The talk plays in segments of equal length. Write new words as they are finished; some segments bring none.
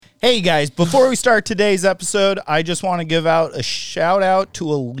Hey guys, before we start today's episode, I just want to give out a shout out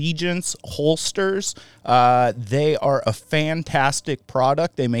to Allegiance holsters. They are a fantastic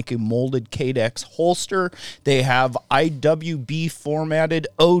product. They make a molded Cadex holster. They have IWB formatted,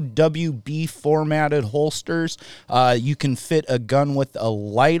 OWB formatted holsters. You can fit a gun with a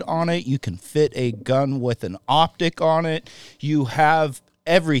light on it. You can fit a gun with an optic on it. You have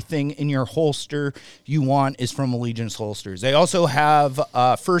everything in your holster you want is from Allegiance holsters. They also have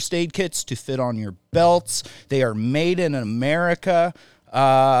first aid kits to fit on your belts. They are made in America.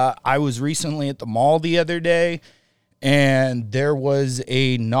 I was recently at the mall the other day, and there was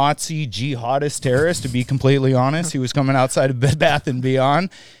a Nazi jihadist terrorist, to be completely honest. He was coming outside of Bed Bath & Beyond,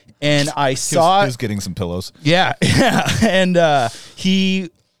 and I saw... He was getting some pillows. Yeah. And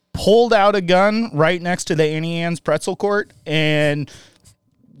he pulled out a gun right next to the Annie Ann's pretzel court and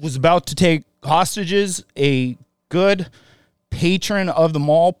was about to take hostages. A good patron of the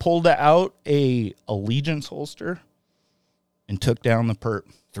mall pulled out a Allegiance holster and took down the perp.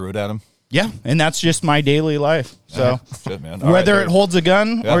 Threw it at him. Yeah, and that's just my daily life. So Shit, man. whether it holds a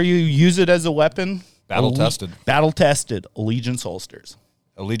gun or you use it as a weapon, battle-tested Allegiance holsters.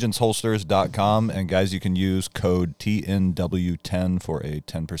 AllegianceHolsters.com, and guys, you can use code TNW10 for a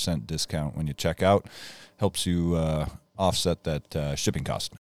 10% discount when you check out. Helps you offset that shipping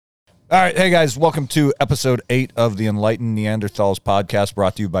cost. All right, hey guys, welcome to episode 8 of the Enlightened Neanderthals podcast,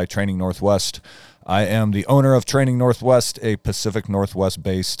 brought to you by Training Northwest. I am the owner of Training Northwest, a Pacific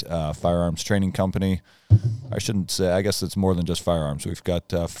Northwest-based firearms training company. I shouldn't say, I guess it's more than just firearms. We've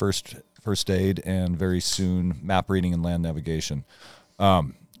got first aid and very soon map reading and land navigation. We're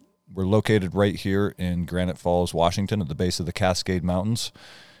located right here in Granite Falls, Washington, at the base of the Cascade Mountains.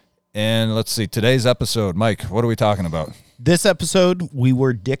 And let's see, today's episode, Mike, what are we talking about? This episode, we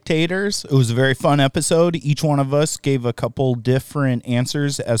were dictators. It was a very fun episode. Each one of us gave a couple different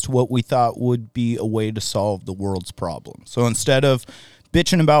answers as to what we thought would be a way to solve the world's problems. So instead of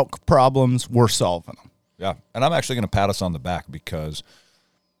bitching about problems, we're solving them. Yeah, and I'm actually going to pat us on the back because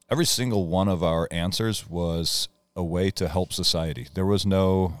every single one of our answers was a way to help society. There was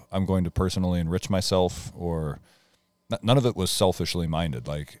no, I'm going to personally enrich myself, or none of it was selfishly minded.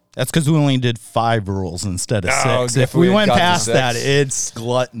 Like, that's because we only did 5 rules instead of 6. If we went past that, it's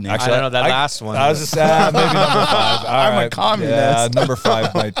gluttony. Actually, I don't know that last one. I was just saying, maybe number 5. I'm a communist. Yeah, number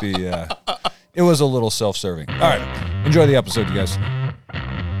 5 might be, it was a little self-serving. All right, enjoy the episode, you guys.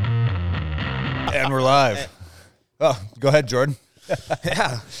 And we're live. Oh, go ahead, Jordan.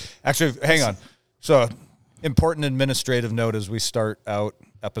 Yeah. Actually, hang on. So, important administrative note as we start out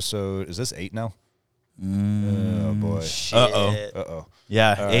episode, is this 8 now? Oh, boy. Shit. Uh-oh.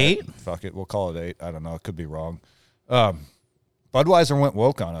 Yeah, All 8? Right. Fuck it. We'll call it 8. I don't know. It could be wrong. Budweiser went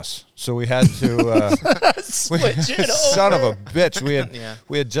woke on us, so we had to Switch it over. Son of a bitch.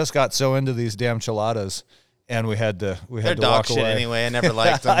 We had just got so into these damn chiladas, and we had to They're to dog walk shit away. anyway. I never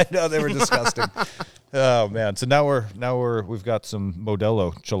liked them. I know, they were disgusting. Oh man. So now we've got some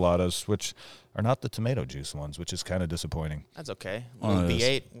Modelo chiladas, which are not the tomato juice ones, which is kind of disappointing. That's okay. We'll be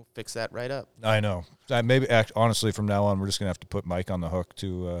 8. We'll fix that right up. I know. Honestly, from now on, we're just gonna have to put Mike on the hook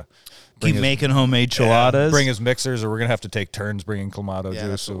to keep making homemade chiladas. Bring his mixers, or we're gonna have to take turns bringing clamato juice,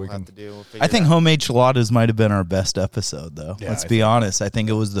 That's so what we we'll can. have to do. We'll I think homemade chiladas might have been our best episode, though. Yeah, Let's be honest. I think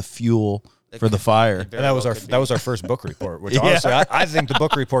it was the fuel for the fire. And that was our first book report, which honestly I think the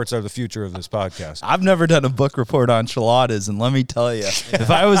book reports are the future of this podcast. I've never done a book report on chiladas, and let me tell you, if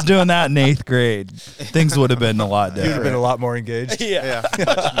I was doing that in 8th grade, things would have been a lot different. You'd have been a lot more engaged. Yeah,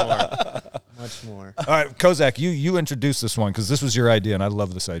 much more. All right, Kozak, you introduced this one because this was your idea, and I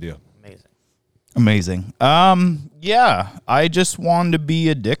love this idea. Amazing. Yeah, I just wanted to be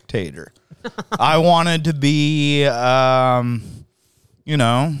a dictator. I wanted to be,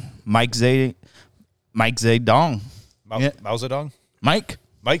 Mike Zedong. Mao Zedong? Mike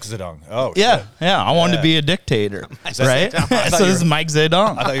Zedong. Oh, Yeah, shit. yeah. I wanted to be a dictator, right? So this is Mike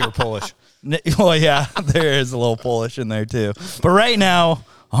Zedong. I thought you were Polish. Well, yeah, there is a little Polish in there too. But right now,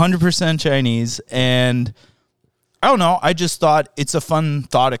 100% Chinese, and I don't know. I just thought it's a fun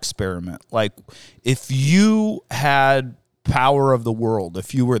thought experiment. Like, if you had power of the world,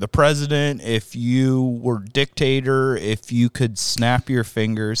 if you were the president, if you were dictator, if you could snap your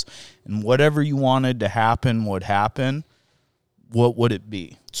fingers and whatever you wanted to happen would happen, what would it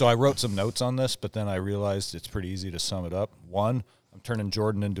be? So I wrote some notes on this, but then I realized it's pretty easy to sum it up. 1, I'm turning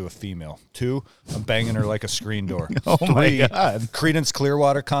Jordan into a female. 2, I'm banging her like a screen door. Oh, 3, my God. Creedence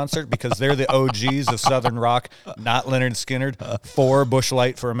Clearwater concert, because they're the OGs of Southern rock, not Leonard Skinner. 4, Bush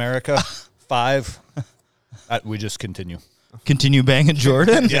Light for America. 5, we just continue. continue banging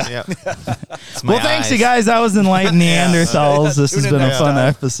Jordan. Yeah. Well, thanks, you guys. That was Enlightened Neanderthals. This has Tune in been a next fun time.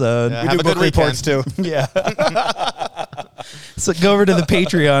 episode. Yeah. We Have do a good book reports too. Yeah. So go over to the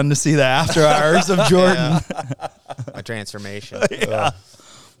Patreon to see the after hours of Jordan. My transformation. Yeah.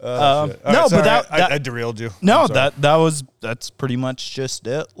 All right, No, but sorry, that- I derailed you. No, I'm sorry. that's pretty much just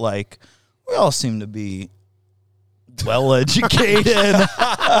it. Like, we all seem to be well educated,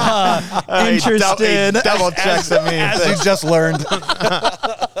 interested. Double checks at me. As you just learned.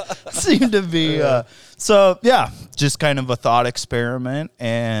 Seem to be so yeah, just kind of a thought experiment.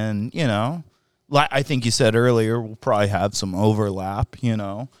 And like I think you said earlier, we'll probably have some overlap.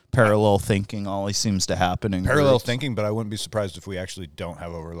 Parallel thinking always seems to happen in Parallel groups. thinking, but I wouldn't be surprised if we actually don't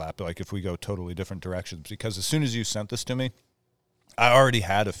have overlap, like if we go totally different directions. Because as soon as you sent this to me, I already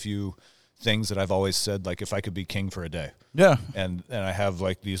had a few things that I've always said, like if I could be king for a day. Yeah. And I have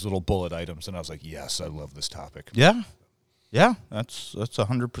like these little bullet items, and I was like, yes, I love this topic. Yeah. That's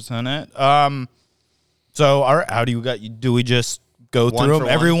 100% it. So how do we just go One through for them? one.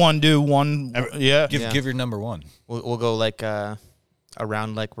 Everyone do one. Yeah. Give your number one. We'll go like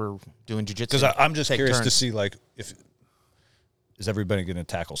around like we're doing jujitsu. Because I'm just Take curious to turns. see, like, is everybody going to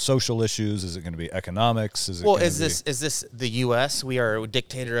tackle social issues? Is it going to be economics? Is this the U.S.? We are a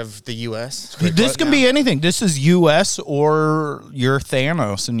dictator of the U.S. This can be anything. This is U.S. or you're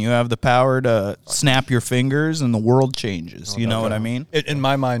Thanos, and you have the power to snap your fingers, and the world changes. You know what I mean? In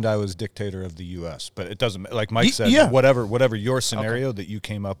my mind, I was dictator of the U.S., but it doesn't. Like Mike said, yeah. whatever your scenario that you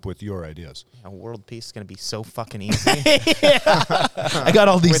came up with your ideas. World peace is going to be so fucking easy. I got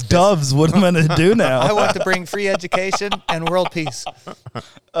all these doves. What am I going to do now? want to bring free education and world peace.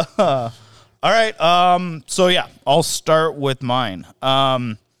 All right. So yeah, I'll start with mine.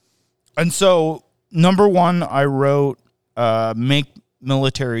 And so number one, I wrote make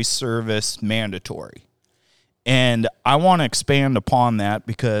military service mandatory. And I want to expand upon that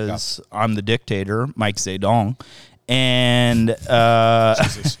because I'm the dictator, Mike Zedong. And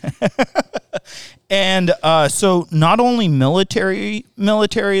so not only military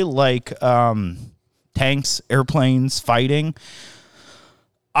like tanks, airplanes, fighting.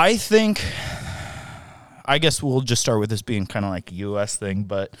 I guess we'll just start with this being kind of like a U.S. thing,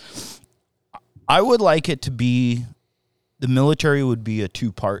 but I would like it to be, the military would be a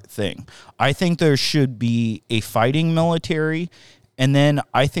two-part thing. I think there should be a fighting military, and then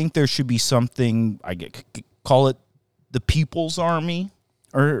I think there should be something, call it the People's Army,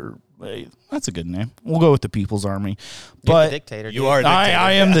 or that's a good name. We'll go with the People's Army. But the dictator. You are a dictator.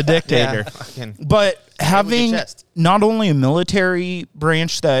 I am the dictator. Yeah, But having your chest. not only a military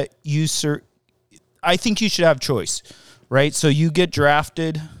branch that you serve, I think you should have choice, right? So you get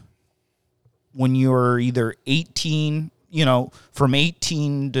drafted when you're either 18, from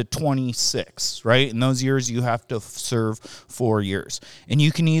 18 to 26, right? In those years, you have to serve 4 years. And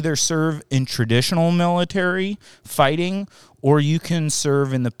you can either serve in traditional military fighting, or you can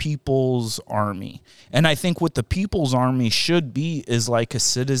serve in the People's Army. And I think what the People's Army should be is like a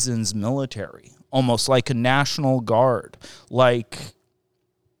citizen's military, almost like a National Guard. Like,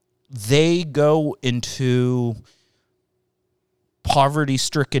 they go into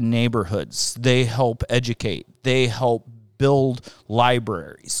poverty-stricken neighborhoods. They help educate. They help build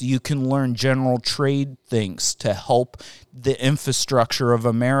libraries. You can learn general trade things to help the infrastructure of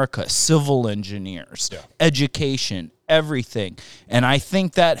America, civil engineers, education, everything. And I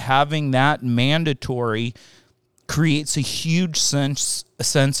think that having that mandatory creates a huge sense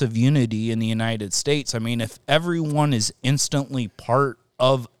of unity in the United States. I mean, if everyone is instantly part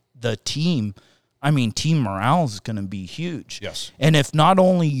of the team, team morale is going to be huge. Yes. And if not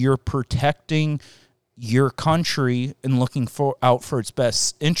only you're protecting your country and looking out for its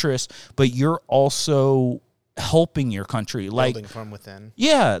best interest, but you're also helping your country, building from within.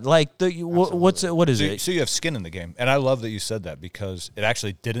 Yeah, like what is it? So you have skin in the game, and I love that you said that because it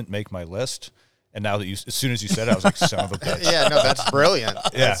actually didn't make my list. And now that as soon as you said it, I was like, son of a bitch. Yeah, no, that's brilliant.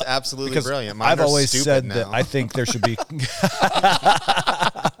 Yeah. That's absolutely Because brilliant. Mine I've are always stupid said now. that I think there should be.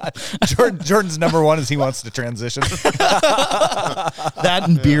 Jordan's number one is he wants to transition. That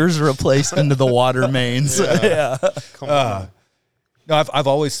and beers replaced into the water mains. Yeah. Come on. No, I've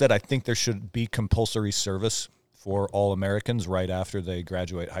always said I think there should be compulsory service for all Americans right after they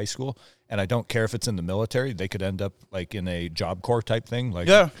graduate high school. And I don't care if it's in the military. They could end up like in a Job Corps type thing. Like,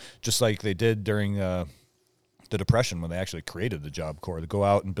 just like they did during the Depression when they actually created the Job Corps to go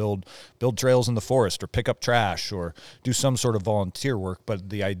out and build trails in the forest or pick up trash or do some sort of volunteer work. But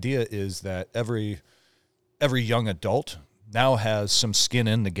the idea is that every young adult now has some skin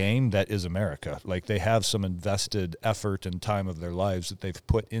in the game that is America. Like they have some invested effort and time of their lives that they've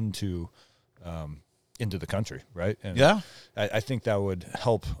put into into the country, right? And Yeah. I think that would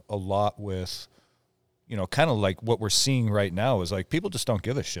help a lot with, kind of like what we're seeing right now is like people just don't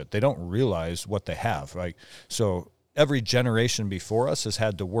give a shit. They don't realize what they have. Like, so every generation before us has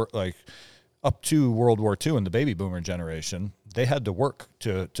had to work, like up to World War II and the baby boomer generation, they had to work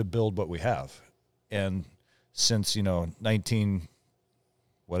to build what we have. And since,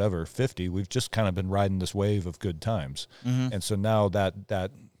 50, we've just kind of been riding this wave of good times. Mm-hmm. And so now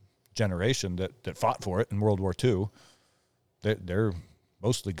that generation that fought for it in World War II, they're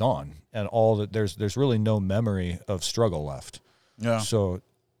mostly gone, and all that there's really no memory of struggle left. Yeah. So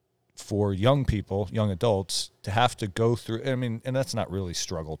for young people, young adults, to have to go through, and that's not really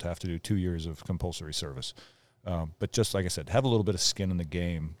struggle to have to do 2 years of compulsory service. But just like I said, have a little bit of skin in the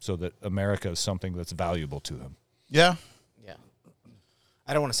game so that America is something that's valuable to them. Yeah. Yeah.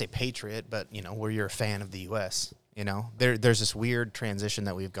 I don't want to say patriot, but, where you're a fan of the U.S., there's this weird transition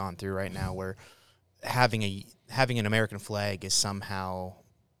that we've gone through right now where having an American flag is somehow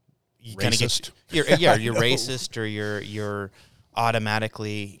Racist. You're racist, or you're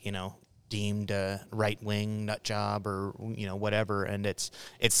automatically, deemed a right wing nut job, or whatever. And it's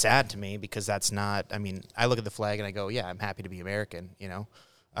sad to me because that's not. I mean, I look at the flag and I go, yeah, I'm happy to be American.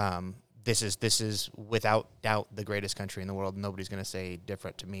 This is without doubt the greatest country in the world. Nobody's going to say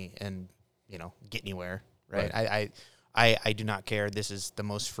different to me and get anywhere. Right. I do not care. This is the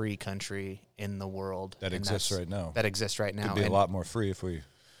most free country in the world That exists right now. Could be a lot more free if we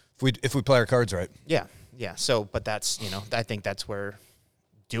play our cards right. Yeah. Yeah. So, but that's, I think that's where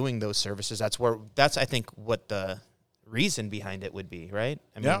doing those services, that's I think what the reason behind it would be, right?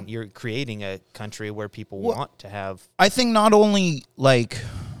 I mean, you're creating a country where people want to have. I think not only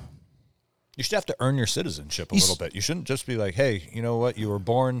you should have to earn your citizenship a little bit. You shouldn't just be like, hey, you know what? You were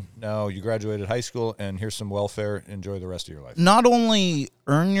born, now you graduated high school, and here's some welfare. Enjoy the rest of your life. not only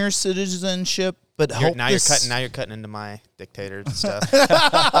earn your citizenship, but help Now you're cutting into my dictator stuff.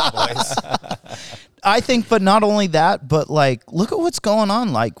 Boys. I think, but not only that, but look at what's going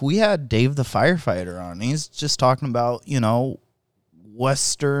on. Like, we had Dave the firefighter on. He's just talking about,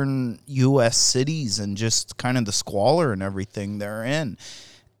 Western U.S. cities and just kind of the squalor and everything they're in.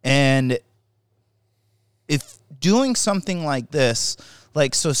 And if doing something like this,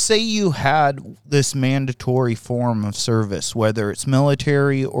 so say you had this mandatory form of service, whether it's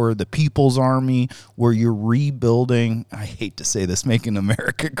military or the People's Army, where you're rebuilding, I hate to say this, making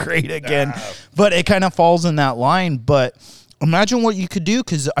America great again, but it kind of falls in that line. But imagine what you could do,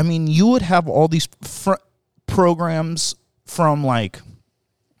 because, you would have all these programs from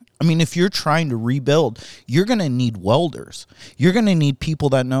if you're trying to rebuild, you're going to need welders. You're going to need people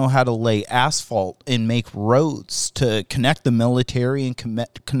that know how to lay asphalt and make roads to connect the military and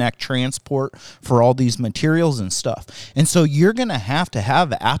connect transport for all these materials and stuff. And so you're going to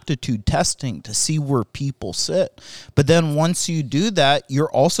have aptitude testing to see where people sit. But then once you do that,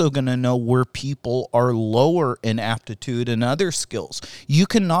 you're also going to know where people are lower in aptitude and other skills. You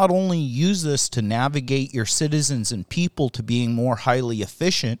can not only use this to navigate your citizens and people to being more highly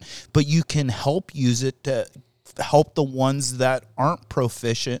efficient, but you can help use it to help the ones that aren't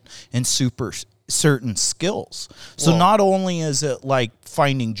proficient in certain skills. So not only is it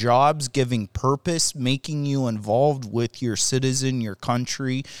finding jobs, giving purpose, making you involved with your citizen, your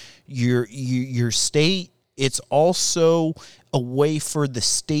country, your state, it's also a way for the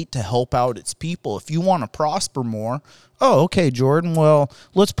state to help out its people. If you want to prosper more, okay, Jordan, well,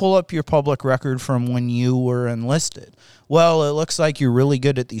 let's pull up your public record from when you were enlisted. Well, it looks like you're really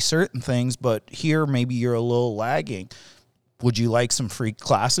good at these certain things, but here maybe you're a little lagging. Would you like some free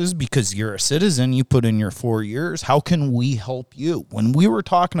classes because you're a citizen, you put in your 4 years? How can we help you? When we were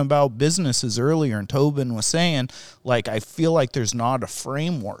talking about businesses earlier and Tobin was saying, I feel like there's not a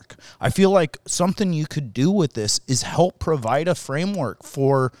framework. I feel like something you could do with this is help provide a framework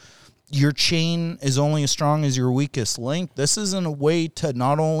for your chain is only as strong as your weakest link. This isn't a way to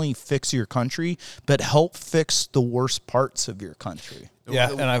not only fix your country, but help fix the worst parts of your country.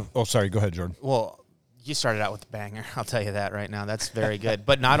 Yeah, and sorry, go ahead, Jordan. Well, you started out with a banger. I'll tell you that right now. That's very good.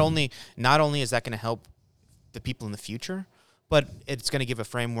 But not only is that going to help the people in the future, but it's going to give a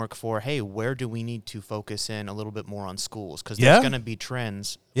framework for, hey, where do we need to focus in a little bit more on schools? Because there's going to be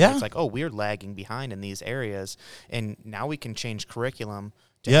trends. Yeah. It's we're lagging behind in these areas, and now we can change curriculum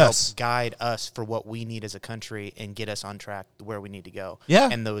to help guide us for what we need as a country and get us on track where we need to go. Yeah.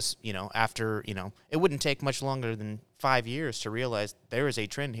 And those, after, it wouldn't take much longer than 5 years to realize there is a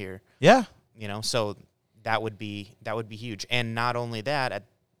trend here. Yeah. So that would be huge. And not only that, at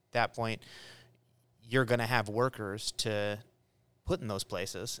that point, you're going to have workers to put in those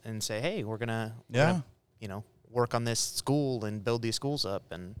places and say, hey, we're gonna work on this school and build these schools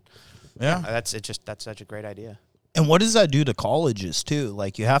up. And Yeah. That's such a great idea. And what does that do to colleges too?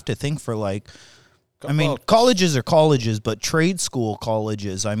 Like, you have to think for like, I mean, Well, colleges are colleges, but trade school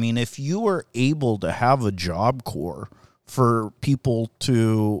colleges, I mean, if you were able to have a job corps for people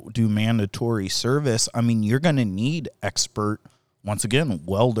to do mandatory service, I mean, you're going to need expert, once again,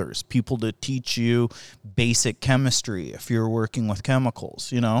 welders, people to teach you basic chemistry if you're working with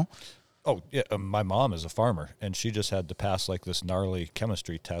chemicals, you know? Oh, yeah. My mom is a farmer, and she just had to pass like this gnarly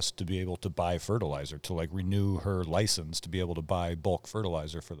chemistry test to be able to buy fertilizer, to like renew her license to be able to buy bulk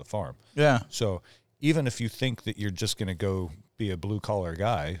fertilizer for the farm. Yeah. So even if you think that you're just going to go be a blue collar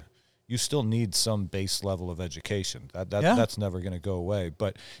guy, you still need some base level of education. That's never going to go away.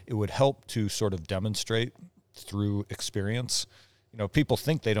 But it would help to sort of demonstrate through experience. You know, people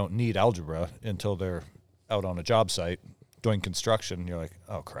think they don't need algebra until they're out on a job site doing construction. You're like,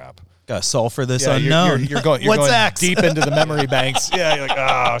 oh crap. Got to solve for this Yeah, unknown. you're going What's X? deep into the memory banks. Yeah, you're like,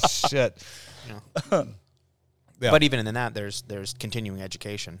 oh shit. Yeah. Yeah. But even in that, there's continuing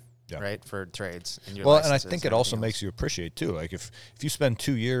education, Yeah. right, for trades. And your Well, and I licenses think it and also everything makes you appreciate too. Like if you spend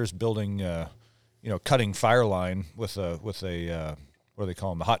 2 years building, cutting fire line with a what do they call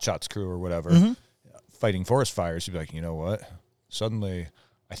them, the hot shots crew or whatever, fighting forest fires, you'd be like, you know what? Suddenly,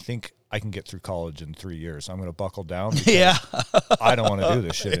 I think I can get through college in 3 years. I'm going to buckle down. Yeah. I don't want to do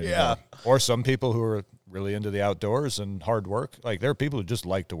this shit anymore. Yeah. Or some people who are really into the outdoors and hard work. Like there are people who just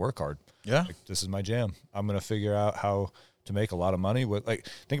like to work hard. Yeah. Like, this is my jam. I'm going to figure out how to make a lot of money with, like,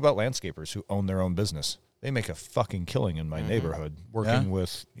 think about landscapers who own their own business. They make a fucking killing in my neighborhood working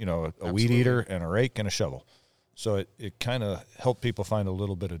with, a weed eater and a rake and a shovel. So it kind of helped people find a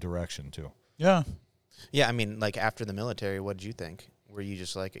little bit of direction too. Yeah. Yeah, I mean, like after the military, what did you think? Were you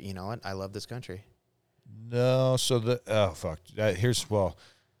just like, you know what, I love this country? No, so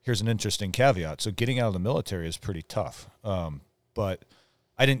here's an interesting caveat. So getting out of the military is pretty tough. But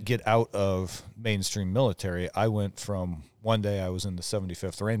I didn't get out of mainstream military. I went from one day I was in the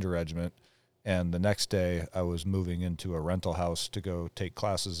 75th Ranger Regiment, and the next day I was moving into a rental house to go take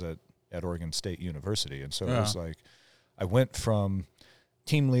classes at Oregon State University. And so it was like I went from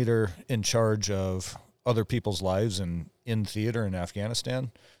team leader in charge of other people's lives and in theater in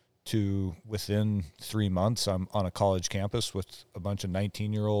Afghanistan to within 3 months, I'm on a college campus with a bunch of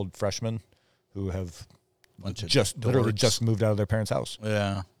 19-year-old freshmen who have literally just moved out of their parents' house.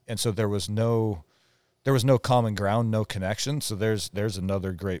 Yeah. And so there was no common ground, no connection. So there's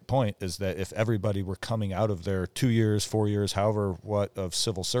another great point is that if everybody were coming out of their 2 years, 4 years, however what of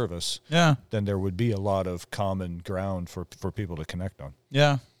civil service, then there would be a lot of common ground for people to connect on.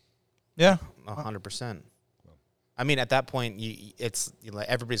 Yeah. Yeah. 100%. I mean, at that point, it's like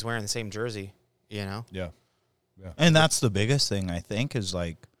everybody's wearing the same jersey, you know? Yeah. And that's the biggest thing, I think, is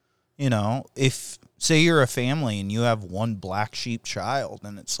like, if, say you're a family and you have one black sheep child,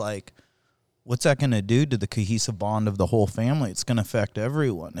 and it's like, what's that going to do to the cohesive bond of the whole family? It's going to affect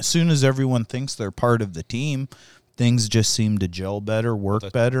everyone. As soon as everyone thinks they're part of the team, things just seem to gel better,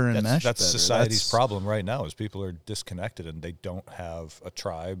 work better, and mesh better. That's society's problem right now is people are disconnected and they don't have a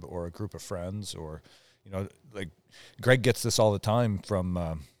tribe or a group of friends or, like Greg gets this all the time from,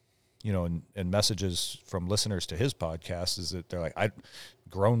 and messages from listeners to his podcast is that they're like,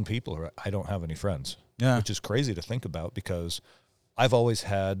 grown people, I don't have any friends, which is crazy to think about because I've always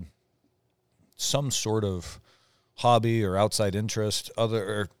had some sort of hobby or outside interest,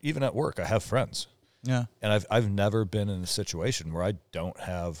 or even at work, I have friends. Yeah. And I've never been in a situation where I don't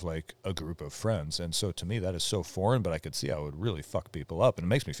have like a group of friends. And so to me, that is so foreign, but I could see how it would really fuck people up. And it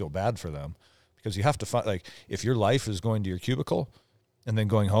makes me feel bad for them because you have to find, like, if your life is going to your cubicle and then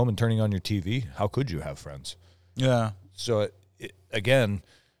going home and turning on your TV, how could you have friends? Yeah. So again,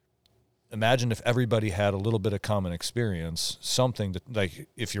 imagine if everybody had a little bit of common experience, something that, like,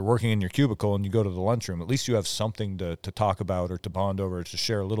 if you're working in your cubicle and you go to the lunchroom, at least you have something to talk about or to bond over, to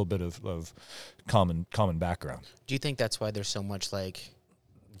share a little bit of common background. Do you think that's why there's so much, like,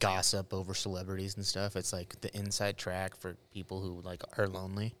 gossip over celebrities and stuff? It's, like, the inside track for people who, like, are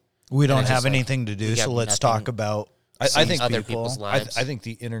lonely. We don't have anything to do, so let's talk about I think other people's lives. I think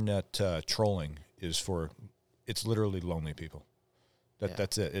the internet trolling it's literally lonely people.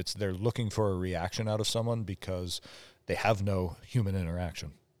 That's it. They're looking for a reaction out of someone because they have no human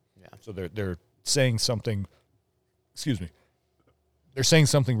interaction. Yeah. So they're saying something. Excuse me. They're saying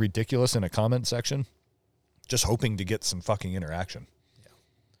something ridiculous in a comment section, just hoping to get some fucking interaction.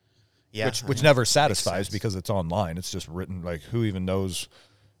 Yeah. Which never satisfies because it's online. It's just written, like, who even knows?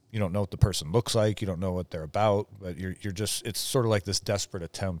 You don't know what the person looks like. You don't know what they're about. But you're just. It's sort of like this desperate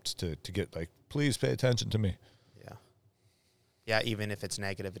attempt to get, like, please pay attention to me. Yeah, even if it's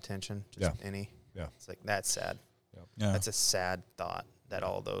negative attention, just any. Yeah. It's like, that's sad. Yeah. That's a sad thought. that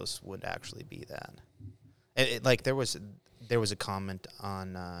all those would actually be that. Like there was a comment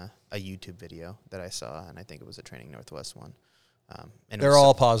on a YouTube video that I saw, and I think it was a Training Northwest one. And They're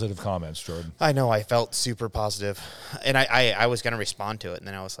all positive comments, Jordan. I know. I felt super positive, and I was gonna respond to it, and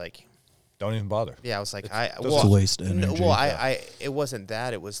then I was like, don't even bother. yeah, I was like, It's a waste of energy. It wasn't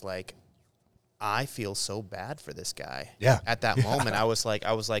that. It was like, I feel so bad for this guy. Yeah. At that moment, I was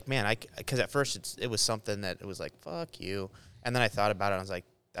like, man, because at first it was something that it was like, fuck you, and then I thought about it. And I was like,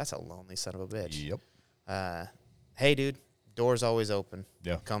 that's a lonely son of a bitch. Yep. Hey, dude, door's always open.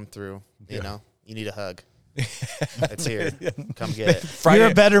 Yeah. Come through. Yeah. You know, you need a hug. It's here. Come get it. You're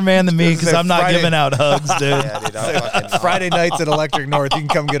a better man than me because I'm not giving out hugs, dude. Yeah, dude. I'll Friday nights at Electric North, you can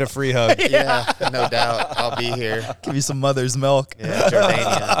come get a free hug. yeah, no doubt. I'll be here. Give you some mother's milk. Yeah,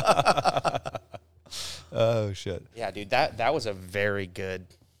 Jordania. Oh shit. Yeah, dude. That was a very good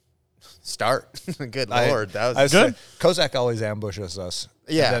start. Good Lord. That I was good. Kozak always ambushes us.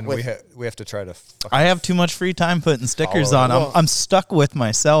 Yeah, And then we have to try to. I have too much free time putting stickers Follow on. it. I'm stuck with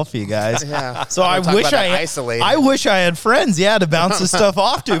myself, you guys. Yeah. So I Talk wish about that isolated. I wish I had friends, to bounce this stuff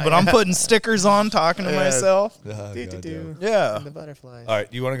off to. But I'm putting stickers on, talking to myself. Oh, Do. Yeah. And the butterflies. All right,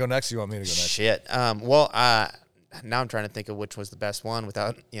 you want to go next? Or you want me to go next? Shit. Well, now I'm trying to think of which was the best one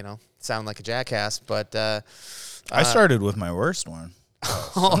without, sounding like a jackass. But I started with my worst one.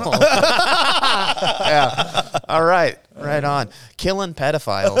 yeah. All right. Right on. Killing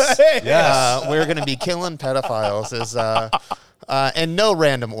pedophiles. Yes. We're going to be killing pedophiles in no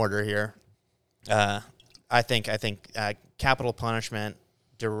random order here. I think capital punishment,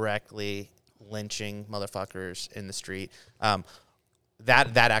 directly lynching motherfuckers in the street.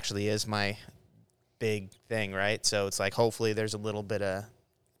 That actually is my big thing, right? So it's like, hopefully there's a little bit of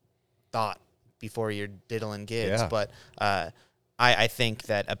thought before you're diddling kids. Yeah. But I think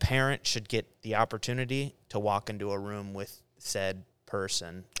that a parent should get the opportunity to walk into a room with said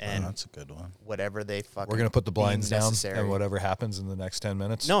person and That's a good one. whatever they fucking We're gonna put the blinds deem down, necessary. and whatever happens in the next 10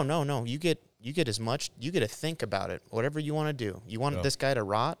 minutes. No. You get as much. You get to think about it. Whatever you want to do. You want this guy to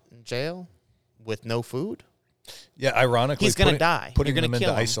rot in jail with no food? Yeah, ironically, He's gonna die. Putting You're them gonna into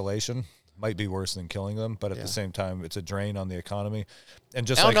kill him. isolation might be worse than killing them, but at the same time, it's a drain on the economy. And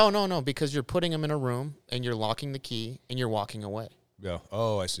just No, because you're putting him in a room and you're locking the key and you're walking away. Yeah.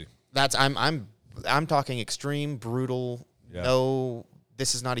 Oh, I see. That's I'm talking extreme, brutal. Yeah. No,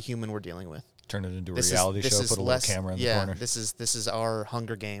 this is not a human we're dealing with. Turn it into a This reality show. is Put a less, little camera in the corner. This is our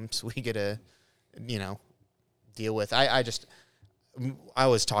Hunger Games. We get to, deal with. I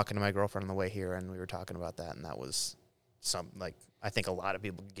was talking to my girlfriend on the way here, and we were talking about that, and that was I think a lot of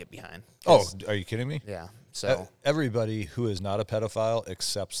people could get behind. Oh, are you kidding me? Yeah. So Everybody who is not a pedophile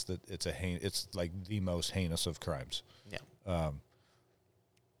accepts that it's like the most heinous of crimes. yeah.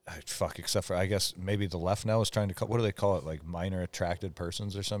 Except for I guess maybe the left now is trying to what do they call it, like minor attracted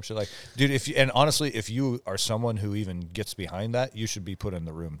persons or some shit, like, dude, honestly, if you are someone who even gets behind that, you should be put in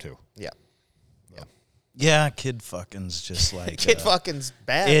the room too. Yeah. Yeah, kid fucking's just like Kid fucking's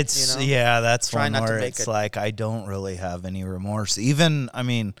bad. It's that's Try one not to where make it's it- like I don't really have any remorse. Even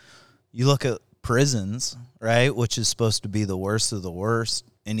you look at prisons, right, which is supposed to be the worst of the worst,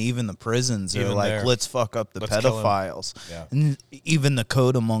 and even the prisons are Even like, there, let's fuck up the let's kill 'em. pedophiles. Yeah. And even the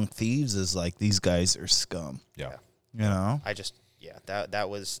code among thieves is like, these guys are scum. Yeah. You know? I just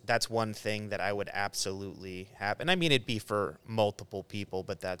that's one thing that I would absolutely have, and I mean it'd be for multiple people,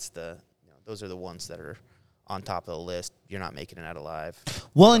 but that's those are the ones that are on top of the list. You're not making it out alive.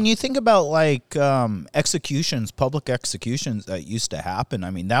 Well, and you think about like executions, public executions that used to happen. I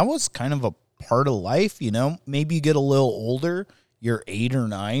mean, that was kind of a part of life, Maybe you get a little older, you're 8 or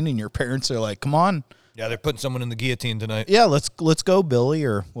 9, and your parents are like, "Come on, Yeah, they're putting someone in the guillotine tonight. yeah, let's go, Billy,"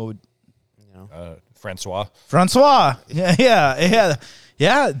 or what would Francois.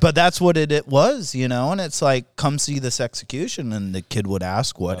 Yeah. But that's what it was, And it's like, come see this execution, and the kid would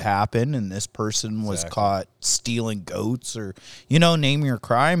ask what happened, and this person was caught stealing goats, or name your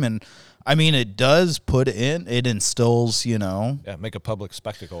crime, and I mean, it does it instills, Yeah, make a public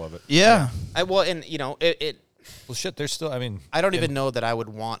spectacle of it. Yeah. Well, shit, there's still. I mean, I don't even know that I would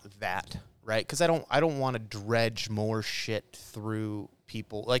want that, right? Because I don't want to dredge more shit through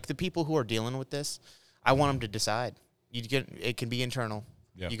people, like the people who are dealing with this. I want them to decide. It can be internal.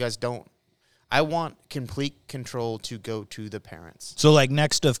 Yeah. You guys don't. I want complete control to go to the parents. So like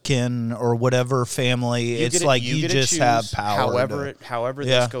next of kin or whatever family, it's get to- like you get to just choose have power. However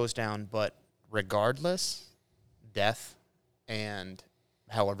Yeah. this goes down, but regardless, death and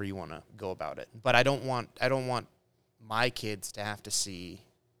however you want to go about it. But I don't want my kids to have to see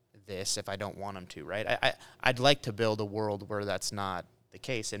this if I don't want them to, right? I'd like to build a world where that's not the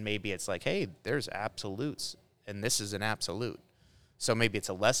case, and maybe it's like, hey, there's absolutes, and this is an absolute. So maybe it's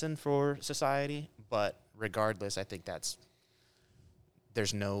a lesson for society, but regardless, I think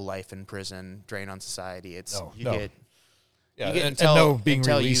there's no life in prison, drain on society. It's No. get Yeah, you get and until, no being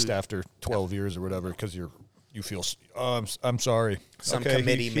until released you, after 12 years or whatever because you feel, I'm sorry. Some okay,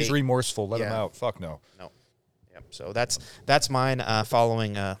 committee he's remorseful. Let him Yeah. out. Fuck no. No. Yep. So that's mine.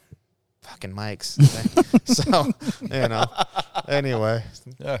 Following fucking Mike's. So Anyway.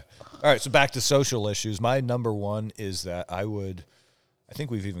 Yeah. All right. So back to social issues. My number one is that I think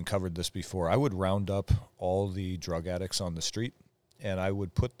we've even covered this before. I would round up all the drug addicts on the street, and I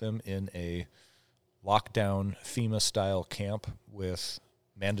would put them in a lockdown FEMA-style camp with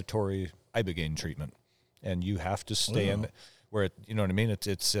mandatory Ibogaine treatment. And you have to stay in where you know what I mean?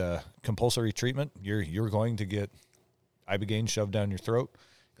 It's compulsory treatment. You're going to get Ibogaine shoved down your throat,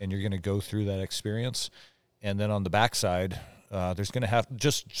 and you're going to go through that experience. And then on the backside, there's going to have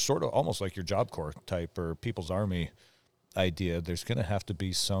just sort of almost like your Job Corps type or People's Army idea. There's going to have to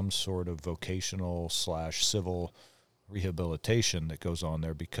be some sort of vocational / civil rehabilitation that goes on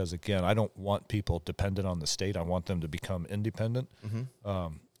there because, again, I don't want people dependent on the state. I want them to become independent.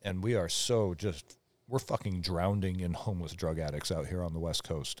 Mm-hmm. And we are we're fucking drowning in homeless drug addicts out here on the West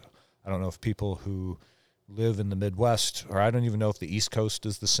Coast. I don't know if people who live in the Midwest, or I don't even know if the East Coast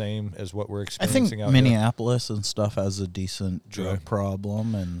is the same as what we're I experiencing think out Minneapolis and stuff has a decent drug Yeah.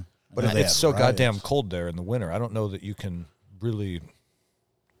 problem, but it's so goddamn cold there in the winter. I don't know that you can really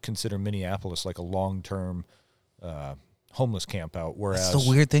consider Minneapolis like a long-term homeless camp out. Whereas That's the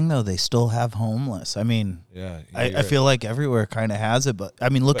weird thing, though. They still have homeless. I mean, yeah, I feel like everywhere kind of has it, but I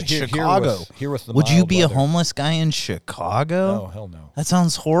mean, look at Chicago. Here with the Would you mild be a weather. homeless guy in Chicago? No, hell no. That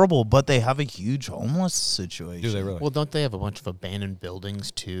sounds horrible, but they have a huge homeless situation. Do they really? Well, don't they have a bunch of abandoned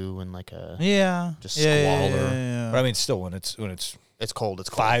buildings too, and like Yeah. Just Yeah, squalor. But I mean, still, when it's it's cold. It's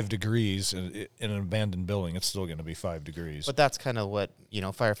cold. 5 degrees in an abandoned building, it's still going to be 5 degrees. But that's kind of what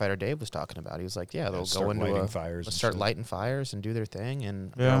firefighter Dave was talking about. He was like, "Yeah, they'll start go into lighting fires and start stuff. lighting fires and do their thing,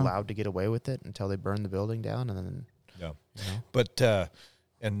 and Yeah. they're allowed to get away with it until they burn the building down, and then Yeah. you know. But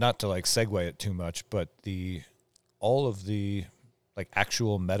and not to like segue it too much, but all of the like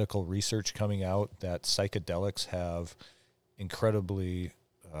actual medical research coming out that psychedelics have incredibly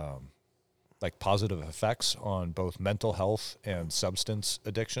like positive effects on both mental health and substance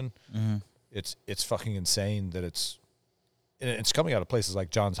addiction. Mm-hmm. It's fucking insane that it's coming out of places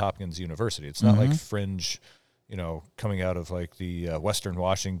like Johns Hopkins University. It's not like fringe, coming out of like the Western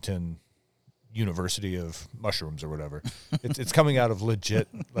Washington University of Mushrooms or whatever. It's coming out of legit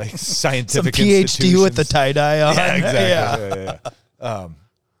like scientific Some PhD institutions. with the tie-dye on. Yeah, exactly. Yeah. Yeah.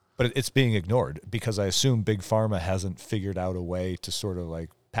 But it's being ignored because I assume Big Pharma hasn't figured out a way to sort of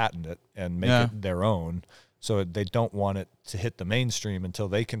like patent it and make it their own. So they don't want it to hit the mainstream until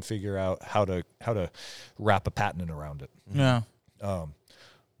they can figure out how to wrap a patent around it. Yeah.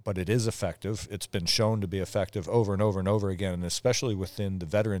 But it is effective. It's been shown to be effective over and over and over again, and especially within the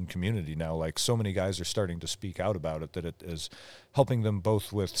veteran community now. Like so many guys are starting to speak out about it, that it is helping them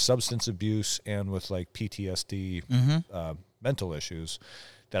both with substance abuse and with like PTSD, mental issues.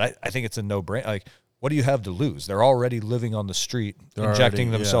 That I think it's a no-brainer. Like, what do you have to lose? They're already living on the street,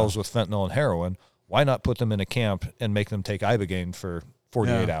 injecting themselves with fentanyl and heroin. Why not put them in a camp and make them take Ibogaine for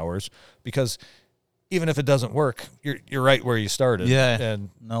 48 hours? Because even if it doesn't work, you're right where you started. Yeah, and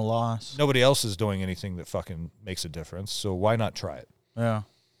no loss. Nobody else is doing anything that fucking makes a difference. So why not try it? Yeah.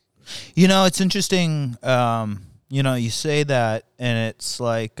 It's interesting. You say that, and it's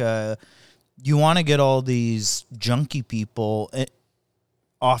like you want to get all these junkie people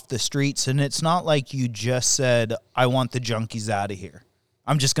off the streets, and it's not like you just said, I want the junkies out of here.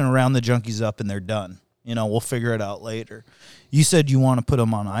 I'm just going to round the junkies up and they're done. We'll figure it out later. You said you want to put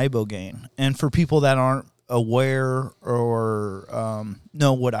them on Ibogaine. And for people that aren't aware or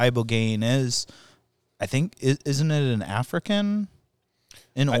know what Ibogaine is, I think, isn't it an African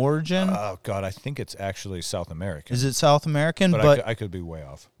in origin? Oh, God, I think it's actually South American. Is it South American? But I could be way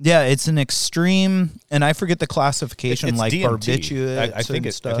off. Yeah, it's an extreme, and I forget the classification, It's like DMT. barbiturates I think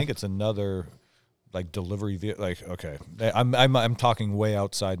and stuff. I think it's another like delivery vehicle. Like, okay, I'm talking way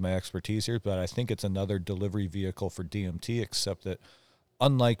outside my expertise here, but I think it's another delivery vehicle for DMT, except that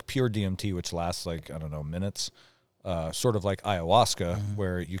unlike pure DMT, which lasts like, I don't know, minutes, sort of like ayahuasca,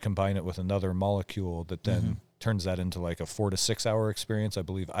 where you combine it with another molecule that then turns that into like a 4 to 6 hour experience. I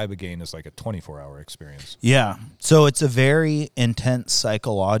believe Ibogaine is like a 24-hour experience. Yeah. So it's a very intense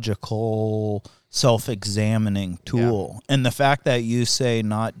psychological self-examining tool. Yeah. And the fact that you say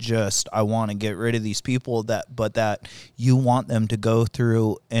not just I want to get rid of these people, but that you want them to go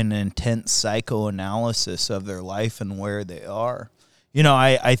through an intense psychoanalysis of their life and where they are.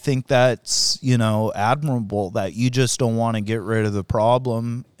 I think that's, admirable that you just don't want to get rid of the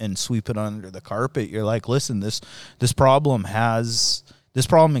problem and sweep it under the carpet. You're like, listen, this problem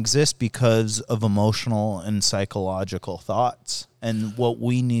exists because of emotional and psychological thoughts. And what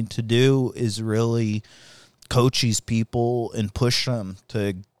we need to do is really coach these people and push them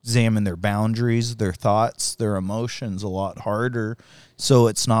to examine their boundaries, their thoughts, their emotions a lot harder. So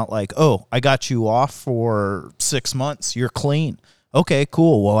it's not like, oh, I got you off for 6 months, you're clean. Okay,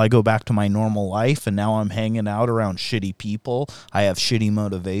 cool. Well, I go back to my normal life, and now I'm hanging out around shitty people. I have shitty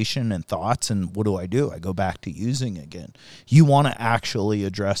motivation and thoughts, and what do? I go back to using again. You want to actually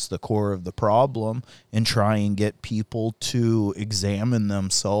address the core of the problem and try and get people to examine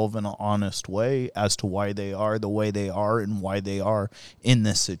themselves in an honest way as to why they are the way they are and why they are in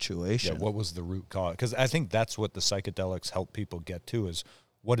this situation. Yeah, what was the root cause? Because I think that's what the psychedelics help people get to, is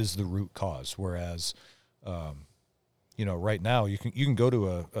what is the root cause? Whereas right now you can go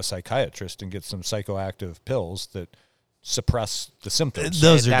to a psychiatrist and get some psychoactive pills that suppress the symptoms.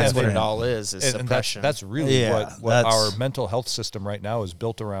 That's what it all is suppression. And that's really what our mental health system right now is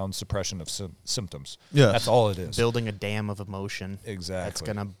built around: suppression of symptoms. Yeah, that's all it is. Building a dam of emotion. Exactly. That's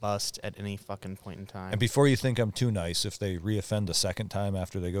gonna bust at any fucking point in time. And before you think I'm too nice, if they reoffend a second time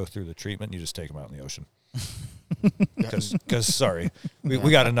after they go through the treatment, you just take them out in the ocean. Because sorry, we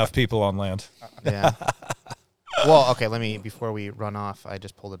got enough people on land. Yeah. Well, okay, before we run off, I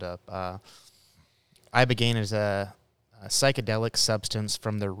just pulled it up. Ibogaine is a psychedelic substance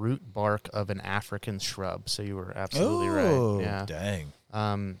from the root bark of an African shrub. So you were absolutely right. Yeah. Dang.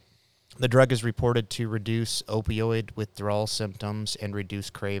 The drug is reported to reduce opioid withdrawal symptoms and reduce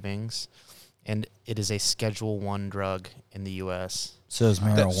cravings, and it is a Schedule I drug in the U.S. So is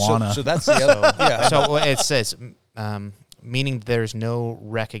marijuana. So that's the other. Yeah. So it says, meaning there's no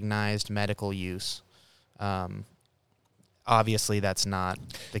recognized medical use. Obviously, that's not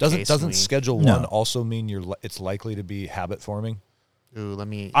the case. Doesn't Schedule I also mean it's likely to be habit forming? Ooh, let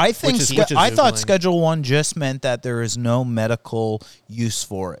me. I thought Schedule I just meant that there is no medical use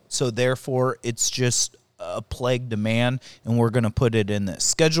for it, so therefore it's just a plague to man, and we're going to put it in this.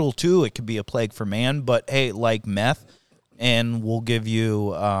 Schedule II, it could be a plague for man, but hey, like meth, and we'll give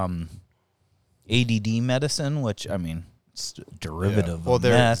you ADD medicine, which it's a derivative of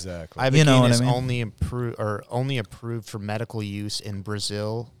meth. Exactly. Ibogaine is only approved for medical use in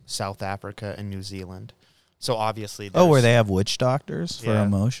Brazil, South Africa, and New Zealand. So obviously, where they have witch doctors for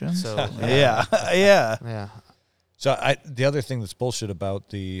emotions. So yeah. So the other thing that's bullshit about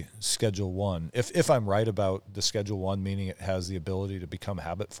the Schedule I, if I'm right about the Schedule I, meaning it has the ability to become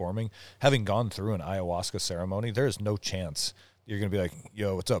habit forming, having gone through an ayahuasca ceremony, there is no chance you're going to be like,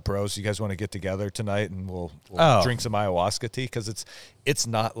 yo, what's up, bros? You guys want to get together tonight and we'll drink some ayahuasca tea? Because it's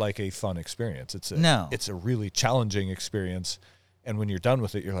not like a fun experience. It's a really challenging experience. And when you're done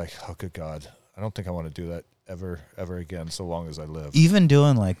with it, you're like, oh, good God, I don't think I want to do that ever again so long as I live. Even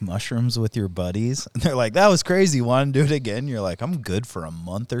doing like mushrooms with your buddies, they're like, that was crazy, want to do it again? You're like, I'm good for a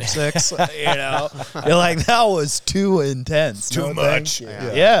month or 6. You're like, that was too intense. Too much.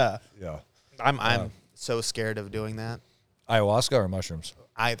 Yeah. I'm so scared of doing that. Ayahuasca or mushrooms?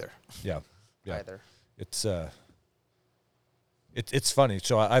 Either. Yeah. Either. It's funny.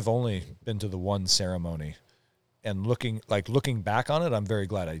 So I've only been to the one ceremony, and looking back on it, I'm very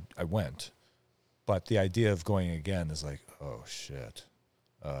glad I went. But the idea of going again is like, oh shit,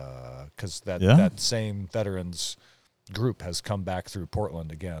 because that same veterans group has come back through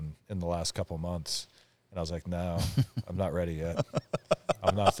Portland again in the last couple months, and I was like, no, I'm not ready yet.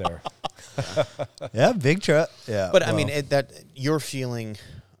 I'm not there. Yeah, big truck. Yeah, but I mean, that you're feeling,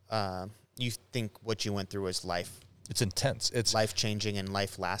 you think what you went through was life. It's intense. It's life changing and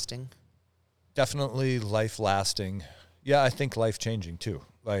life lasting. Definitely life lasting. Yeah, I think life changing too.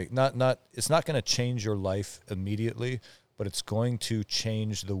 Like not it's not going to change your life immediately, but it's going to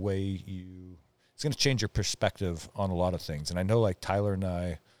change the way it's going to change your perspective on a lot of things. And I know like Tyler and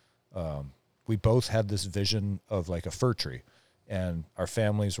I, we both had this vision of like a fir tree, and our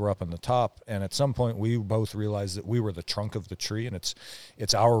families were up on the top. And at some point we both realized that we were the trunk of the tree, and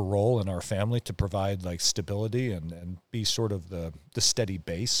it's our role in our family to provide like stability and be sort of the steady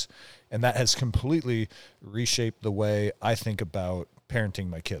base. And that has completely reshaped the way I think about parenting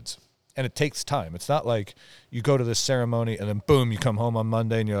my kids. And it takes time. It's not like you go to this ceremony and then boom, you come home on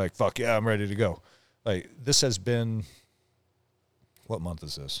Monday and you're like, fuck yeah, I'm ready to go. Like this has been, what month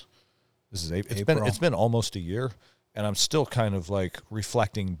is this? This is April. It's been almost a year, and I'm still kind of like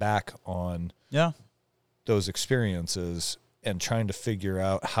reflecting back on those experiences and trying to figure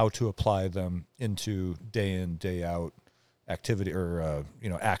out how to apply them into day in, day out activity or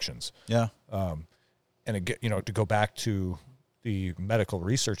actions. Yeah. And again, to go back to the medical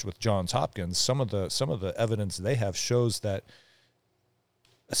research with Johns Hopkins, some of the evidence they have shows that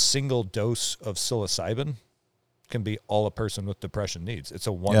a single dose of psilocybin can be all a person with depression needs. It's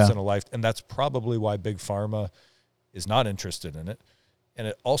a once in a life, and that's probably why Big Pharma is not interested in it. And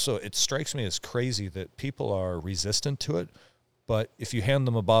it strikes me as crazy that people are resistant to it. But if you hand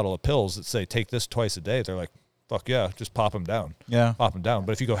them a bottle of pills that say, take this twice a day, they're like, fuck yeah, just pop them down. Yeah. Pop them down.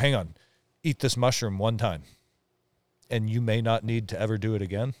 But if you go, hang on, eat this mushroom one time, and you may not need to ever do it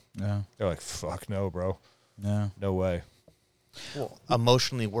again. Yeah. They're like, fuck no, bro. Yeah. No way. Well,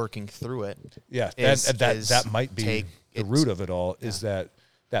 emotionally working through it. Yeah. That might be the root of it all, is that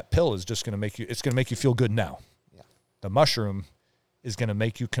pill is just going to make you, it's going to make you feel good now. Yeah. The mushroom is going to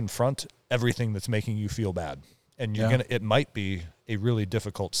make you confront everything that's making you feel bad. And it might be a really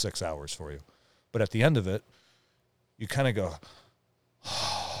difficult 6 hours for you. But at the end of it, you kind of go,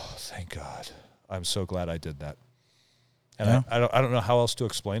 oh, thank God. I'm so glad I did that. And I don't know how else to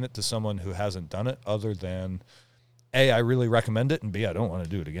explain it to someone who hasn't done it other than, A, I really recommend it, and B, I don't want to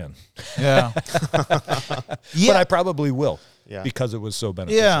do it again. Yeah. But I probably will because it was so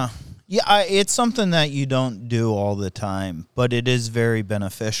beneficial. Yeah. Yeah, it's something that you don't do all the time, but it is very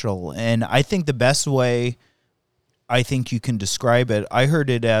beneficial. And I think the best way I think you can describe it, I heard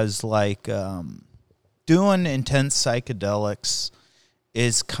it as like doing intense psychedelics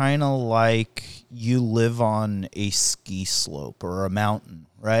is kind of like you live on a ski slope or a mountain,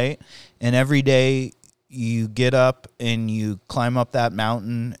 right? And every day you get up and you climb up that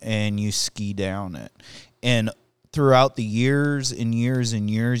mountain and you ski down it. And throughout the years and years and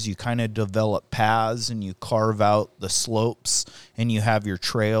years, you kind of develop paths and you carve out the slopes and you have your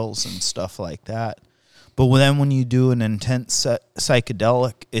trails and stuff like that. But then when you do an intense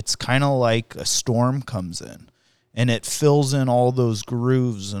psychedelic, it's kind of like a storm comes in and it fills in all those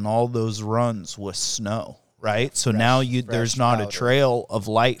grooves and all those runs with snow, right? So now there's not a trail of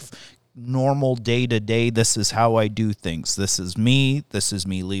life. Normal day to day, this is how I do things. This is me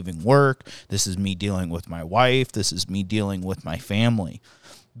leaving work. This is me dealing with my wife. This is me dealing with my family.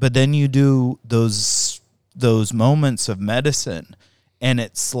 But then you do those moments of medicine, and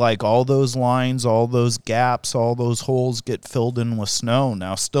it's like all those lines, all those gaps, all those holes get filled in with snow.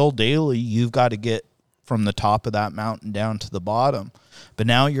 Now, still daily, you've got to get from the top of that mountain down to the bottom. But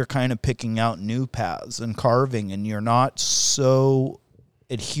now you're kind of picking out new paths and carving, and you're not so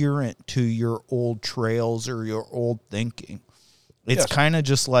adherent to your old trails or your old thinking. It's kind of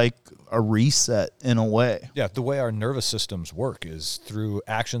just like a reset in a way. Yeah, the way our nervous systems work is through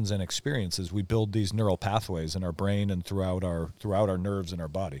actions and experiences. We build these neural pathways in our brain and throughout our nerves in our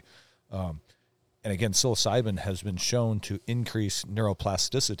body. And again, psilocybin has been shown to increase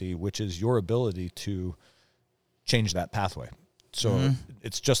neuroplasticity, which is your ability to change that pathway. So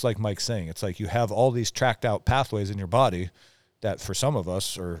it's just like Mike's saying. It's like you have all these tracked out pathways in your body that for some of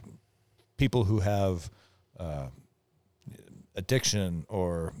us, or people who have addiction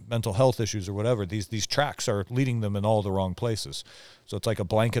or mental health issues or whatever, these tracks are leading them in all the wrong places. So it's like a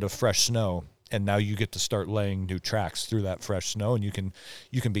blanket of fresh snow, and now you get to start laying new tracks through that fresh snow, and you can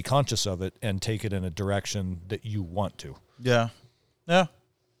be conscious of it and take it in a direction that you want to. Yeah. Yeah.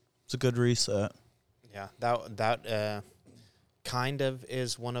 It's a good reset. Yeah. That kind of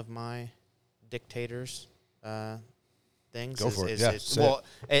is one of my dictators things. Go for it.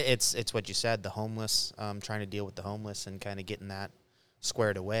 It's what you said, the homeless, trying to deal with the homeless and kind of getting that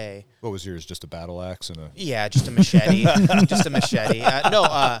squared away. What was yours? Just a battle axe and a... Yeah, just a machete. Just a machete.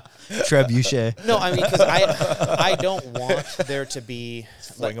 Trebuchet. No, I mean, because I don't want there to be...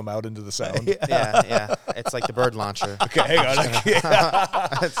 Fling them out into the sound. Yeah. It's like the bird launcher. Okay, hang on.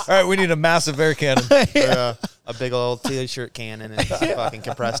 All right, we need a massive air cannon. A big old T-shirt cannon and some fucking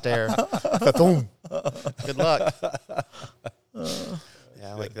compressed air. Good luck.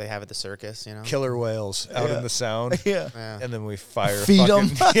 Yeah, like they have at the circus, you know. Killer whales out in the sound. Yeah. And then we fire. Feed them.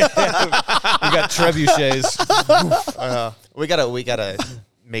 We got trebuchets. We gotta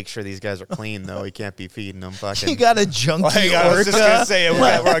make sure these guys are clean, though. We can't be feeding them fucking. You got a junkie I was just going to say,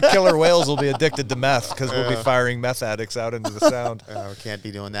 our killer whales will be addicted to meth because we'll be firing meth addicts out into the sound. We can't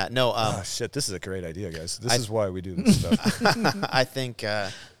be doing that. No. Shit, this is a great idea, guys. This is why we do this stuff. I think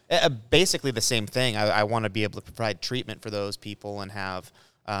basically the same thing. I want to be able to provide treatment for those people and have,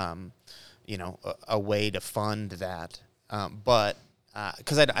 a way to fund that. But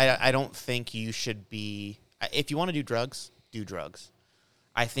because I don't think you should be, if you want to do drugs, do drugs.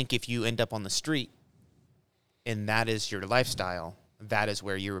 I think if you end up on the street and that is your lifestyle, that is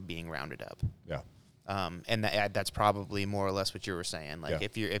where you're being rounded up. Yeah. And that's probably more or less what you were saying. Like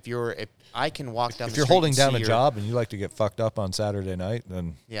if I can walk down the street, if you're holding down a job and you like to get fucked up on Saturday night,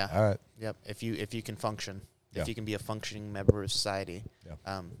 then yeah, all right. Yep. If you can function, if you can be a functioning member of society.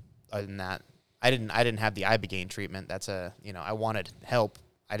 Yeah. Other than that, I didn't have the ibogaine treatment. That's I wanted help.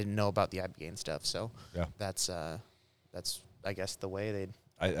 I didn't know about the ibogaine stuff, so that's I guess the way they'd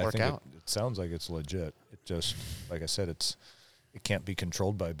work out. It sounds like it's legit. It just, like I said, it can't be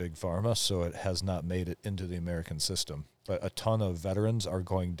controlled by big pharma, so it has not made it into the American system. But a ton of veterans are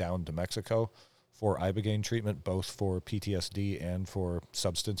going down to Mexico for ibogaine treatment, both for PTSD and for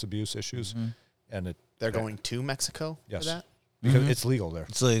substance abuse issues. Mm-hmm. And they're going to Mexico for that? Because it's legal there.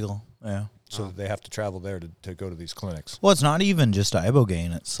 It's legal, yeah. So they have to travel there to go to these clinics. Well, it's not even just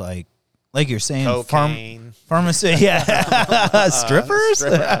ibogaine. It's like you're saying, cocaine, pharmacy, strippers.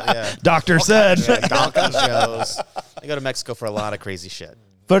 Yeah. Doctor said. Donkin Joe's. They go to Mexico for a lot of crazy shit.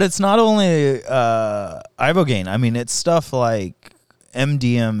 But it's not only ibogaine. I mean, it's stuff like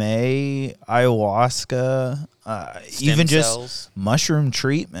MDMA, ayahuasca, even cells. just mushroom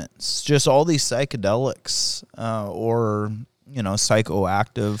treatments, just all these psychedelics or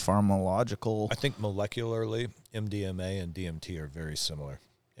psychoactive pharmacological. I think molecularly, MDMA and DMT are very similar.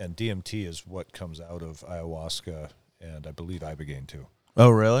 And DMT is what comes out of ayahuasca and I believe ibogaine too. Oh,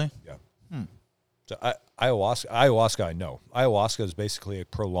 really? Yeah. So ayahuasca, I know. Ayahuasca is basically a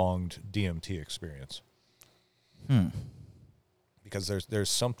prolonged DMT experience. Because there's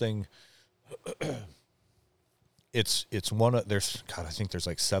something. It's one of I think there's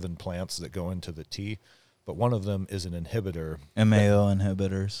like 7 plants that go into the tea, but one of them is an inhibitor. MAO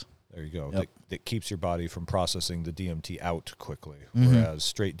inhibitors. There you go. Yep. That keeps your body from processing the DMT out quickly, Mm-hmm. whereas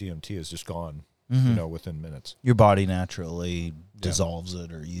straight DMT is just gone, within minutes. Your body naturally dissolves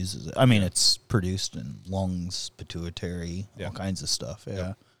it or uses it. I mean, it's produced in lungs, pituitary, all kinds of stuff.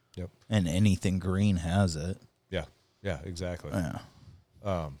 Yeah. Yep. And anything green has it. Yeah. Yeah. Exactly. Yeah.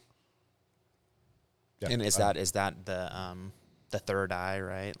 Yeah. And is that the third eye,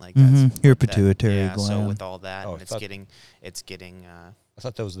 right? Like that's your pituitary gland. So with all that, Oh, and it's getting. I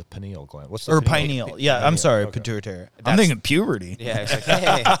thought that was the pineal gland. What's the Or pineal. Yeah, I'm sorry, Okay. pituitary. I'm thinking puberty. Yeah, it's like,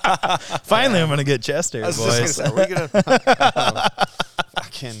 hey. Finally, I'm going to get chest hair, I was boys. just gonna say, we're gonna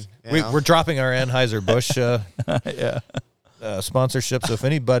fucking. We're dropping our Anheuser-Busch Yeah. sponsorship. So if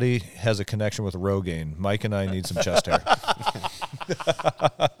anybody has a connection with Rogaine, Mike and I need some chest hair.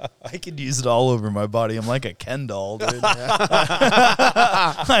 I could use it all over my body. I'm like a Ken doll, dude.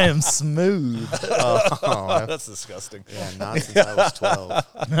 I am smooth. That's disgusting. Yeah, not since I was 12.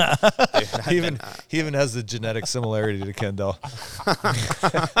 Dude, He even has the genetic similarity to Ken doll.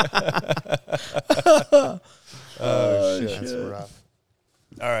 Oh, shit. That's rough.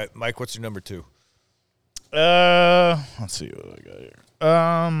 All right, Mike, what's your number 2? Let's see what I got here.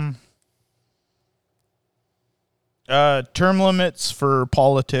 Term limits for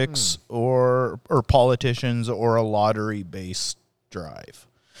politics or politicians or a lottery-based drive.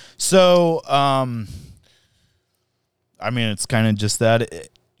 So, I mean, it's kind of just that.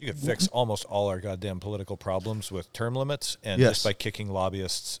 You could fix almost all our goddamn political problems with term limits and Yes. just by kicking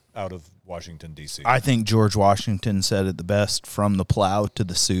lobbyists out of Washington, D.C. I think George Washington said it the best: from the plow to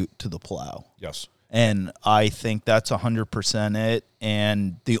the suit to the plow. Yes. And I think that's 100% it.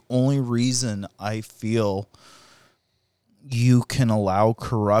 And the only reason I feel you can allow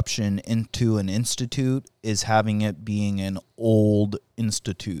corruption into an institute is having it being an old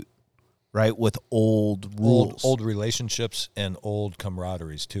institute, right? With old rules. Old relationships and old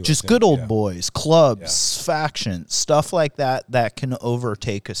camaraderies, too. Just good old boys, clubs, factions, stuff like that can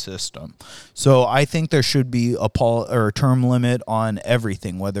overtake a system. So I think there should be a term limit on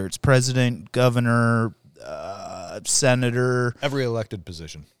everything, whether it's president, governor, senator. Every elected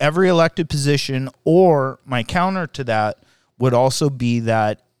position. Or my counter to that would also be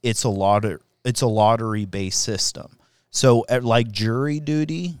that it's a lottery-based system. So like jury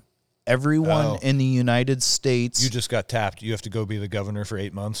duty, everyone in the United States. You just got tapped. You have to go be the governor for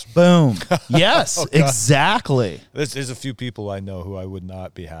 8 months. Boom. Yes, exactly. There's a few people I know who I would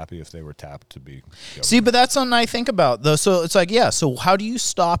not be happy if they were tapped to be governor. See, but that's something I think about, though. So it's like, so how do you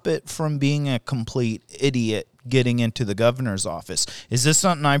stop it from being a complete idiot getting into the governor's office? Is this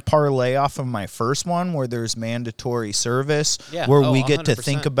something I parlay off of my first one where there's mandatory service, where we get to 100%.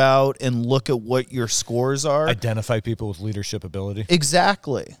 think about and look at what your scores are? Identify people with leadership ability.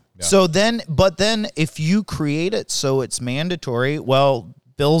 Exactly. Yeah. So then if you create it so it's mandatory, well,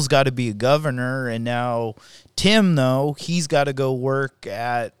 Bill's got to be a governor, and now Tim, though, he's got to go work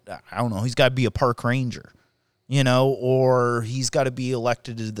at, I don't know, he's got to be a park ranger, or he's got to be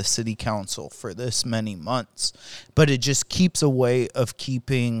elected to the city council for this many months. But it just keeps a way of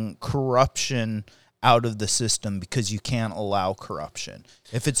keeping corruption out of the system because you can't allow corruption.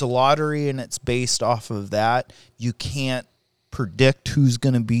 If it's a lottery and it's based off of that, you can't predict who's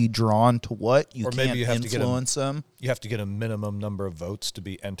going to be drawn to what. You Or can't maybe you have to get influence them. You have to get a minimum number of votes to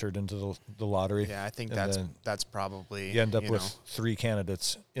be entered into the lottery. Yeah, I think And that's probably you end up with 3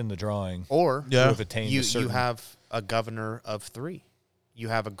 candidates in the drawing. or who have attained a you certain... have a governor of 3. You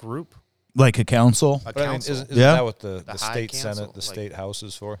have a group, Like a council. a But I mean, council. isn't Yeah. that what the The state high senate, council, the like- state house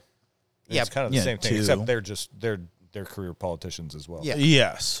is for? Yeah, It's kind of the yeah, same thing, 2. except they're career politicians as well. Yeah.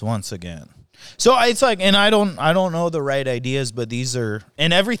 Yes, once again. So it's like, and I don't know the right ideas, but these are,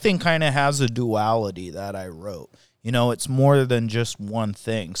 and everything kind of has a duality that I wrote. You know, it's more than just one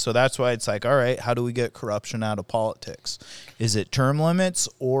thing. So that's why it's like, all right, how do we get corruption out of politics? Is it term limits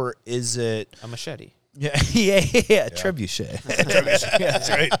or is it a machete. trebuchet? Yeah, that's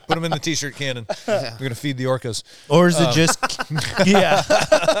right. Put them in the T-shirt cannon. We're going to feed the orcas. Or is it just yeah?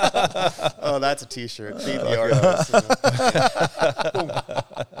 Oh, that's a T-shirt. Feed the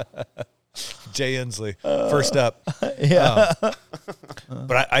Jay Inslee, first up. Yeah.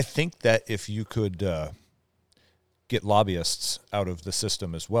 But I think that if you could get lobbyists out of the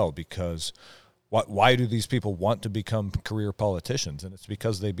system as well, because why do these people want to become career politicians? And it's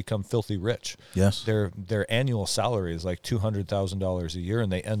because they become filthy rich. Yes. Their annual salary is like $200,000 a year,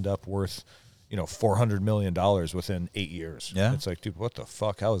 and they end up worth, $400 million within 8 years. Yeah. It's like, dude, what the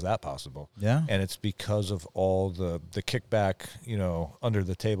fuck? How is that possible? Yeah. And it's because of all the kickback, under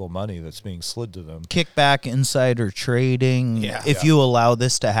the table money that's being slid to them. Kickback, insider trading. Yeah. If you allow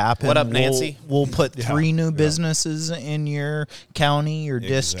this to happen, What up, Nancy? We'll put 3 new businesses in your county or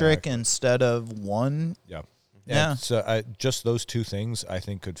district Exactly. instead of 1. Yeah. Yeah. And so just those 2 things, I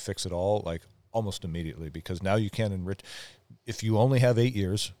think, could fix it all, like almost immediately, because now you can enrich. If you only have 8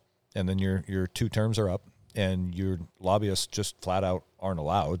 years and then your 2 terms are up and your lobbyists just flat out aren't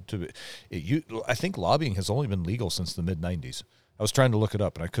allowed to I think lobbying has only been legal since the mid-90s. I was trying to look it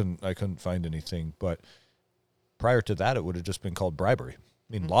up and I couldn't find anything, but prior to that it would have just been called bribery. I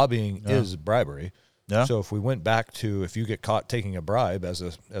mean, lobbying is bribery. Yeah. So if we went back to, if you get caught taking a bribe as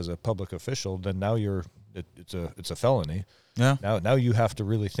a public official, then now it's a felony. Yeah. Now you have to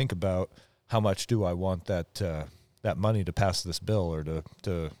really think about how much do I want that money to pass this bill or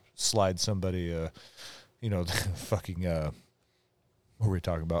to slide somebody, fucking, what were we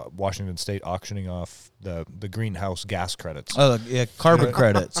talking about? Washington State auctioning off the greenhouse gas credits. Oh, yeah, carbon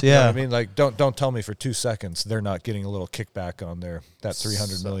credits. You know Yeah. what I mean, like, don't tell me for 2 seconds they're not getting a little kickback on that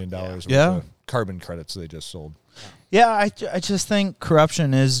 $300 million worth of carbon credits they just sold. Yeah, I just think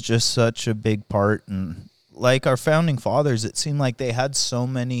corruption is just such a big part. And like our founding fathers, it seemed like they had so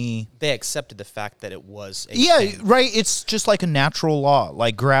many. They accepted the fact that it was a Yeah, thing. right. It's just like a natural law,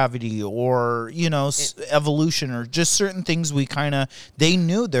 like gravity or, evolution or just certain things they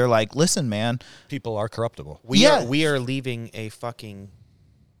knew. They're like, listen, man. People are corruptible. We are leaving a fucking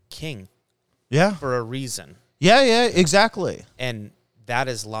king Yeah. for a reason. Yeah, exactly. And that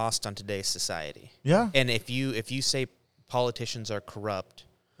is lost on today's society. Yeah. And if you say politicians are corrupt,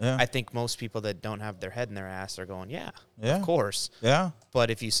 Yeah. I think most people that don't have their head in their ass are going, yeah, Yeah. of course. Yeah.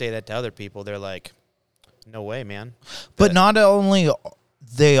 But if you say that to other people, they're like, no way, man. But not only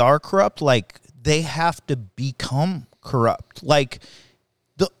they are corrupt, like they have to become corrupt. Like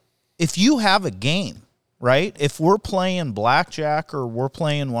if you have a game, right? If we're playing blackjack or we're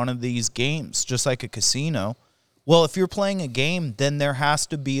playing one of these games, just like a casino, well, if you're playing a game, then there has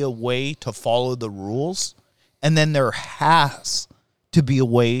to be a way to follow the rules, and then there has to be a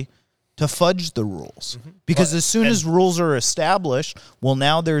way to fudge the rules. Because as soon as rules are established, well,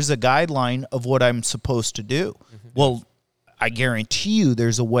 now there's a guideline of what I'm supposed to do. Well, I guarantee you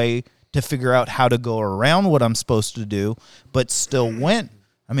there's a way to figure out how to go around what I'm supposed to do, but still win.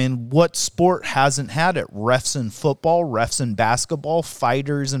 I mean, what sport hasn't had it? Refs in football, refs in basketball,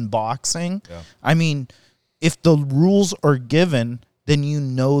 fighters in boxing. Yeah. I mean, if the rules are given, then you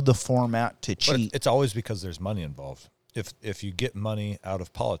know the format to cheat. But it's always because there's money involved. If you get money out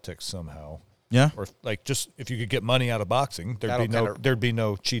of politics somehow, yeah, or like just if you could get money out of boxing, there'd be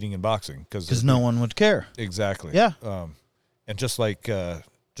no cheating in boxing because no one would care. Exactly. Yeah. And just like an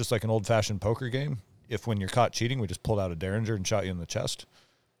old fashioned poker game, if when you're caught cheating, we just pulled out a Derringer and shot you in the chest.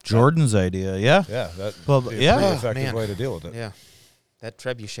 Jordan's idea, yeah. Yeah, that'd Well, be a yeah. pretty effective Man. way to deal with it. Yeah. That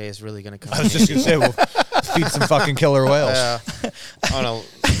trebuchet is really going to come I was just going to say, we'll feed some fucking killer whales. Oh, no.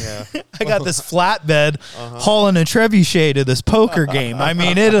 Yeah. I got this flatbed hauling a trebuchet to this poker game. I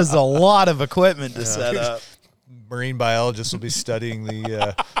mean, it is a lot of equipment to set up. Marine biologists will be studying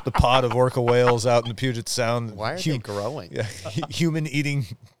the pod of orca whales out in the Puget Sound. Why are they growing? Yeah, human eating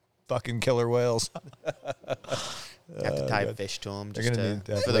fucking killer whales. Have to tie fish to them just gonna need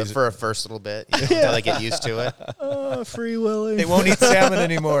that for a first little bit until they get used to it. Free Willy. They won't eat salmon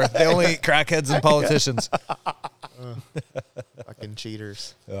anymore. They only eat crackheads and politicians. Fucking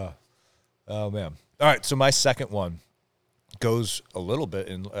cheaters. Oh, man. All right, so my second one goes a little bit,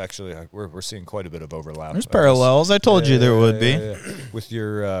 and actually we're seeing quite a bit of overlap. There's parallels. I told you there would be. With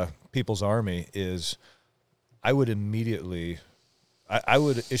your People's Army is I would immediately... I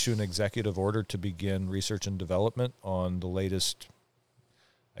would issue an executive order to begin research and development on the latest,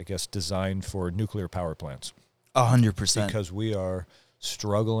 I guess, design for nuclear power plants. 100%. Because we are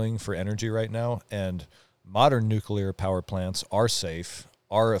struggling for energy right now, and modern nuclear power plants are safe,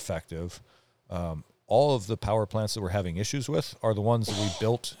 are effective. All of the power plants that we're having issues with are the ones that we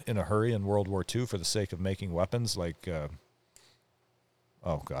built in a hurry in World War II for the sake of making weapons, like...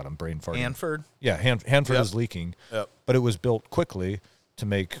 oh, God, I'm brain farting. Hanford? Yeah, Hanford is leaking. Yep. But it was built quickly to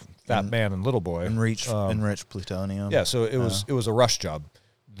make Fat Man and Little Boy. Enriched plutonium. Yeah, so it was a rush job.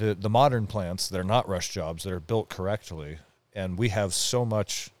 The modern plants, they're not rush jobs. They're built correctly. And we have so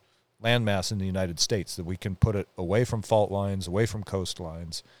much landmass in the United States that we can put it away from fault lines, away from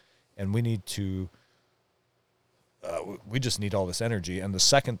coastlines. And we need to... we just need all this energy. And the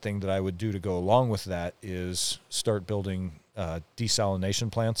second thing that I would do to go along with that is start building desalination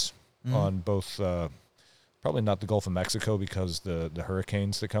plants on both, probably not the Gulf of Mexico because the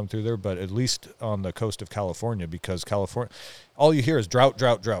hurricanes that come through there, but at least on the coast of California, because California, all you hear is drought,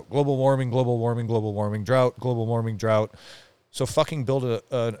 drought, drought, global warming, global warming, global warming, drought, global warming, drought. So fucking build an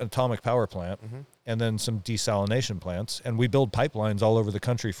atomic power plant and then some desalination plants. And we build pipelines all over the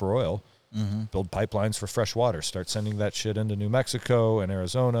country for oil. Build pipelines for fresh water. Start sending that shit into New Mexico and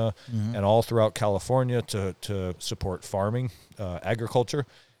Arizona and all throughout California to support farming, agriculture.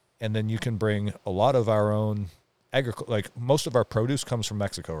 And then you can bring a lot of our own like most of our produce comes from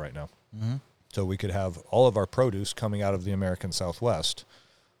Mexico right now. So we could have all of our produce coming out of the American Southwest.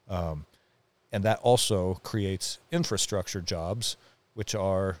 And that also creates infrastructure jobs, which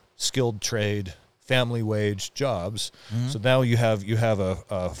are skilled trade, family wage jobs. So now you have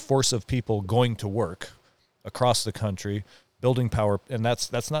a force of people going to work across the country, building power, and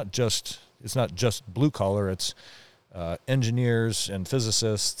it's not just blue collar. It's engineers and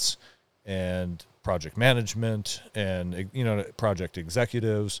physicists and project management and project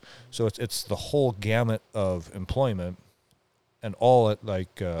executives. So it's the whole gamut of employment, and all at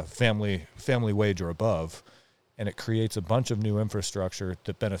like family wage or above, and it creates a bunch of new infrastructure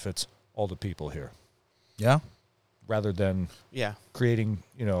that benefits all the people here. Yeah. Rather than creating,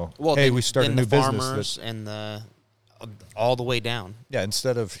 we start a then new the business. Farmers and the all the way down. Yeah,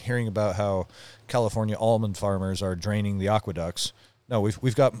 instead of hearing about how California almond farmers are draining the aqueducts, no,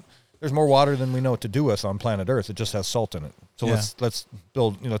 we've got there's more water than we know what to do with on planet Earth. It just has salt in it. So let's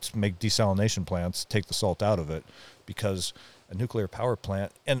build, let's make desalination plants, take the salt out of it, because a nuclear power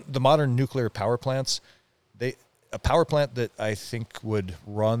plant and the modern nuclear power plants, a power plant that I think would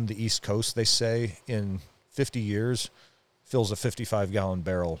run the East Coast, they say, in 50 years, fills a 55-gallon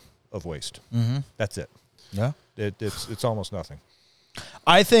barrel of waste. That's it. Yeah. It's almost nothing.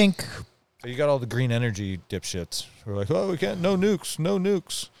 I think... So you got all the green energy dipshits who are like, oh, we can't, no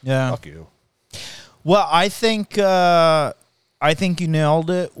nukes. Yeah. Fuck you. Well, I think you nailed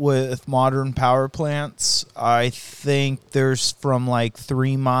it with modern power plants. I think there's from like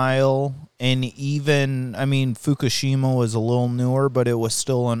 3 Mile, and even, Fukushima was a little newer, but it was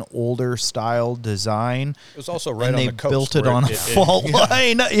still an older style design. It was also right and on they the coast. Built it on a fault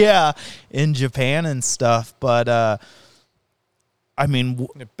line, in Japan and stuff. But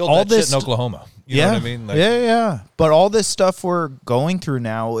build all that this shit in Oklahoma. You know what I mean? Like, yeah. But all this stuff we're going through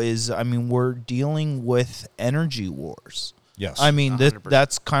now is, we're dealing with energy wars. Yes.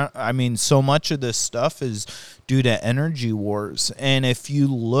 That's kind of, so much of this stuff is due to energy wars. And if you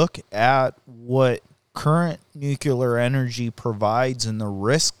look at what current nuclear energy provides and the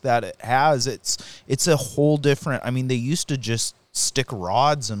risk that it has, it's a whole different, they used to just stick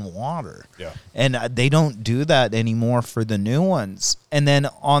rods in water. Yeah. And they don't do that anymore for the new ones. And then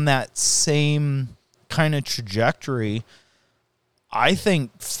on that same kind of trajectory, I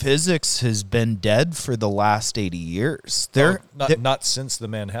think physics has been dead for the last 80 years. Not since the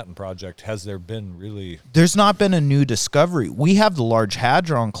Manhattan Project has there been really... There's not been a new discovery. We have the Large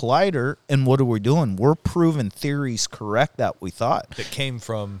Hadron Collider, and what are we doing? We're proving theories correct that we thought. That came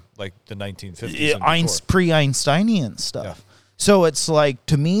from, like, the 1950s and pre-Einsteinian stuff. Yeah. So it's like,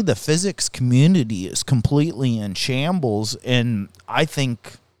 to me, the physics community is completely in shambles, and I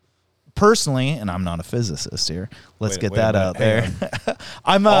think... Personally, and I'm not a physicist here. Let's get that out there.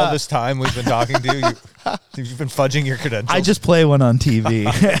 I'm all this time we've been talking to you. You've been fudging your credentials. I just play one on TV.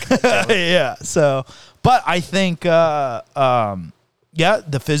 Yeah. So, but I think, the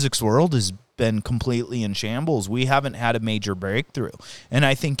physics world has been completely in shambles. We haven't had a major breakthrough, and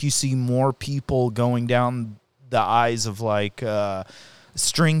I think you see more people going down the eyes of like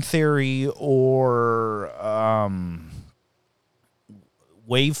string theory or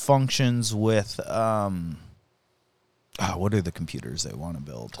wave functions with what are the computers they want to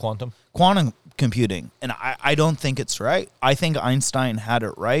build? Quantum computing. And I don't think it's right. I think Einstein had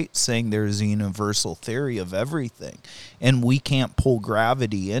it right, saying there's a universal theory of everything. And we can't pull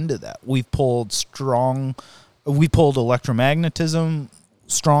gravity into that. We pulled electromagnetism,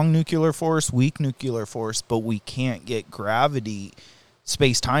 strong nuclear force, weak nuclear force, but we can't get gravity,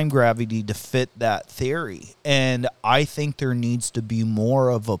 space-time gravity, to fit that theory. And I think there needs to be more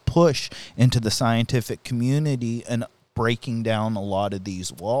of a push into the scientific community and breaking down a lot of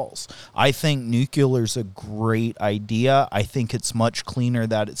these walls. I think nuclear is a great idea. I think it's much cleaner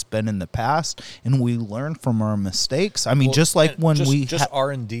than it's been in the past, and we learn from our mistakes. I mean, just like when just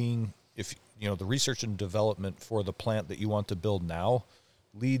R&Ding, if you know, the research and development for the plant that you want to build now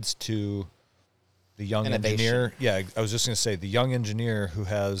leads to the young engineer. Yeah, I was just going to say the young engineer who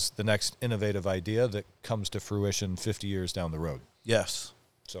has the next innovative idea that comes to fruition 50 years down the road. Yes.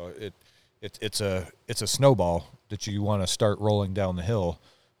 So it's a snowball that you want to start rolling down the hill,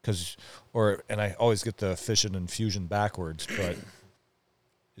 and I always get the fission and fusion backwards, but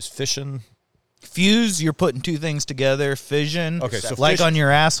is fission fuse? You're putting two things together. Fission. Okay, so like fission, on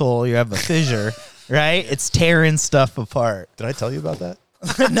your asshole, you have a fissure, right? It's tearing stuff apart. Did I tell you about that?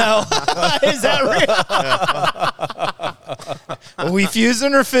 No. Is that real? Are we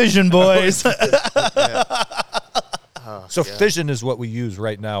fusing or fission, boys? So fission is what we use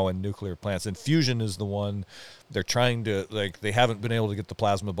right now in nuclear plants, and fusion is the one they're trying to, they haven't been able to get the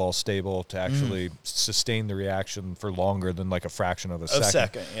plasma ball stable to actually sustain the reaction for longer than like a fraction of a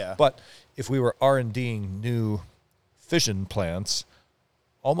second. Yeah. But if we were R&Ding new fission plants,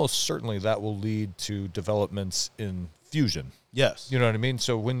 almost certainly that will lead to developments in fusion. Yes. You know what I mean?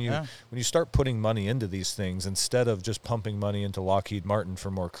 So when you start putting money into these things, instead of just pumping money into Lockheed Martin for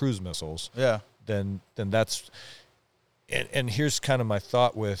more cruise missiles, then that's... And here's kind of my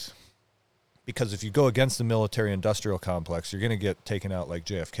thought with, because if you go against the military-industrial complex, you're going to get taken out like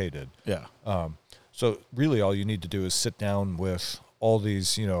JFK did. Yeah. So really all you need to do is sit down with all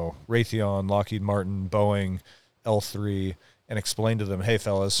these, Raytheon, Lockheed Martin, Boeing, L3, and explain to them, hey,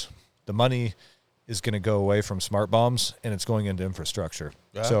 fellas, the money is going to go away from smart bombs, and it's going into infrastructure.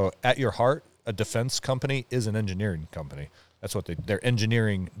 Yeah. So at your heart, a defense company is an engineering company. That's what they're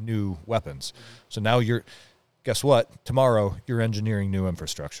engineering new weapons. So now guess what? Tomorrow, you're engineering new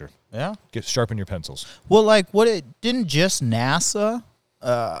infrastructure. Yeah. Sharpen your pencils. Well, like didn't just NASA,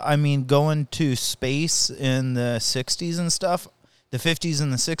 going to space in the 60s and stuff, the 50s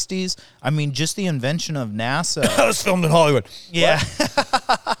and the 60s. I mean, just the invention of NASA. That was filmed in Hollywood. Yeah.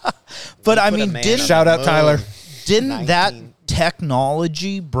 But shout out Tyler. Didn't that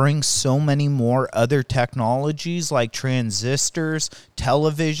technology bring so many more other technologies like transistors,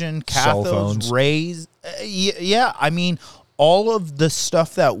 television, cathodes, rays? Yeah, all of the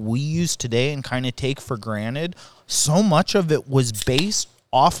stuff that we use today and kind of take for granted, so much of it was based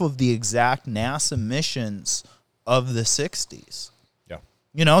off of the exact NASA missions of the 60s.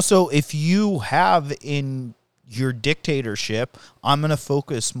 Yeah. So if you have in your dictatorship, I'm going to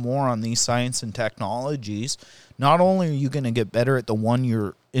focus more on these science and technologies. Not only are you going to get better at the one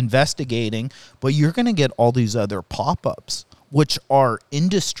you're investigating, but you're going to get all these other pop-ups, which are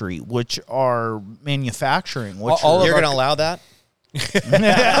industry, which are manufacturing. Which you're going to allow that?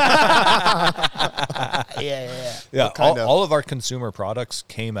 Yeah. All of our consumer products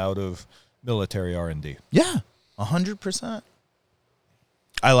came out of military R&D. Yeah, 100%.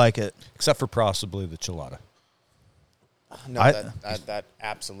 I like it. Except for possibly the Chilada. No, that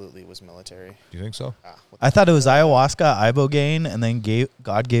absolutely was military. Do you think so? I thought it was ayahuasca, ibogaine, and then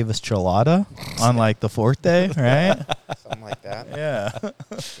God gave us Chilada on like the fourth day, right? Something like that. Yeah.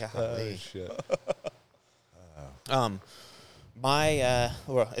 Golly. Shit.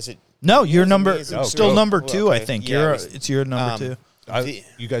 Is it? No, you're still number two. Okay. I think it's your number two.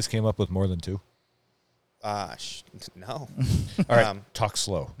 You guys came up with more than two. No. All right, talk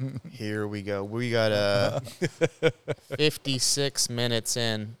slow. Here we go. We got 56 minutes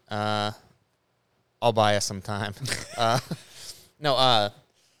in. I'll buy us some time. It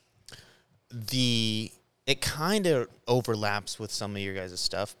kind of overlaps with some of your guys'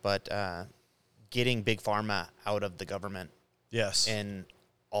 stuff, but getting big pharma out of the government. Yes. In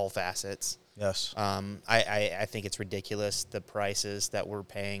all facets. Yes. I think it's ridiculous, the prices that we're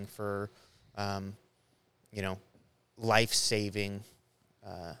paying for life-saving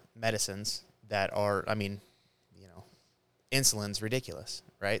medicines that are, insulin's ridiculous,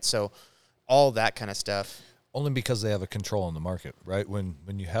 right? So all that kind of stuff. Only because they have a control on the market, right? When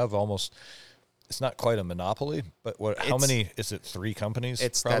you have almost, it's not quite a monopoly, but how many is it? 3 companies?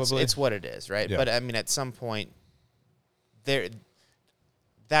 Probably. It's what it is, right? Yeah. But I mean, at some point,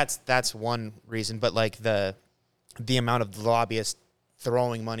 that's one reason. But like the amount of lobbyists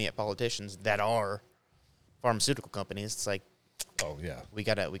throwing money at politicians that are pharmaceutical companies, it's like, oh yeah, we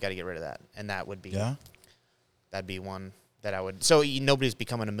gotta get rid of that, and that would be that'd be one that I would. So nobody's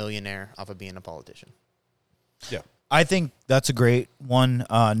becoming a millionaire off of being a politician. Yeah. I think that's a great one.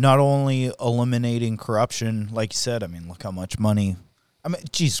 Not only eliminating corruption, like you said, I mean, look how much money. I mean,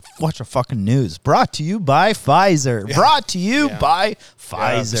 geez, watch the fucking news. Brought to you by Pfizer. Yeah. Brought to you by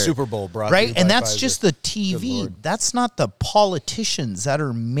Pfizer. The Super Bowl brought right? to you by And that's Pfizer. just the TV. That's not the politicians that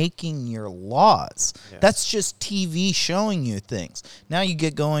are making your laws. Yeah. That's just TV showing you things. Now you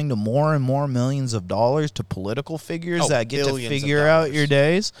get going to more and more millions of dollars to political figures that get to figure out your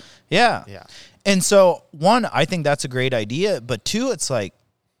days. Yeah. Yeah. And so, one, I think that's a great idea. But two, it's like,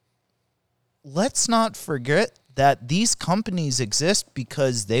 let's not forget that these companies exist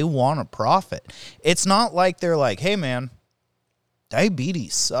because they want a profit. It's not like they're like, hey, man,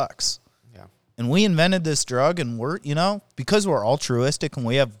 diabetes sucks. Yeah. And we invented this drug, and we're, because we're altruistic and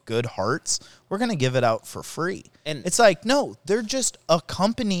we have good hearts, we're going to give it out for free. And it's like, no, they're just a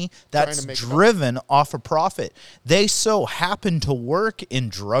company that's driven off a profit. They so happen to work in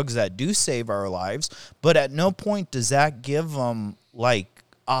drugs that do save our lives, but at no point does that give them, like,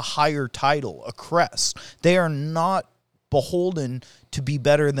 a higher title, a crest. They are not beholden to be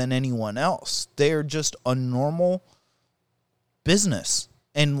better than anyone else. They are just a normal business.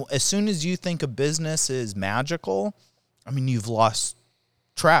 And as soon as you think a business is magical, I mean, you've lost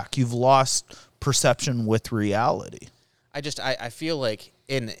track. You've lost perception with reality. I feel like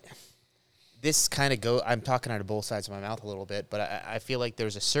in this kind of I'm talking out of both sides of my mouth a little bit, but I feel like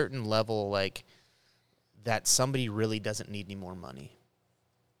there's a certain level like that somebody really doesn't need any more money.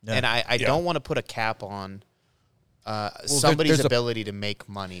 Yeah. And I don't want to put a cap on somebody's ability to make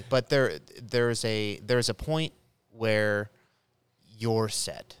money, but there's a point where you're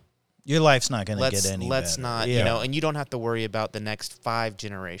set. Your life's not going to get any Let's better. not, and you don't have to worry about the next 5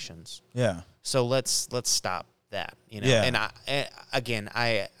 generations. Yeah. So let's stop that, Yeah. And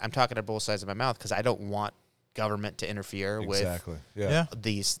I'm talking to both sides of my mouth because I don't want government to interfere with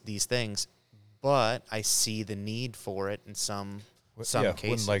these things, but I see the need for it in some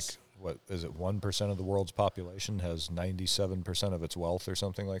cases. When what is it? 1% of the world's population has 97% of its wealth, or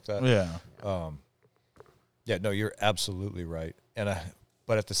something like that. Yeah. No, you're absolutely right.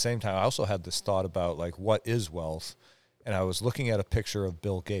 But at the same time, I also had this thought about like what is wealth, and I was looking at a picture of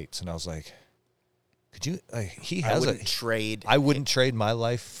Bill Gates, and I was like, could you? I wouldn't trade my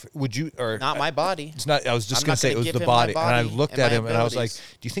life. Would you? Or not my body. It's not. I was just going to say it was the body, and I looked at him, and I was like, do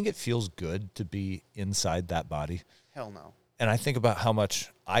you think it feels good to be inside that body? Hell no. And I think about how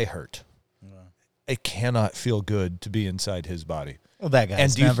much I hurt. Yeah. It cannot feel good to be inside his body. Well, that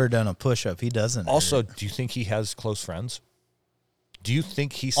guy's never done a push-up. He doesn't. Also, do you think he has close friends? Do you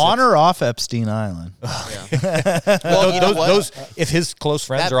think he on or off Epstein Island? Well, those if his close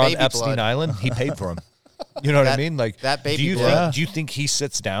friends are on Epstein Island, he paid for them. You know what I mean? Like that baby. Do you think he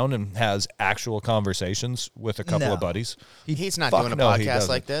sits down and has actual conversations with a couple of buddies? He's not doing a podcast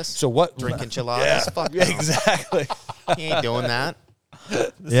like this. So what? Drinking chiladas? Fuck no. Exactly. He ain't doing that.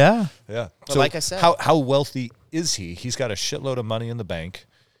 Yeah. But so like I said, how wealthy is he? He's got a shitload of money in the bank.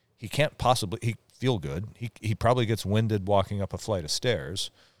 He can't possibly feel good. He probably gets winded walking up a flight of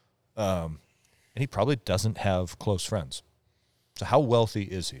stairs, and he probably doesn't have close friends. So how wealthy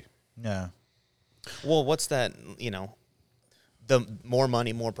is he? Yeah. Well, what's that, the more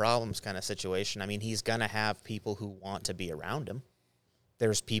money, more problems kind of situation? I mean, he's going to have people who want to be around him.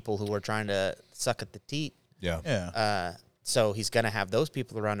 There's people who are trying to suck at the teat. Yeah. So he's going to have those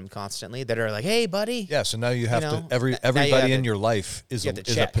people around him constantly that are like, hey, buddy. Yeah, so now you have to, everybody in your life is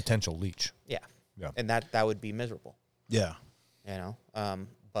a potential leech. Yeah. And that would be miserable. Yeah.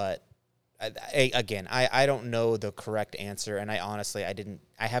 But I don't know the correct answer, and I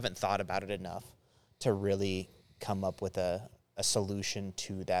haven't thought about it enough to really come up with a solution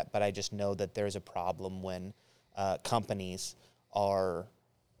to that. But I just know that there's a problem when companies are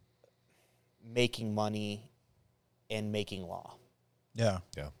making money and making law. Yeah.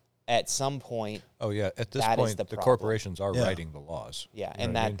 Yeah. At some point. Oh yeah. At this point, the corporations are writing the laws. Yeah,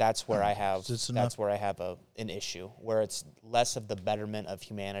 and that's where I have an issue where it's less of the betterment of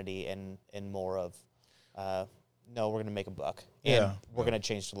humanity and more of, no, we're going to make a buck and we're going to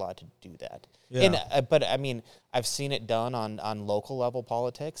change the law to do that. Yeah. And but I mean, I've seen it done on local level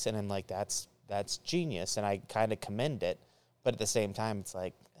politics, and I'm like, that's genius, and I kind of commend it. But at the same time, it's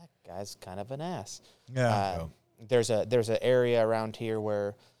like that guy's kind of an ass. Yeah. There's an area around here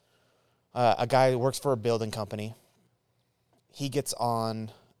where a guy who works for a building company. He gets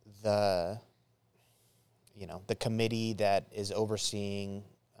on the committee that is overseeing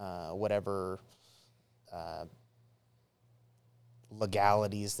whatever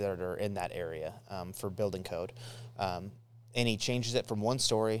legalities that are in that area for building code. And he changes it from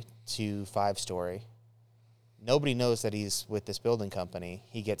 1-story to 5-story. Nobody knows that he's with this building company.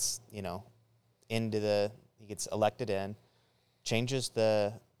 He gets, he gets elected in, changes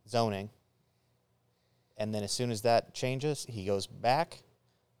the zoning, and then as soon as that changes, he goes back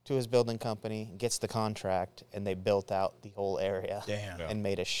to his building company, gets the contract, and they built out the whole area. Damn. And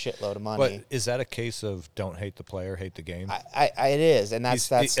made a shitload of money. But is that a case of don't hate the player, hate the game? It is, and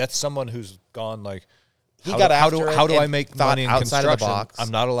that's someone who's gone like, he got how after do it I and make thought money in outside of the construction? box.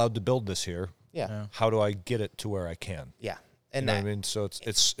 I'm not allowed to build this here. Yeah. How do I get it to where I can? Yeah. And you know what I mean? So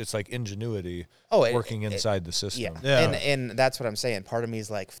it's like ingenuity working inside the system. Yeah. And that's what I'm saying. Part of me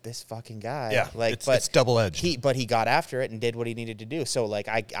is like, this fucking guy. Yeah. Like, it's double-edged. But he got after it and did what he needed to do. So like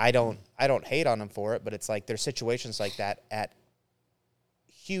I don't hate on him for it, but it's like there's situations like that at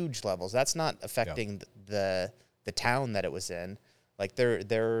huge levels. That's not affecting the town that it was in. Like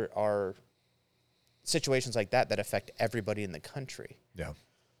there are situations like that affect everybody in the country. Yeah.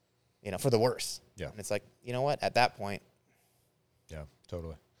 For the worse. Yeah. And it's like, you know what? At that point. Yeah,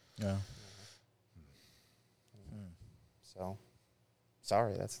 totally. Yeah. So,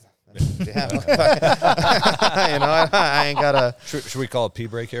 sorry. That's yeah. I ain't got a. Should we call a pee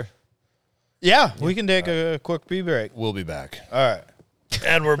break here? Yeah, we can take a quick pee break. We'll be back. All right.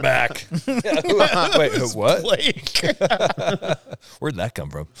 And we're back. Wait, what? Blake. Where'd that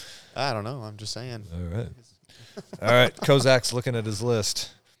come from? I don't know. I'm just saying. All right. Kozak's looking at his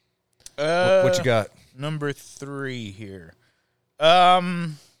list. What you got? Number 3 here. All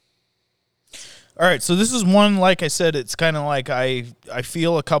right, so this is one, like I said, it's kind of like I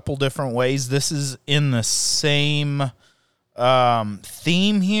feel a couple different ways. This is in the same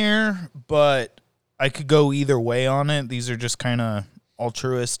theme here, but I could go either way on it. These are just kind of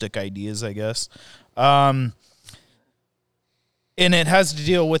altruistic ideas, I guess. And it has to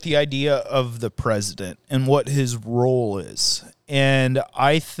deal with the idea of the president and what his role is. And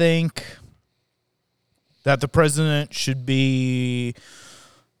I think that the president should be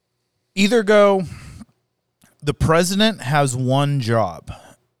the president has one job,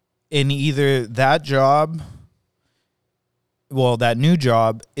 and either that new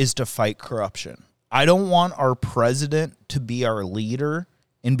job is to fight corruption. I don't want our president to be our leader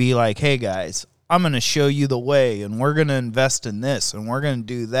and be like, hey guys, I'm going to show you the way, and we're going to invest in this, and we're going to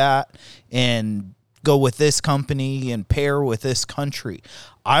do that, and go with this company and pair with this country.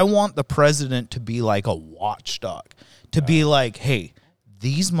 I want the president to be like a watchdog, to be like, hey,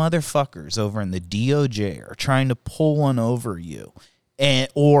 these motherfuckers over in the DOJ are trying to pull one over you.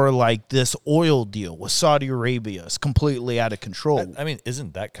 Or like this oil deal with Saudi Arabia is completely out of control. I mean,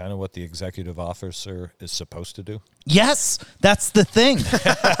 isn't that kind of what the executive officer is supposed to do? Yes, that's the thing,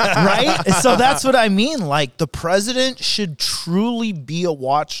 right? So that's what I mean. Like, the president should truly be a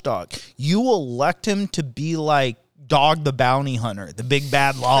watchdog. You elect him to be like Dog the Bounty Hunter, the big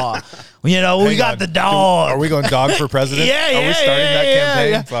bad law. We got the dog. Are we going dog for president? Yeah, Are we starting that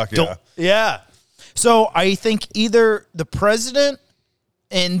campaign? yeah. Fuck yeah. Yeah. So I think either the president,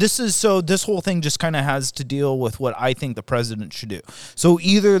 and this whole thing just kind of has to deal with what I think the president should do. So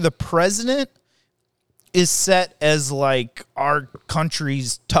either the president is set as like our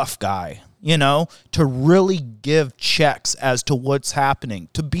country's tough guy, to really give checks as to what's happening,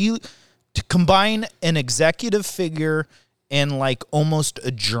 to combine an executive figure and like almost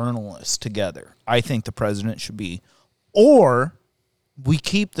a journalist together. I think the president should be, or we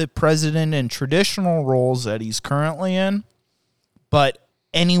keep the president in traditional roles that he's currently in, but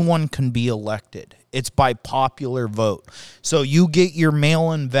anyone can be elected. It's by popular vote. So you get your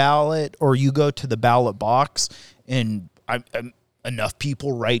mail-in ballot, or you go to the ballot box, and enough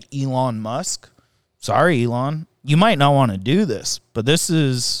people write Elon Musk. Sorry, Elon. You might not want to do this, but this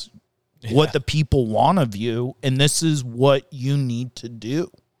is what the people want of you, and this is what you need to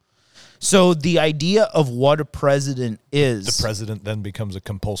do. So the idea of what a president is... The president then becomes a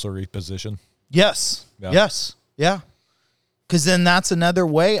compulsory position? Yes. Yeah. Yes. Yeah. Because then that's another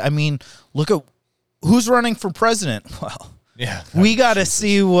way. I mean, look at who's running for president. Well, yeah, we got to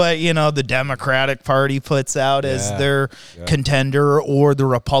see what, the Democratic Party puts out as their contender, or the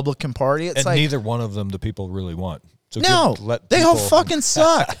Republican Party. It's like, neither one of them the people really want. So they all fucking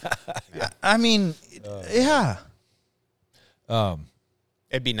suck. I mean, yeah.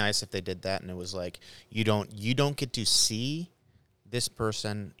 It'd be nice if they did that, and it was like, you don't get to see this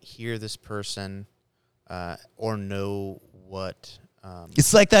person, hear this person, or know what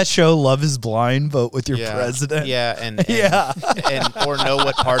It's like that show Love is Blind, but with your yeah, president. Yeah, and or know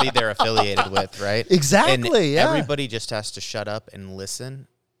what party they're affiliated with, right? Exactly, And yeah. everybody just has to shut up and listen.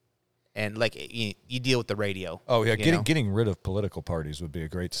 And like you deal with the radio. Oh yeah, you know? getting rid of political parties would be a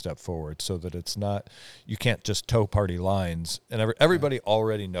great step forward, so that it's not, you can't just toe party lines, and everybody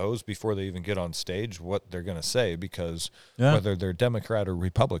already knows before they even get on stage what they're going to say, because whether they're Democrat or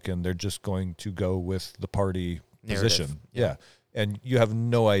Republican, they're just going to go with the party Narrative. position. Yeah, and you have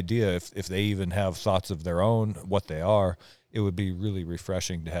no idea if they even have thoughts of their own, what they are. It would be really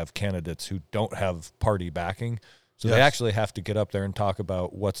refreshing to have candidates who don't have party backing. So they actually have to get up there and talk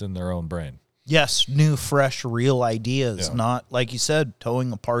about what's in their own brain. Yes, new, fresh, real ideas, not, like you said,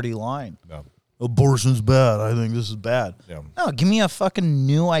 towing a party line. Yeah. Abortion's bad. I think this is bad. Yeah. No, give me a fucking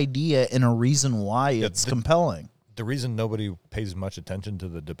new idea and a reason why it's compelling. The reason nobody pays much attention to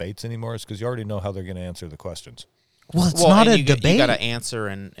the debates anymore is because you already know how they're going to answer the questions. Well, it's not a debate. You got to answer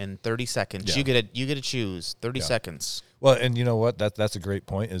in 30 seconds. Yeah. You get to choose 30 seconds. Well, and you know what? That's a great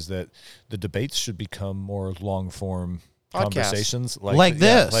point, is that the debates should become more long-form conversations like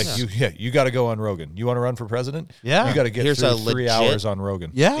this. You got to go on Rogan. You want to run for president? Yeah. You got to get Here's through a 3 legit- hours on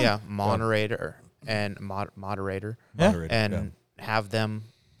Rogan. Yeah. Moderator and moderator. And have them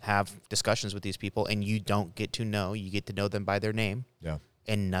have discussions with these people, and you don't get to know. You get to know them by their name. Yeah.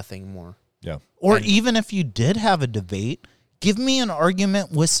 And nothing more. Yeah. Or even if you did have a debate, give me an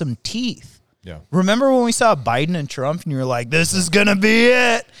argument with some teeth. Yeah. Remember when we saw Biden and Trump, and you were like, "This is gonna be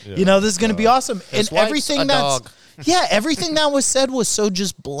it. Yeah. You know, this is gonna be awesome." And wife's everything a that's dog. everything that was said was so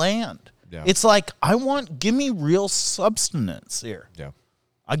just bland. Yeah. It's like, give me real substance here. Yeah.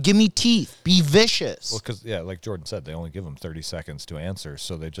 Give me teeth. Be vicious. Well, because, like Jordan said, they only give them 30 seconds to answer,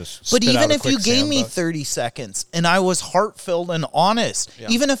 so they just But spit even out a if you quick gave me sandbox. 30 seconds and I was heart-filled and honest,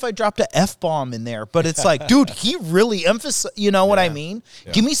 even if I dropped an F-bomb in there, but it's like, dude, he really emphasized, you know what I mean?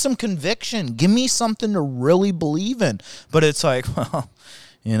 Yeah. Give me some conviction. Give me something to really believe in. But it's like, well,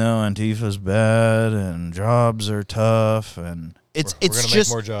 you know, Antifa's bad and jobs are tough, and We're it's going to make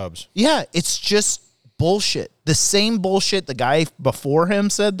just more jobs. yeah, it's just bullshit. The same bullshit the guy before him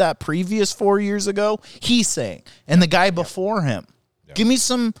said that previous 4 years ago, he's saying. And the guy before him. Yeah. Give me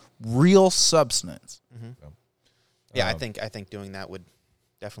some real substance. Yeah, I think doing that would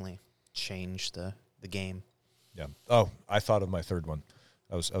definitely change the game. Yeah. Oh, I thought of my third one.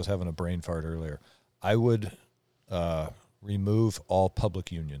 I was having a brain fart earlier. I would remove all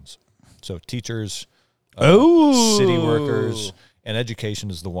public unions. So teachers, city workers, and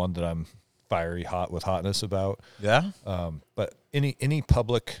education is the one that I'm fiery hot with hotness about. Yeah. But any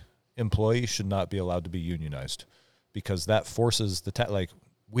public employee should not be allowed to be unionized, because that forces the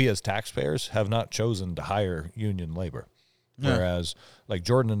we as taxpayers have not chosen to hire union labor. Yeah. Whereas like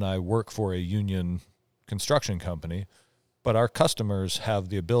Jordan and I work for a union construction company, but our customers have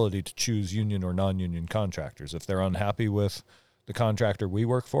the ability to choose union or non-union contractors. If they're unhappy with the contractor we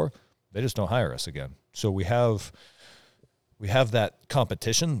work for, they just don't hire us again. So we have that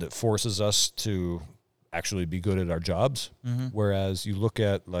competition that forces us to actually be good at our jobs. Mm-hmm. Whereas you look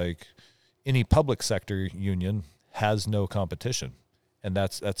at like any public sector union has no competition. And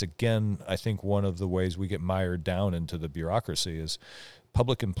that's again, I think one of the ways we get mired down into the bureaucracy is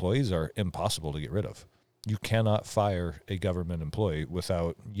public employees are impossible to get rid of. You cannot fire a government employee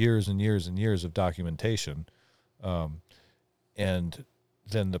without years and years and years of documentation. And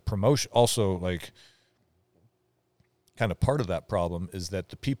then the promotion also, like, kind of part of that problem is that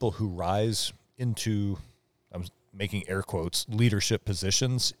the people who rise into, I'm making air quotes, leadership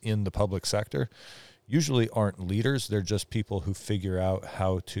positions in the public sector usually aren't leaders. They're just people who figure out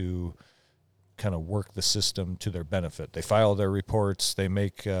how to kind of work the system to their benefit. They file their reports. They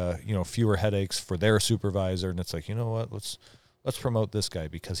make fewer headaches for their supervisor, and it's like, you know what? Let's promote this guy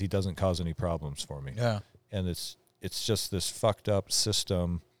because he doesn't cause any problems for me. Yeah. And it's just this fucked up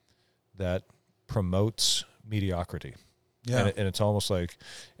system that promotes mediocrity. Yeah. And it's almost like,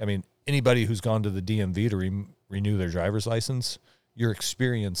 I mean, anybody who's gone to the DMV to renew their driver's license, you're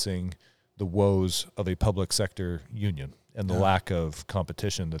experiencing the woes of a public sector union and the lack of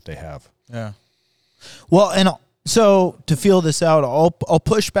competition that they have. Yeah. Well, and so to feel this out, I'll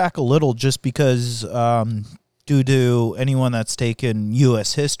push back a little just because due to anyone that's taken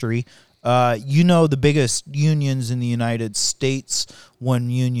U.S. history, the biggest unions in the United States when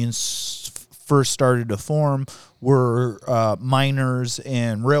unions first started to form were miners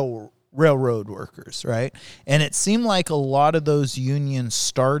and railroad workers, right? And it seemed like a lot of those unions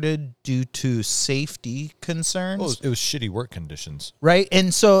started due to safety concerns. Well, it was shitty work conditions. Right?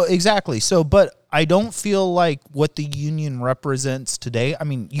 And so, exactly. So, but I don't feel like what the union represents today. I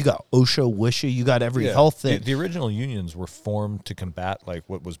mean, you got OSHA, WISHA, you got every health thing. The original unions were formed to combat like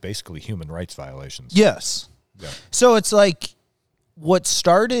what was basically human rights violations. Yes. Yeah. So it's like what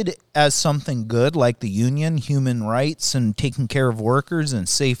started as something good, like the union, human rights, and taking care of workers and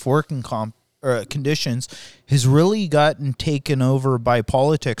safe working conditions, has really gotten taken over by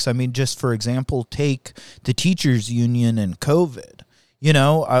politics. I mean, just for example, take the teachers union and COVID. You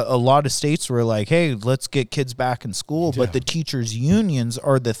know, a lot of states were like, hey, let's get kids back in school. But the teachers' unions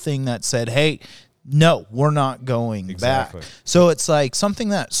are the thing that said, hey, no, we're not going back. So it's like something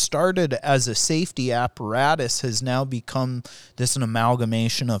that started as a safety apparatus has now become an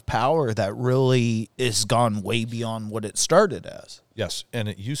amalgamation of power that really has gone way beyond what it started as. Yes, and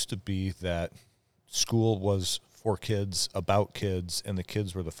it used to be that school was for kids, about kids, and the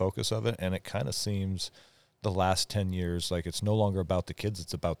kids were the focus of it. And it kind of seems the last 10 years, like it's no longer about the kids,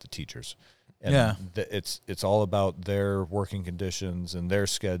 it's about the teachers. And it's all about their working conditions and their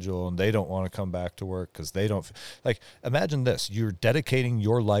schedule, and they don't want to come back to work because they don't like. Imagine this: you're dedicating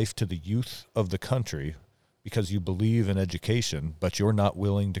your life to the youth of the country because you believe in education, but you're not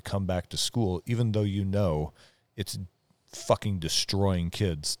willing to come back to school, even though you know it's fucking destroying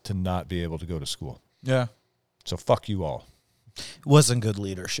kids to not be able to go to school. Yeah. So fuck you all. Wasn't good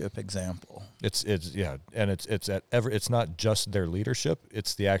leadership example. It's not just their leadership,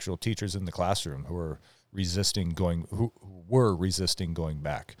 it's the actual teachers in the classroom who were resisting going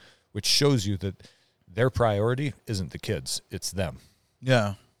back, which shows you that their priority isn't the kids, it's them.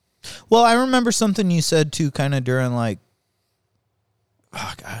 Yeah. Well, I remember something you said too, kind of during like,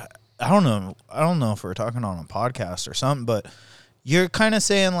 I don't know if we're talking on a podcast or something, but you're kind of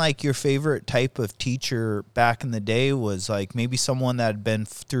saying like your favorite type of teacher back in the day was like maybe someone that had been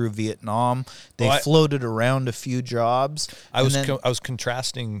through Vietnam. They floated around a few jobs. I was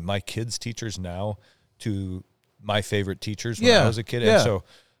contrasting my kids' teachers now to my favorite teachers when I was a kid. And so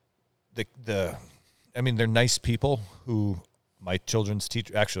they're nice people who my children's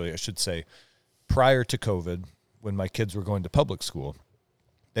teacher, actually I should say, prior to COVID, when my kids were going to public school,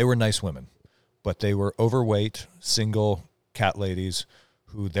 they were nice women, but they were overweight, single cat ladies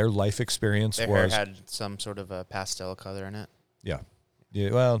who their life experience their hair had some sort of a pastel color in it. Yeah.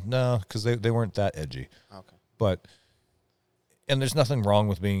 Well, no, because they weren't that edgy. Okay. And there's nothing wrong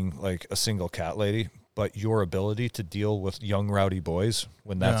with being like a single cat lady, but your ability to deal with young rowdy boys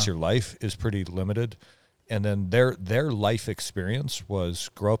when that's your life is pretty limited. And then their life experience was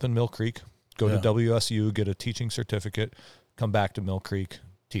grow up in Mill Creek, go to WSU, get a teaching certificate, come back to Mill Creek,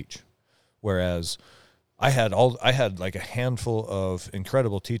 teach. Whereas I had like a handful of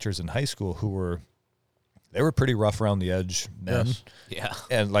incredible teachers in high school who were pretty rough around the edge men. Yes. Yeah.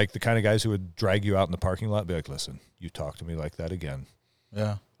 And like the kind of guys who would drag you out in the parking lot and be like, listen, you talk to me like that again.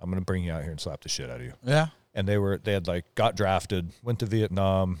 Yeah. I'm going to bring you out here and slap the shit out of you. Yeah. And they had like got drafted, went to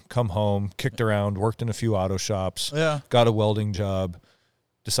Vietnam, come home, kicked around, worked in a few auto shops, got a welding job,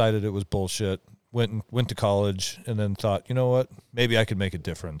 decided it was bullshit, went to college, and then thought, you know what, maybe I could make a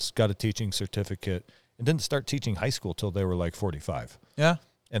difference. Got a teaching certificate. And didn't start teaching high school till they were like 45. Yeah.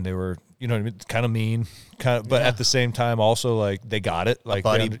 And they were, you know what I mean, kind of mean, but at the same time also like they got it. Like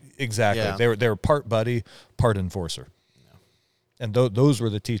exactly. Yeah. They were part buddy, part enforcer. Yeah. And those were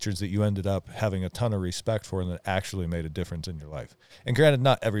the teachers that you ended up having a ton of respect for and that actually made a difference in your life. And granted,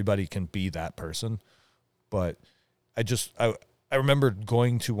 not everybody can be that person, but I remember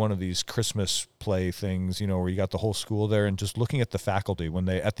going to one of these Christmas play things, you know, where you got the whole school there and just looking at the faculty when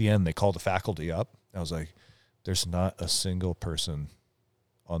at the end, they call the faculty up. I was like, there's not a single person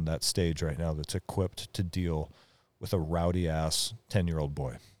on that stage right now that's equipped to deal with a rowdy ass 10-year-old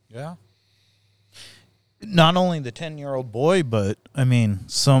boy. Yeah. Not only the 10-year-old boy, but I mean,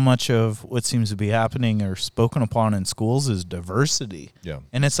 so much of what seems to be happening or spoken upon in schools is diversity. Yeah.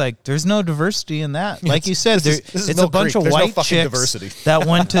 And it's like, there's no diversity in that. Like you said, it's a bunch of there's white no chicks diversity. that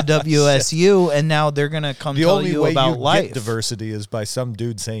went to WSU and now they're going to come tell you about life. The only way you get diversity is by some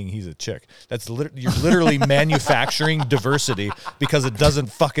dude saying he's a chick. You're literally manufacturing diversity because it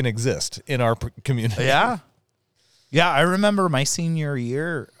doesn't fucking exist in our community. Yeah. Yeah, I remember my senior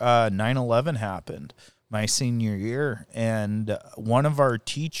year, 9/11 happened. My senior year, and one of our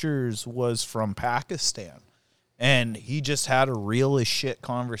teachers was from Pakistan, and he just had a real as shit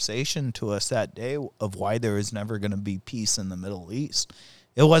conversation to us that day of why there is never going to be peace in the Middle East.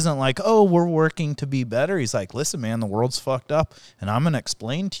 It wasn't like, oh, we're working to be better. He's like, listen, man, the world's fucked up, and I'm going to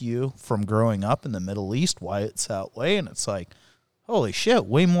explain to you from growing up in the Middle East why it's that way. And it's like, holy shit,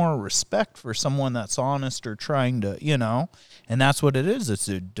 way more respect for someone that's honest or trying to, you know, and that's what it is. It's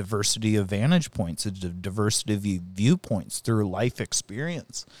a diversity of vantage points. It's a diversity of viewpoints through life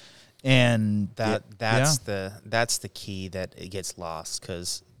experience. And that's the key that it gets lost,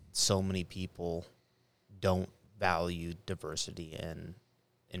 because so many people don't value diversity in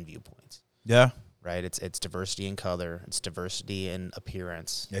viewpoints. Yeah. Right? It's diversity in color, it's diversity in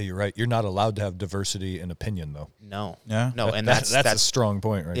appearance. Yeah, you're right. You're not allowed to have diversity in opinion, though. No. Yeah. No, and that's a strong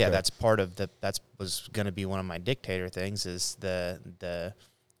point right there. That's part of that was going to be one of my dictator things, is the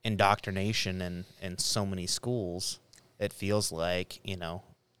indoctrination in so many schools. It feels like,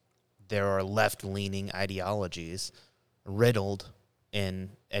 there are left-leaning ideologies riddled in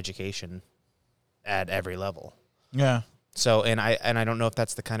education at every level. Yeah. So, and I don't know if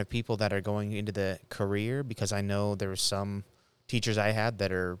that's the kind of people that are going into the career, because I know there's some teachers I had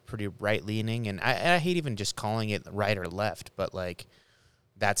that are pretty right-leaning, and I hate even just calling it right or left, but like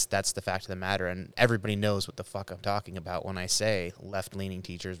that's the fact of the matter, and everybody knows what the fuck I'm talking about when I say left-leaning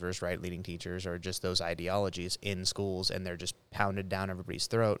teachers versus right-leaning teachers, or just those ideologies in schools, and they're just pounded down everybody's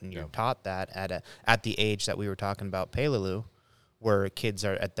throat, and you're taught that at the age that we were talking about, Peleliu, where kids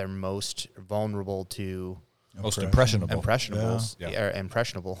are at their most vulnerable to most impressionable. Impressionables. Yeah. Or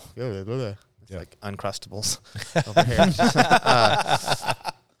impressionable. It's like Uncrustables over here.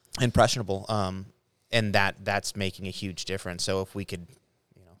 Impressionable. And that's making a huge difference. So if we could,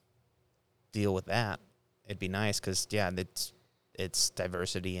 deal with that, it'd be nice, because, it's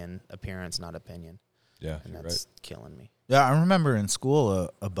diversity in appearance, not opinion. Yeah, And you're that's right. killing me. Yeah, I remember in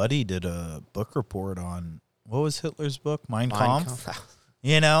school a buddy did a book report on, what was Hitler's book? Mein Kampf.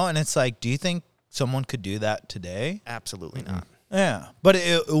 And it's like, do you think someone could do that today? Absolutely not. Yeah, but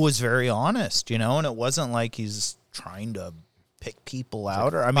it was very honest, and it wasn't like he's trying to pick people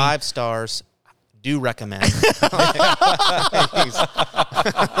out. Or 5 stars. Do recommend. This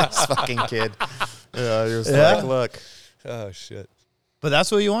fucking kid. Yeah, he was like, look. Oh, shit. But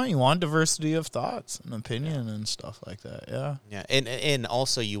that's what you want. You want diversity of thoughts and opinion and stuff like that. Yeah. Yeah, and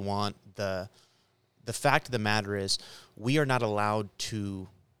also you want the fact of the matter is, we are not allowed to.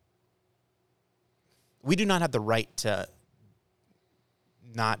 We do not have the right to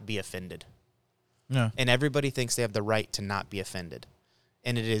not be offended. Yeah. And everybody thinks they have the right to not be offended.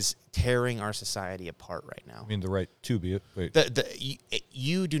 And it is tearing our society apart right now. I mean, the right to be it. Wait.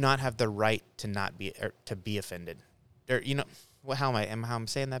 You do not have the right to not be to be offended. How I'm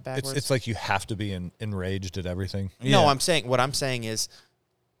saying that backwards? It's like you have to be enraged at everything. No, what I'm saying is,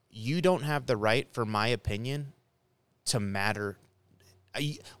 you don't have the right for my opinion to matter.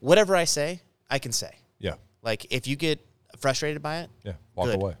 Whatever I say, I can say. Yeah. Like, if you get frustrated by it, Yeah. Walk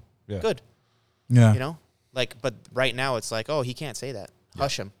good. away. Yeah. Good. Yeah. But right now it's like, oh, he can't say that.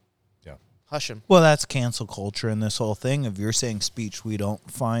 Hush him. Yeah. Hush him. Well, that's cancel culture and this whole thing. If you're saying speech we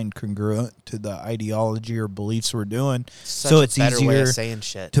don't find congruent to the ideology or beliefs we're doing, so it's better way easier of saying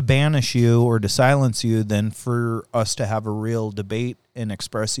shit. to banish you or to silence you than for us to have a real debate and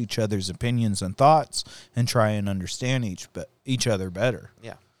express each other's opinions and thoughts and try and understand each other better.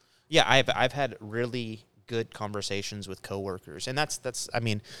 Yeah. Yeah, I've had really good conversations with coworkers, and that's I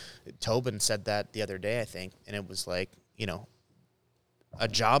mean, Tobin said that the other day, I think, and it was like, a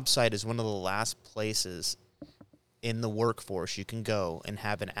job site is one of the last places in the workforce you can go and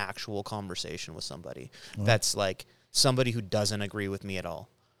have an actual conversation with somebody that's like somebody who doesn't agree with me at all,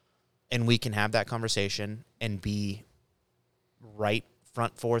 and we can have that conversation and be right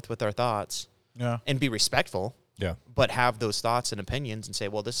front forth with our thoughts, and be respectful. Yeah. But have those thoughts and opinions and say,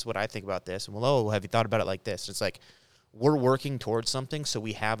 well, this is what I think about this. And, well, have you thought about it like this? It's like, we're working towards something, so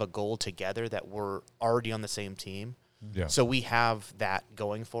we have a goal together that we're already on the same team. Yeah. So we have that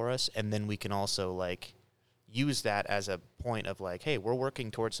going for us, and then we can also, like, use that as a point of, like, hey, we're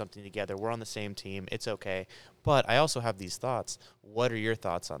working towards something together. We're on the same team. It's okay. But I also have these thoughts. What are your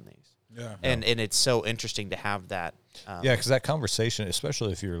thoughts on these? Yeah. And it's so interesting to have that. Yeah, because that conversation,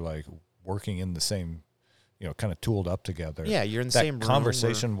 especially if you're, like, working in the same kind of tooled up together. Yeah, you're in the same room. That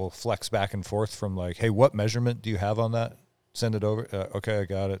conversation will flex back and forth from like, hey, what measurement do you have on that? Send it over. Okay, I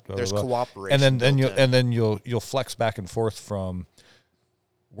got it. Blah, There's blah, blah. cooperation. And then you'll flex back and forth from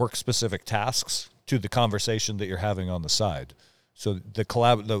work specific tasks to the conversation that you're having on the side. So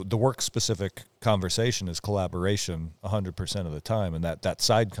the work specific conversation is collaboration 100% of the time, and that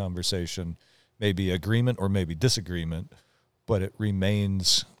side conversation may be agreement or maybe disagreement, but it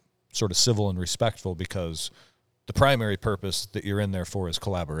remains sort of civil and respectful because the primary purpose that you're in there for is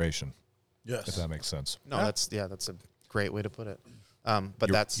collaboration. Yes. If that makes sense. No, that's a great way to put it.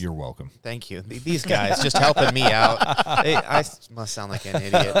 But you're welcome. Thank you. These guys just helping me out. I must sound like an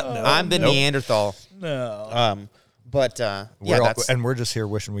idiot. I'm the Neanderthal. No. We're just here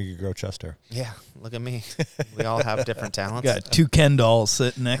wishing we could grow chest hair. Yeah, look at me. We all have different talents. Got 2 Ken dolls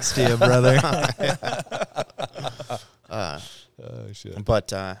sitting next to you, brother. Shit.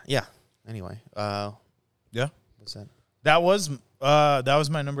 But yeah. Anyway, Yeah. what's that? That was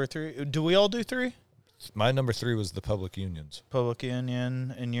my number 3. Do we all do 3? My number 3 was the public unions. Public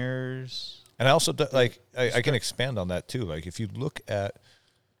Union, and yours? And I also, like, I can expand on that, too. Like, if you look at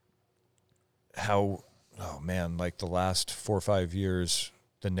how, oh, man, like the last 4 or 5 years,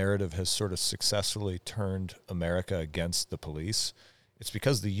 the narrative has sort of successfully turned America against the police. It's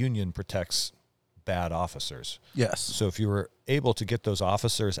because the union protects bad officers. Yes. So if you were able to get those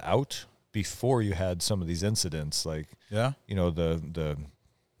officers out before you had some of these incidents, like, Yeah. you know, the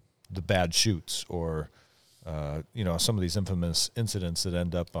bad shoots or, you know, some of these infamous incidents that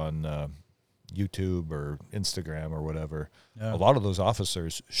end up on YouTube or Instagram or whatever, Yeah. a lot of those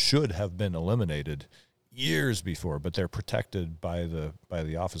officers should have been eliminated years before, but they're protected by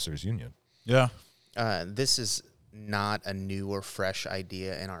the officers union. Yeah. This is not a new or fresh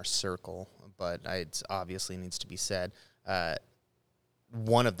idea in our circle, but it obviously needs to be said.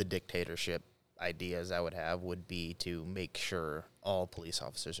 One of the dictatorship ideas I would have would be to make sure all police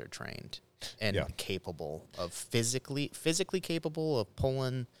officers are trained and capable of physically capable of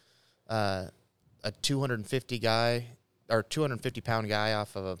pulling a 250 guy or 250 pound guy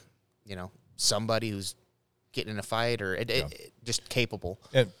off of somebody who's getting in a fight or just capable.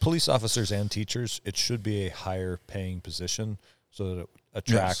 And police officers and teachers, it should be a higher paying position so that it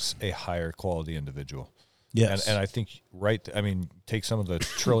attracts a higher quality individual. Yes. And I think, take some of the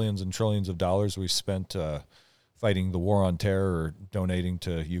trillions and trillions of dollars we've spent fighting the war on terror or donating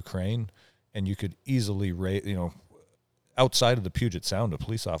to Ukraine, and you could easily rate, outside of the Puget Sound, a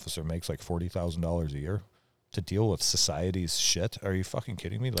police officer makes like $40,000 a year to deal with society's shit. Are you fucking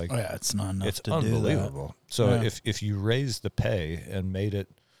kidding me? Like, it's not enough it's to unbelievable. do that. So Yeah. if you raise the pay and made it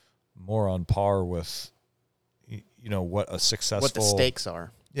more on par with, what a successful, What the stakes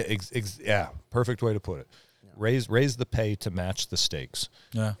are. Yeah, perfect way to put it. Yeah. Raise the pay to match the stakes,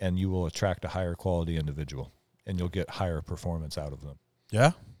 and you will attract a higher quality individual, and you'll get higher performance out of them.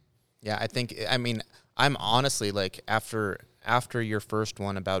 Yeah. Yeah, I'm honestly like after your first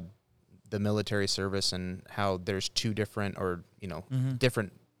one about the military service and how there's two different or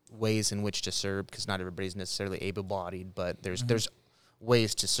different ways in which to serve, because not everybody's necessarily able-bodied, but there's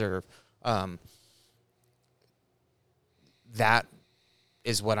ways to serve. That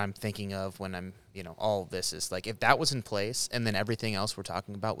is what I'm thinking of when I'm, all of this is like, if that was in place and then everything else we're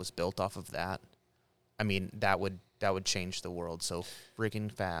talking about was built off of that, that would change the world so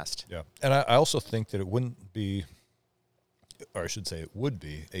freaking fast. Yeah. And I also think that it wouldn't be, or I should say it would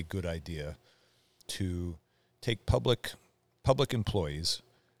be a good idea to take public employees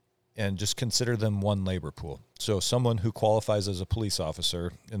and just consider them one labor pool. So someone who qualifies as a police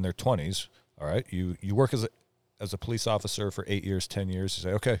officer in their 20s, all right, you work as a police officer for 8 years, 10 years, you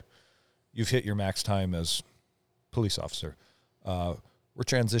say, okay, you've hit your max time as police officer. We're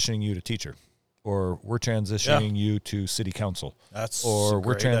transitioning you to teacher, or we're transitioning you to city council. That's or a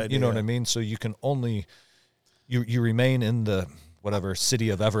great idea. You know what I mean? So you can only you remain in the whatever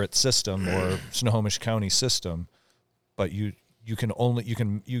city of Everett system or Snohomish County system, but you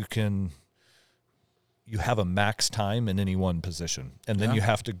have a max time in any one position, and then you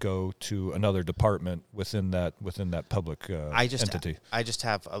have to go to another department within that public entity. I just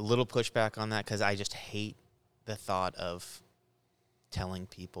have a little pushback on that because I just hate the thought of telling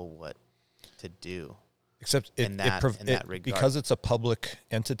people what to do. Except in that regard, because it's a public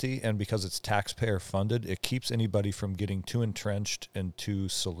entity and because it's taxpayer funded, it keeps anybody from getting too entrenched and too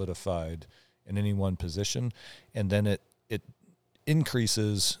solidified in any one position, and then it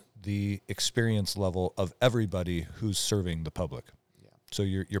increases the experience level of everybody who's serving the public. Yeah. So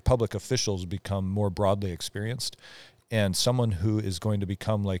your public officials become more broadly experienced, and someone who is going to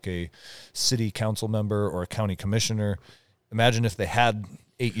become like a city council member or a county commissioner, imagine if they had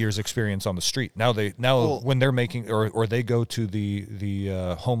 8 years experience on the street. Now when they're making or they go to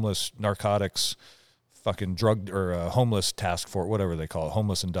the homeless narcotics fucking drug or homeless task force, whatever they call it,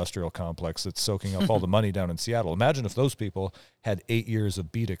 homeless industrial complex that's soaking up all the money down in Seattle. Imagine if those people had 8 years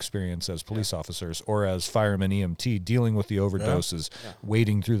of beat experience as police officers or as firemen EMT dealing with the overdoses,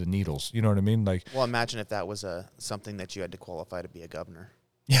 wading through the needles. You know what I mean? Like, well, imagine if that was something that you had to qualify to be a governor.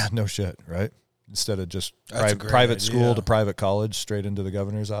 Yeah, no shit, right? Instead of just private idea. school to private college, straight into the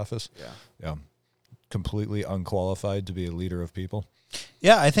governor's office. Yeah. Completely unqualified to be a leader of people.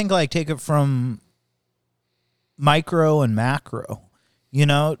 Yeah, I think take it from micro and macro.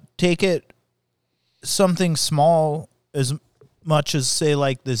 Take it something small as much as say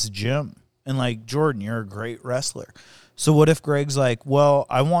this gym. And Jordan, you're a great wrestler. So what if Greg's like, well,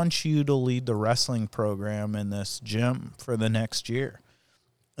 I want you to lead the wrestling program in this gym for the next year.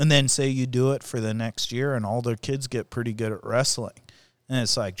 And then say you do it for the next year and all their kids get pretty good at wrestling. And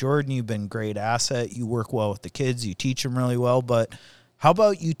it's like, Jordan, you've been a great asset. You work well with the kids. You teach them really well. But how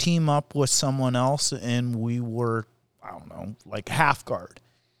about you team up with someone else and we work, I don't know, like half guard?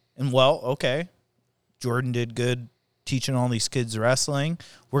 And, well, okay, Jordan did good teaching all these kids wrestling.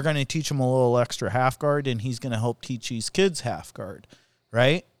 We're going to teach them a little extra half guard, and he's going to help teach these kids half guard,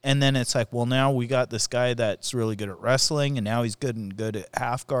 right? And then it's like, well, now we got this guy that's really good at wrestling, and now he's good at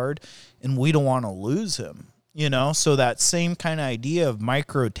half guard, and we don't want to lose him, you know? So that same kind of idea of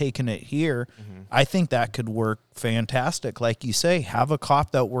micro taking it here, I think that could work fantastic. Like you say, have a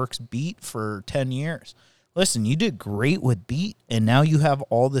cop that works beat for 10 years. Listen, you did great with beat, and now you have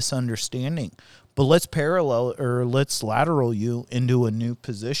all this understanding. But let's parallel or let's lateral you into a new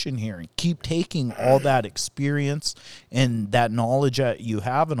position here and keep taking all that experience and that knowledge that you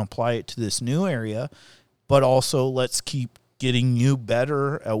have and apply it to this new area. But also let's keep getting you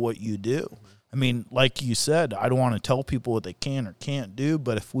better at what you do. I mean, like you said, I don't want to tell people what they can or can't do,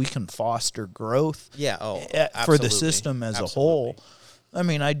 but if we can foster growth for the system as a whole, I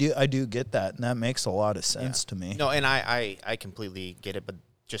mean, I do get that, and that makes a lot of sense to me. No, and I completely get it, but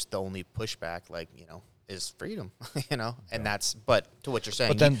just the only pushback, is freedom, and that's, but to what you're saying,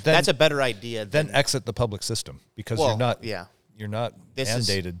 But then that's a better idea Then exit the public system because you're not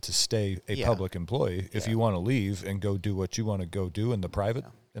mandated to stay a public employee. If you want to leave and go do what you want to go do in the private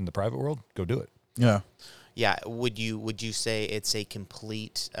world, go do it. Yeah. Yeah. Would you say it's a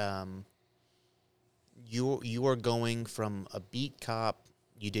complete, you are going from a beat cop,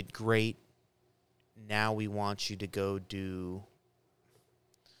 you did great, now we want you to go do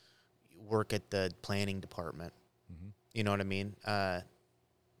work at the planning department. You know what I mean?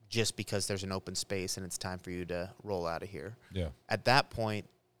 Just because there's an open space and it's time for you to roll out of here. Yeah. At that point,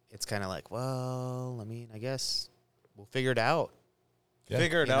 it's kind of like, well, I mean, I guess we'll figure it out. Yeah.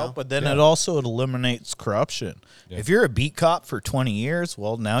 Figure it You know? out, but then it also eliminates corruption. Yeah. If you're a beat cop for 20 years,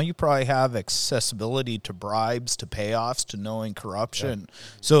 well, now you probably have accessibility to bribes, to payoffs, to knowing corruption. Yeah.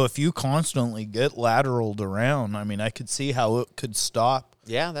 So if you constantly get lateraled around, I mean, I could see how it could stop.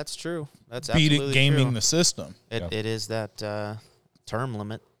 Yeah, that's true. That's Beat absolutely it, gaming true. the system. It is that term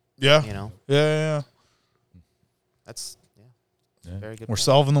limit. Yeah. Yeah. That's very good. We're point.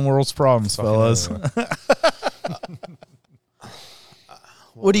 solving the world's problems, fellas.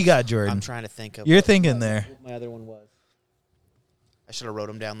 What do you got, Jordan? I'm trying to think of. You're thinking there. What my other one was. I should have wrote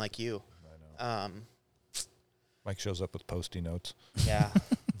them down like you. I know. Mike shows up with Post-it notes. Yeah.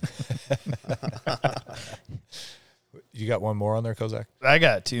 You got one more on there, Kozak? I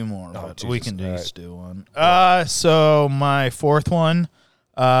got two more, but Jesus. we can All just right. do one. So my fourth one,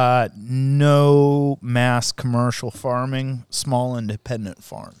 no mass commercial farming, small independent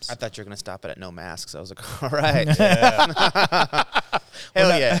farms. I thought you were going to stop it at no masks. I was like, all right.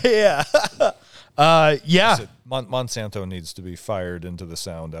 Hell yeah. Yeah. Monsanto needs to be fired into the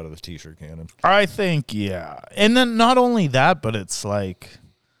sound out of the T-shirt cannon. I think, yeah. And then not only that, but it's like,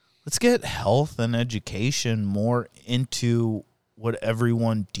 let's get health and education more into what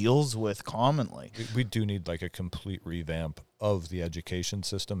everyone deals with commonly. We do need like a complete revamp of the education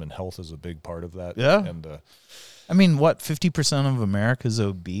system, and health is a big part of that. Yeah. And I mean, what, 50% of America's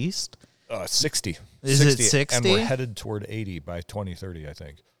obese? 60. Is it 60? And we're headed toward 80 by 2030, I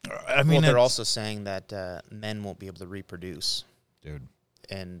think. I mean, they're also saying that men won't be able to reproduce. Dude.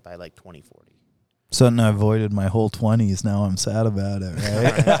 And by like 2040. Something I avoided my whole 20s. Now I'm sad about it,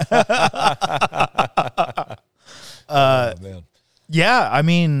 right? Oh, man. Yeah, I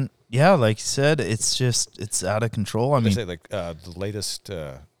mean, yeah, like you said, it's out of control. I mean, They say like the latest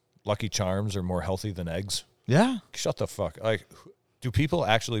Lucky Charms are more healthy than eggs. yeah. Shut the fuck. Like, do people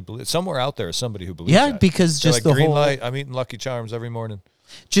actually believe? Somewhere out there is somebody who believes Yeah, that. because They're just like, the green whole light, I'm eating Lucky Charms every morning.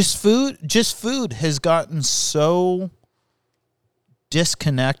 just food has gotten so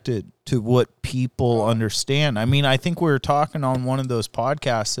disconnected to what people understand. I mean, I think we were talking on one of those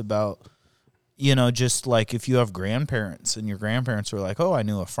podcasts about, just like if you have grandparents and your grandparents were like, oh, I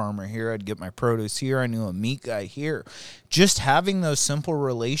knew a farmer here, I'd get my produce here, I knew a meat guy here. Just having those simple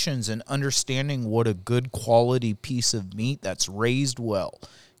relations and understanding what a good quality piece of meat that's raised well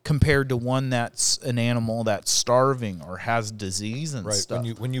compared to one that's an animal that's starving or has disease and Right. stuff.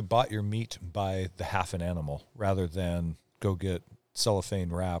 When you bought your meat by the half an animal rather than go get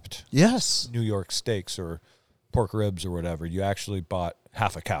cellophane wrapped Yes. New York steaks or pork ribs or whatever, you actually bought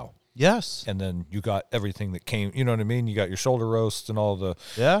half a cow. Yes. And then you got everything that came, you know what I mean? You got your shoulder roasts and all the,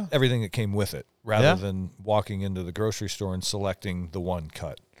 everything that came with it, rather than walking into the grocery store and selecting the one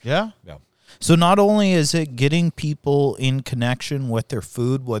cut. Yeah. Yeah. So not only is it getting people in connection with their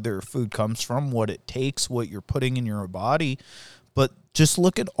food, where their food comes from, what it takes, what you're putting in your body, but just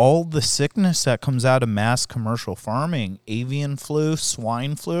look at all the sickness that comes out of mass commercial farming, avian flu,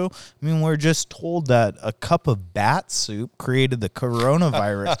 swine flu. I mean, we're just told that a cup of bat soup created the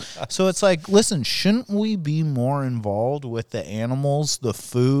coronavirus. So it's like, listen, shouldn't we be more involved with the animals, the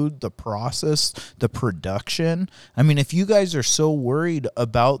food, the process, the production? I mean, if you guys are so worried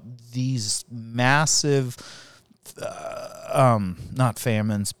about these massive, not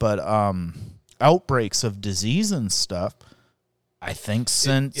famines, but outbreaks of disease and stuff, I think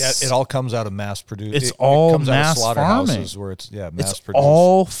it all comes out of mass produced. It's all comes mass out of slaughterhouses farming. where it's mass it's produced.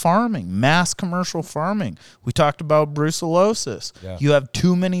 all farming, mass commercial farming. We talked about brucellosis. Yeah. You have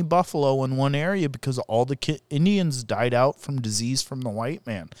too many buffalo in one area because all the Indians died out from disease from the white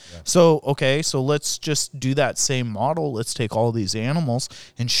man. Yeah. So let's just do that same model. Let's take all these animals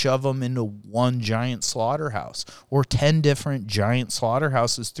and shove them into one giant slaughterhouse or 10 different giant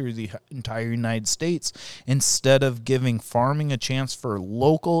slaughterhouses through the entire United States instead of giving farming a chance for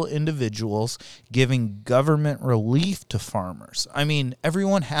local individuals, giving government relief to farmers. I mean,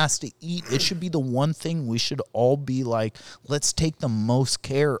 everyone has to eat. It should be the one thing we should all be like, let's take the most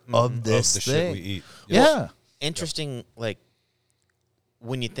care of this of the thing. shit we eat. Yeah. Interesting, like,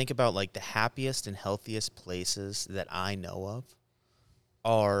 when you think about, like, the happiest and healthiest places that I know of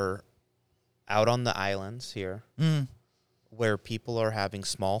are out on the islands here, where people are having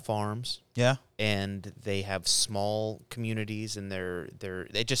small farms. Yeah. And they have small communities, and they're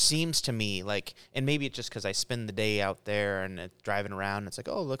it just seems to me like, and maybe it's just because I spend the day out there and driving around, and it's like,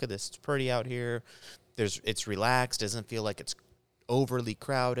 oh, look at this, it's pretty out here. It's relaxed, doesn't feel like it's overly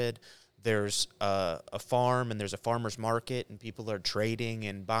crowded. There's a farm, and there's a farmer's market, and people are trading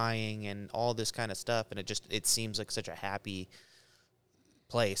and buying and all this kind of stuff, and it seems like such a happy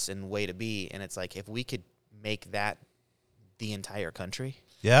place and way to be. And it's like, if we could make that the entire country.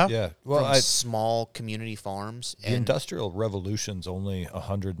 Yeah. Yeah. Well, from small community farms. The Industrial Revolution's only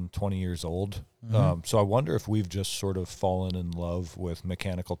 120 years old. So I wonder if we've just sort of fallen in love with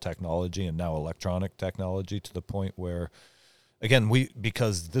mechanical technology and now electronic technology to the point where, again,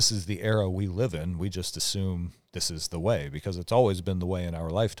 because this is the era we live in, we just assume this is the way because it's always been the way in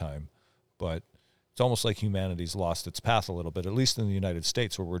our lifetime. But it's almost like humanity's lost its path a little bit, at least in the United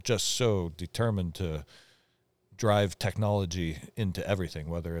States, where we're just so determined to drive technology into everything,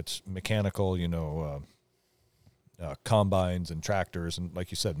 whether it's mechanical, combines and tractors, and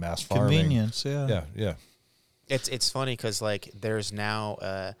like you said, mass farming. Convenience, yeah. Yeah. It's funny because, like, there's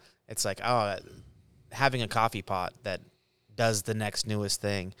now it's like, oh, having a coffee pot that does the next newest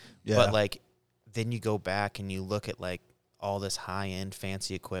thing. Yeah. But, like, then you go back and you look at, like, all this high-end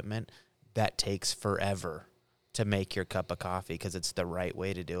fancy equipment that takes forever to make your cup of coffee because it's the right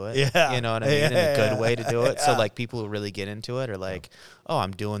way to do it. Yeah. You know what I mean? And a good way to do it. So, like, people who really get into it are like, oh,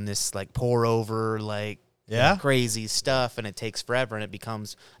 I'm doing this, like, pour over, like, crazy stuff, and it takes forever, and it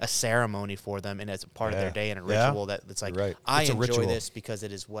becomes a ceremony for them, and it's a part of their day and a ritual that's like, right. I It's a enjoy ritual. this because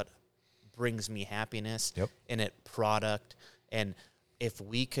it is what brings me happiness in a product. And if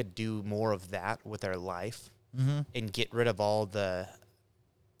we could do more of that with our life and get rid of all the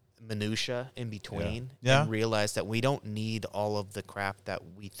minutia in between and realize that we don't need all of the crap that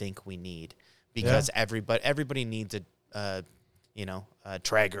we think we need because everybody needs a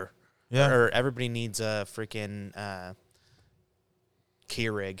Traeger or everybody needs a freaking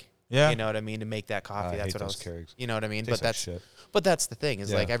Keurig. You know what I mean, to make that coffee. That's what I was. Keurigs. You know what I mean? But that's the thing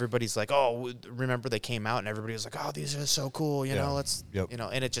is like everybody's like, oh, remember they came out and everybody was like, oh, these are so cool. You know, let's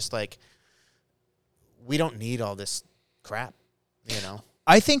and it's just like we don't need all this crap. You know.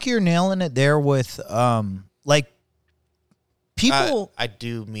 I think you're nailing it there with like people. I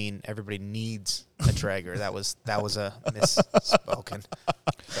do mean everybody needs a Traeger. That was a misspoken.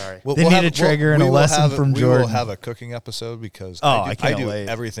 Sorry. They need a Traeger and a lesson from Jordan. We will have a cooking episode because I do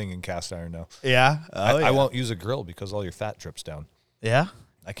everything in cast iron now. Yeah. I won't use a grill because all your fat drips down. Yeah.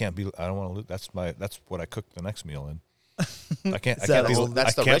 I don't want to lose. That's what I cook the next meal in. I can't.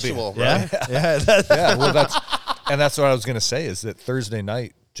 That's the ritual, right? Yeah. Well, that's what I was going to say is that Thursday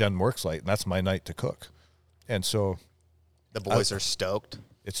night Jen works late, and that's my night to cook, and so the boys are stoked.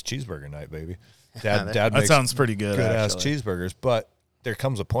 It's cheeseburger night, baby. Dad that makes sounds pretty good. Ass cheeseburgers, but there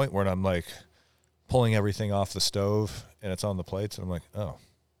comes a point where I'm like pulling everything off the stove and it's on the plates, and I'm like, oh,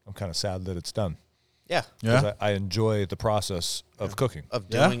 I'm kind of sad that it's done. Yeah. Because I enjoy the process of cooking, of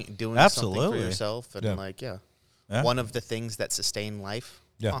doing something for yourself, and one of the things that sustain life.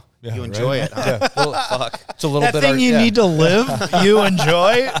 You enjoy it. Huh? Well, fuck. It's a little that bit thing you need to live. You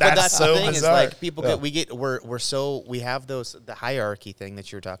enjoy. That's so the thing bizarre. is like people we have those the hierarchy thing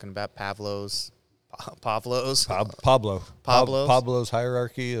that you were talking about, Pavlov's Pablo's. Pablo. Pablo's? Pablo's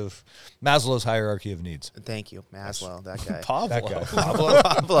hierarchy of Maslow's hierarchy of needs. Thank you, Maslow. That guy. That guy. Pablo.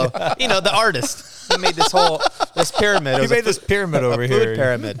 The artist. He made this pyramid. He made this pyramid over here. Food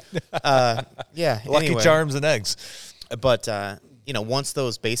pyramid. Yeah. Lucky anyway. Charms and eggs. But once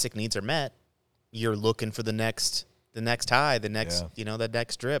those basic needs are met, you're looking for the next high, the next the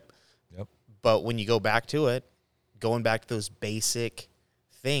next drip. Yep. But when you go back to it, going back to those basic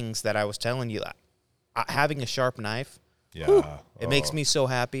things that I was telling you, having a sharp knife, it makes me so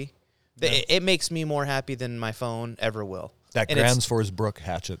happy. It makes me more happy than my phone ever will. That Gransfors Brook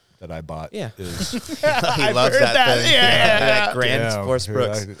hatchet that I bought. Yeah. Is, he loves that thing. That Gransfors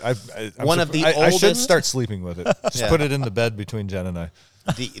Brooks. One of the I should oldest. start sleeping with it. Just put it in the bed between Jen and I.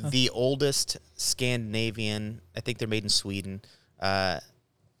 The oldest Scandinavian, I think they're made in Sweden,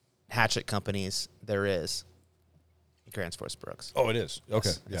 hatchet companies there is. Gransfors Brooks. Oh, it is. Okay.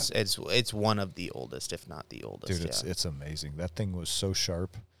 It's one of the oldest, if not the oldest. Dude, it's amazing. That thing was so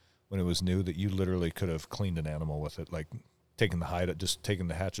sharp when it was new that you literally could have cleaned an animal with it, like taking the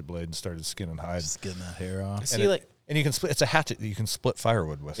hatchet blade and started skinning hide. Just getting that hair off. See, and you can split. It's a hatchet that you can split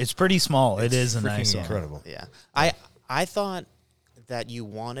firewood with. It's pretty small. It is a nice one. Incredible. Yeah. I thought that you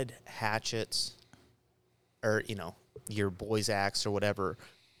wanted hatchets or, your boy's axe or whatever,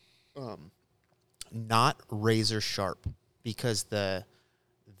 not razor sharp, because the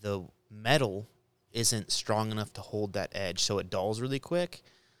metal isn't strong enough to hold that edge, so it dulls really quick.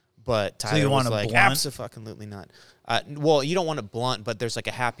 But Tyler was like, absolutely not. Well, you don't want it blunt, but there's like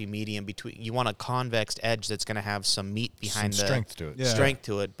a happy medium between. You want a convex edge that's going to have some meat behind some strength to it. Yeah. Strength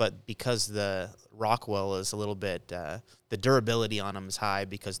to it, but because the Rockwell is a little bit, the durability on them is high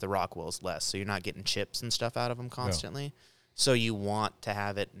because the Rockwell is less, so you're not getting chips and stuff out of them constantly. Yeah. So you want to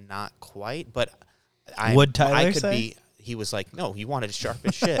have it not quite, but would Tyler say? He was like, no, he wanted it sharp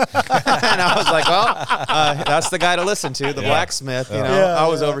as shit. And I was like, well, that's the guy to listen to, the blacksmith. I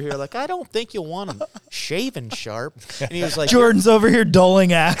was over here like, I don't think you'll want him shaven sharp. And he was like, Jordan's over here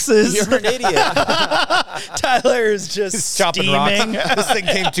dulling axes. You're an idiot. Tyler is just chopping rocks. This thing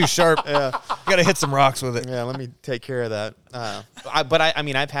came too sharp. Yeah. You got to hit some rocks with it. Yeah, let me take care of that.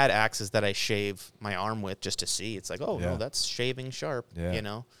 I've had axes that I shave my arm with just to see. It's like, no, that's shaving sharp,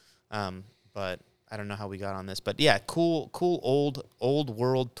 but I don't know how we got on this, but yeah, cool old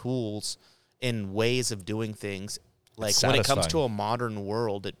world tools and ways of doing things. Like when it comes to a modern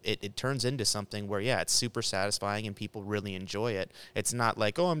world, it turns into something where it's super satisfying and people really enjoy it. It's not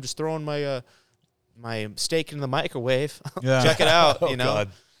like, I'm just throwing my my steak in the microwave. Check it out. God.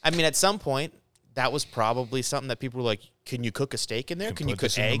 I mean, at some point, that was probably something that people were like, can you cook a steak in there? Can you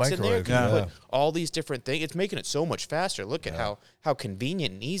cook eggs in there? Can you put all these different things? It's making it so much faster. Look at how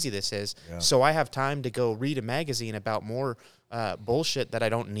convenient and easy this is. Yeah. So I have time to go read a magazine about more bullshit that I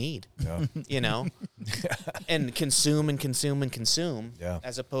don't need, and consume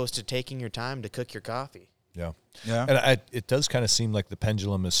as opposed to taking your time to cook your coffee. Yeah. And it does kind of seem like the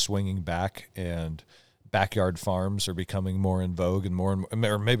pendulum is swinging back, and backyard farms are becoming more in vogue, and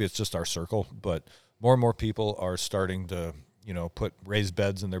or maybe it's just our circle, but more and more people are starting to, put raised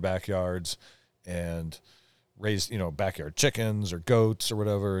beds in their backyards and raise, backyard chickens or goats or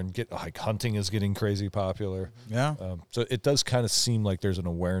whatever, and get like hunting is getting crazy popular. Yeah. So it does kind of seem like there's an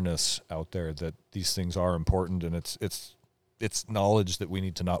awareness out there that these things are important, and it's knowledge that we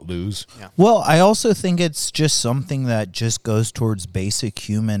need to not lose. Yeah. Well, I also think it's just something that just goes towards basic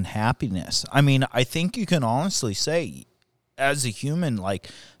human happiness. I mean, I think you can honestly say, as a human, like,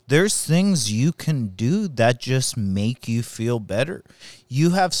 there's things you can do that just make you feel better.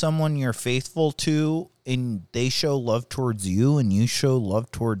 You have someone you're faithful to, and they show love towards you, and you show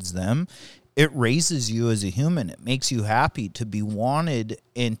love towards them. It raises you as a human. It makes you happy to be wanted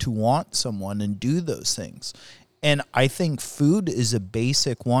and to want someone and do those things. And I think food is a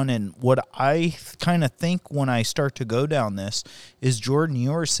basic one. And what I kind of think when I start to go down this is, Jordan,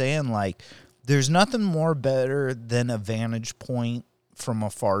 you were saying, like, there's nothing more better than a vantage point from a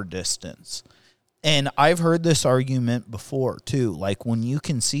far distance. And I've heard this argument before, too, like when you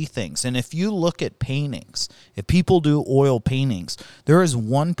can see things. And if you look at paintings, if people do oil paintings, there is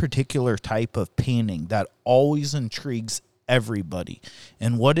one particular type of painting that always intrigues everybody.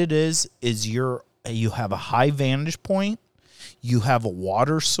 And what it is you have a high vantage point, you have a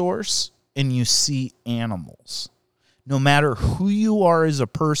water source, and you see animals. No matter who you are as a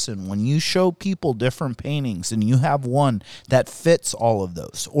person, when you show people different paintings and you have one that fits all of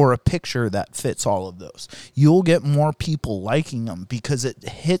those, or a picture that fits all of those, you'll get more people liking them because it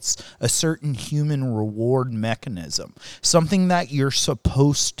hits a certain human reward mechanism. Something that you're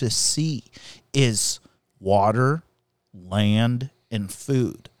supposed to see is water, land, and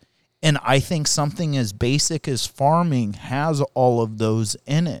food. And I think something as basic as farming has all of those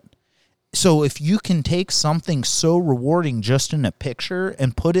in it. So if you can take something so rewarding just in a picture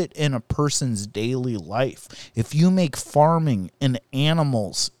and put it in a person's daily life, if you make farming and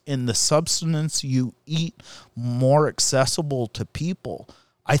animals and the substance you eat more accessible to people,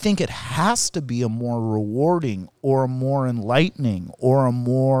 I think it has to be a more rewarding or a more enlightening or a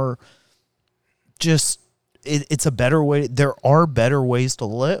more just, it's a better way. There are better ways to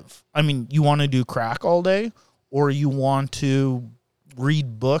live. I mean, you want to do crack all day, or you want to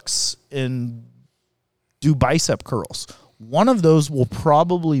read books and do bicep curls. One of those will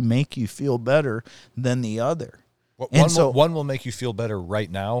probably make you feel better than the other. One will make you feel better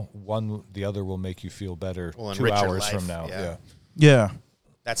right now. The other will make you feel better 2 hours from now. Yeah.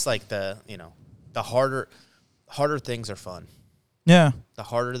 That's like the harder things are fun. Yeah. The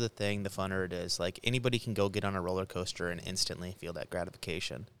harder the thing, the funner it is. Like, anybody can go get on a roller coaster and instantly feel that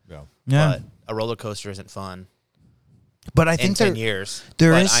gratification. Yeah. But a roller coaster isn't fun. But I think in 10 years.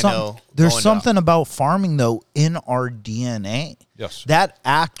 There's something about farming, though, in our DNA. Yes. That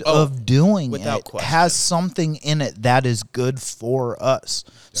act of doing it question. has something in it that is good for us.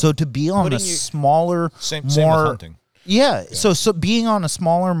 Yeah. So to be on smaller, same with hunting. Yeah. So being on a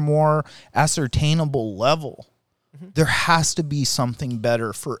smaller, more ascertainable level, there has to be something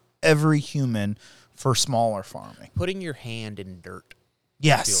better for every human for smaller farming. Putting your hand in dirt.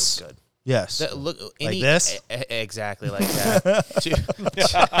 Yes. Feels good. Yes. Like this? Exactly like that. Yeah,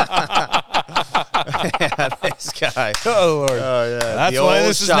 this guy. Oh, Lord. Oh, yeah. That's why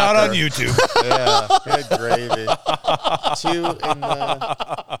this is not on YouTube. Yeah. Good gravy. 2 in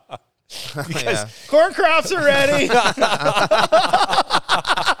the... Corn crops are ready.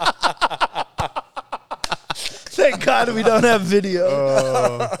 Thank God we don't have video.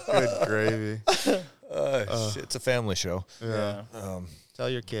 Oh, good gravy. It's a family show. Yeah. Tell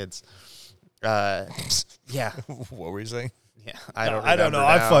your kids. Yeah. What were you saying? Yeah, I don't know. Now.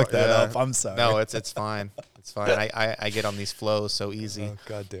 I fucked that up. I'm sorry. No, it's fine. It's fine. I get on these flows so easy. Oh,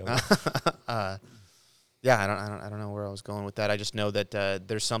 God damn it. Yeah, I don't know where I was going with that. I just know that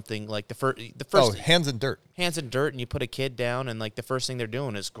there's something like the first hands in dirt, and you put a kid down, and like the first thing they're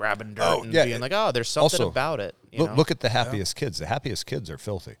doing is grabbing dirt and being like, oh, there's something also, about it. Look at the happiest kids. The happiest kids are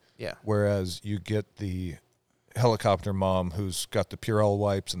filthy. Yeah. Whereas you get the helicopter mom who's got the Purell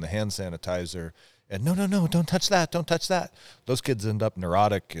wipes and the hand sanitizer, and no, don't touch that, don't touch that. Those kids end up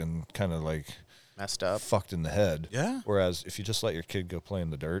neurotic and kind of like messed up, fucked in the head. Yeah. Whereas if you just let your kid go play in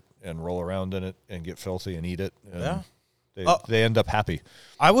the dirt and roll around in it and get filthy and eat it, they end up happy.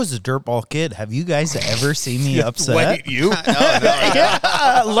 I was a dirtball kid. Have you guys ever seen me upset? Wait, you? No.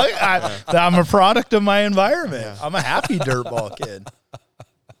 Yeah, look, I'm a product of my environment. Yeah. I'm a happy dirtball kid.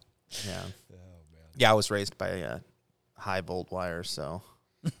 Yeah. Oh, man. Yeah, I was raised by high volt wires, so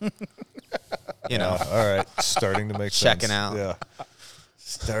you know. All right, starting to make checking sense. out. Yeah.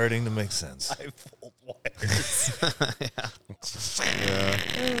 Starting to make sense. High volt wires.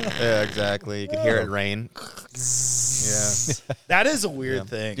 Yeah, exactly. You could hear it rain. Yeah. That is a weird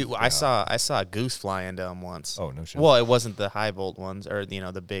thing. Dude, I saw a goose fly into him once. Oh, no shit. Well, it wasn't the high volt ones or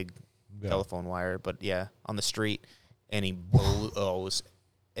the big telephone wire, but on the street, and he blew.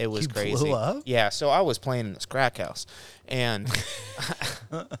 It was crazy. Blew up? Yeah, so I was playing in this crack house and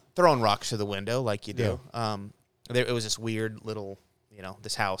throwing rocks to the window like you do. Yeah. It was this weird little,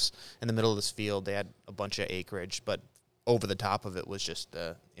 this house in the middle of this field. They had a bunch of acreage, but over the top of it was just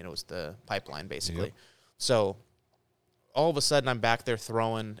it was the pipeline basically. Yep. So all of a sudden I'm back there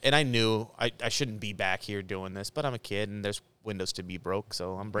throwing, and I knew I shouldn't be back here doing this, but I'm a kid and there's windows to be broke,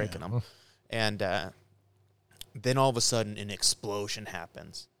 so I'm breaking them. And then all of a sudden an explosion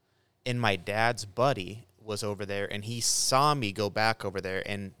happens, and my dad's buddy was over there, and he saw me go back over there,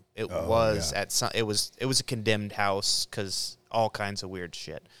 and it was a condemned house because all kinds of weird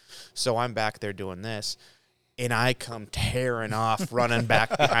shit. So I'm back there doing this, and I come tearing off, running back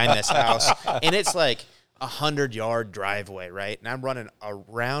behind this house, and it's like 100-yard driveway, right? And I'm running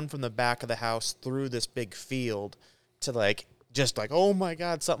around from the back of the house through this big field to just oh my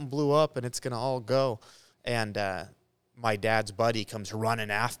God, something blew up and it's gonna all go. And my dad's buddy comes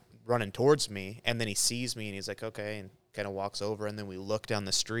running towards me, and then he sees me and he's like, okay, and kind of walks over, and then we look down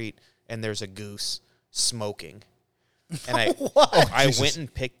the street and there's a goose smoking. And I went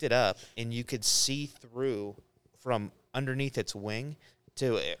and picked it up, and you could see through from underneath its wing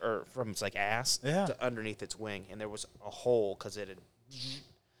or from its ass to underneath its wing, and there was a hole because it had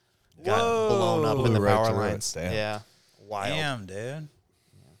got blown up in the power lines. Yeah, wild. Damn, dude. Yeah.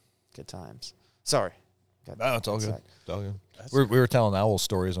 Good times. Sorry. No, it's all good. It's all good. We were telling owl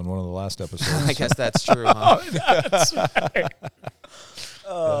stories on one of the last episodes. I guess that's true, huh? That's right.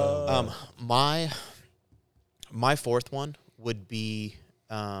 My fourth one would be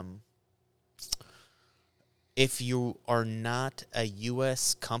if you are not a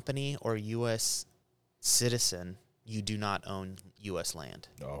U.S. company or U.S. citizen, you do not own U.S. land.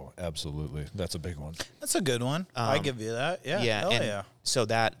 Oh, absolutely. That's a big one. That's a good one. I give you that. Yeah. Yeah, Hell and yeah. so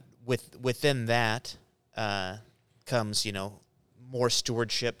that within that comes, more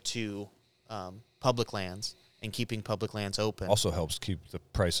stewardship to public lands and keeping public lands open. Also helps keep the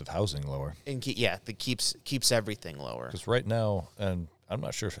price of housing lower. And that keeps everything lower. Because right now, and I'm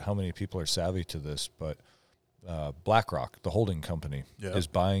not sure how many people are savvy to this, but BlackRock, the holding company, is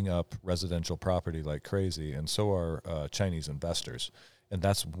buying up residential property like crazy, and so are Chinese investors. And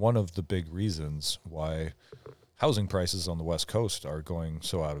that's one of the big reasons why housing prices on the West Coast are going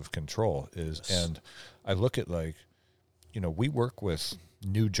so out of control. And I look at, like, we work with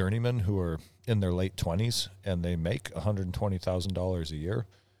new journeymen who are in their late 20s, and they make $120,000 a year,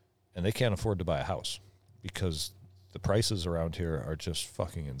 and they can't afford to buy a house because the prices around here are just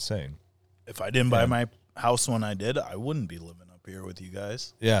fucking insane. If I didn't buy my house when I did, I wouldn't be living up here with you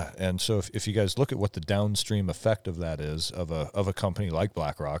guys. Yeah, and so if you guys look at what the downstream effect of that is, of a company like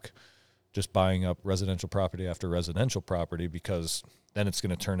BlackRock just buying up residential property after residential property, because then it's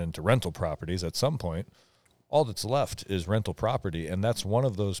going to turn into rental properties at some point. All that's left is rental property, and that's one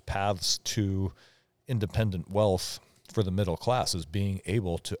of those paths to independent wealth for the middle class, is being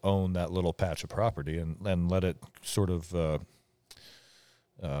able to own that little patch of property and let it sort of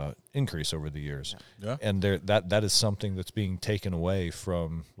increase over the years. Yeah. And that is something that's being taken away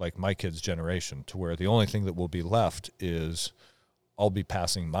from, like, my kids' generation, to where the only thing that will be left is I'll be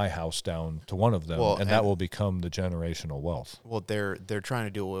passing my house down to one of them, and that will become the generational wealth. Well, they're trying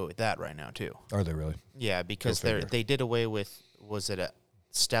to do away with that right now too. Are they really? Yeah, because they did away with, was it a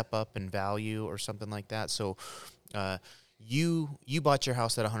step up in value or something like that? So you bought your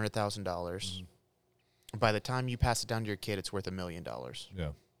house at $100,000. Mm-hmm. By the time you pass it down to your kid, it's worth $1 million.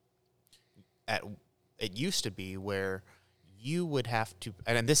 Yeah. It used to be where you would have to,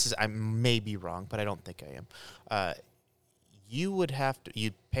 and this is, I may be wrong, but I don't think I am. You would have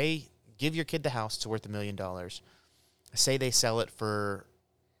to, give your kid the house, it's worth $1 million. Say they sell it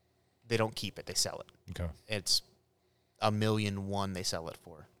they don't keep it, they sell it. Okay. It's $1.1 million they sell it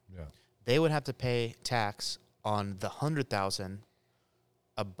for. Yeah. They would have to pay tax on the $100,000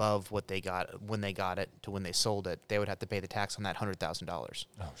 above what they got when they got it to when they sold it. They would have to pay the tax on that $100,000.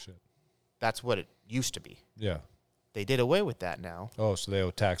 Oh shit. That's what it used to be. Yeah. They did away with that now. Oh, so they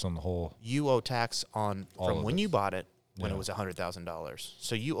owe tax on the whole. You owe tax on from when you bought it when Yeah. it was $100,000.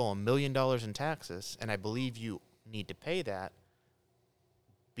 So you owe $1 million in taxes, and I believe you need to pay that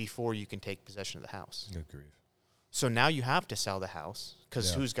before you can take possession of the house. Good grief. So now you have to sell the house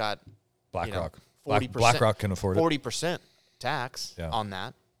because who's got BlackRock? 40%? BlackRock can afford it. 40% tax Yeah. on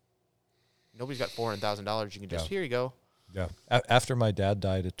that. Nobody's got $400,000. You can just, here you go. Yeah. After my dad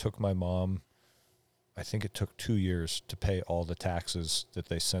died, it took my mom, I think it took 2 years to pay all the taxes that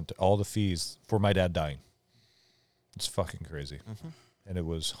they sent, all the fees for my dad dying. It's fucking crazy. Mm-hmm. And it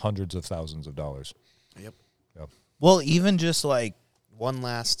was hundreds of thousands of dollars. Yep. Well, even just like, One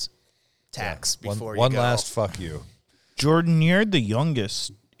last tax before one you go. last fuck you. Jordan, you're the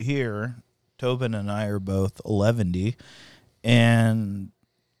youngest here. Tobin and I are both 11, and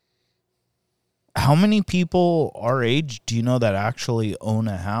how many people our age do you know that actually own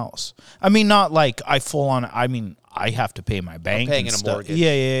a house? I mean, not like I have to pay my bank paying and in a stuff. mortgage.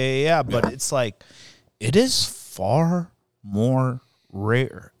 Yeah. But it's like, it is far more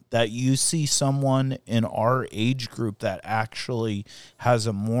rare that you see someone in our age group that actually has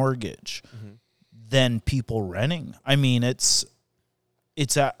a mortgage than people renting. I mean, that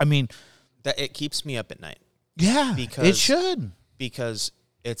it keeps me up at night. Yeah, Because it should. Because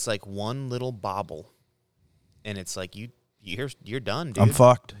it's like one little bobble, and it's like you're done, dude. I'm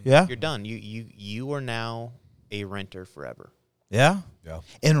fucked. Yeah. You're done. You are now a renter forever. Yeah. Yeah.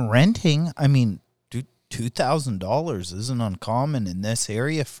 And renting, I mean, dude, $2,000 isn't uncommon in this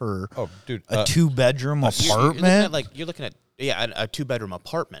area for Oh, dude. a 2-bedroom apartment. You're looking at a 2-bedroom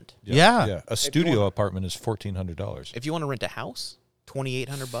apartment. Yeah. A studio apartment is $1,400. If you want to rent a house,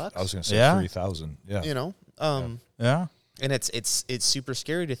 $2,800. I was going to say Yeah. 3,000. Yeah. Yeah. And it's super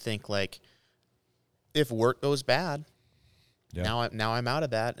scary to think, like, if work goes bad, Yeah. now I'm out of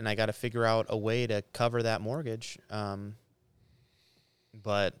that, and I got to figure out a way to cover that mortgage.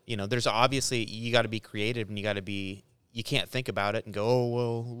 But there's obviously, you got to be creative, and you can't think about it and go, oh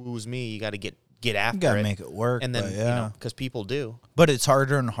well, it was me. You got to get after You got to it, make it work. and then but because people do. But it's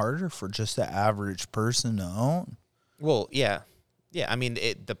harder and harder for just the average person to own. Well, yeah. I mean,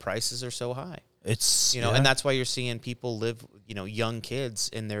 the prices are so high. It's and that's why you're seeing people live, young kids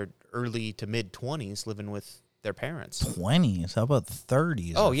in their early to mid 20s living with their parents. 20s. How about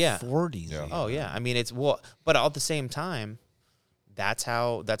 30s? Oh, or yeah. 40s. Yeah. Oh yeah, I mean but at the same time, that's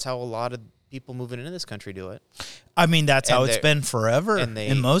how a lot of people moving into this country do it. I mean, that's And how it's they're- been forever and they-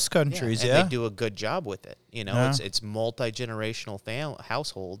 in most countries. and they do a good job with it. Yeah. It's multi-generational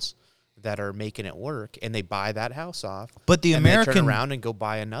households that are making it work, and they buy that house off. But the and they American turn around and go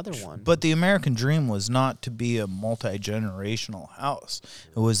buy another one. But the American dream was not to be a multi-generational house.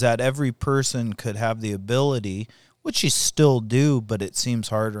 It was that every person could have the ability, which you still do, but it seems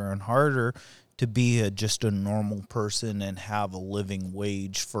harder and harder to be just a normal person and have a living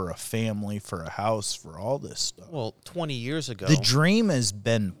wage for a family, for a house, for all this stuff. Well, 20 years ago, The dream has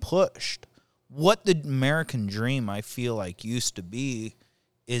been pushed. What the American dream, I feel like, used to be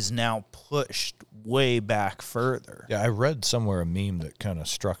is now pushed way back further. Yeah, I read somewhere a meme that kind of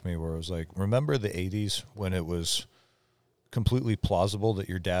struck me where it was like, remember the 80s when it was completely plausible that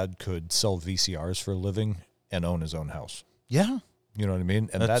your dad could sell VCRs for a living and own his own house? Yeah. You know what I mean?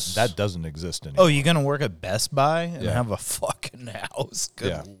 And That's- that doesn't exist anymore. Oh, you're going to work at Best Buy and Yeah. have a fucking house? Good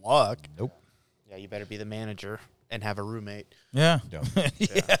Yeah. luck. Nope. yeah, you better be the manager and have a roommate. Yeah. Yeah.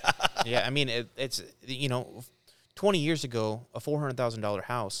 Yeah, I mean, it's 20 years ago, a $400,000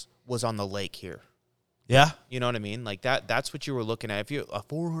 house was on the lake here. Yeah. You know what I mean? Like that's what you were looking at. If you a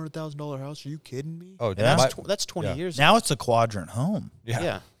 $400,000 house, are you kidding me? Oh, Yeah. That's 20 yeah. years. Now it's a quadrant home. yeah.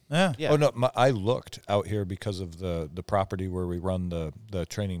 Yeah. Yeah. Yeah. Oh no, I looked out here because of the property where we run the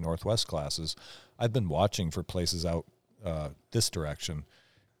Training Northwest classes. I've been watching for places out this direction,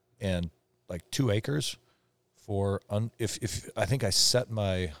 and like 2 acres for if I think I set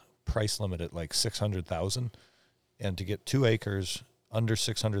my price limit at like 600,000, and to get 2 acres under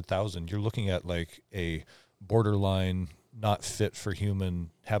 600,000, you're looking at like a borderline not fit for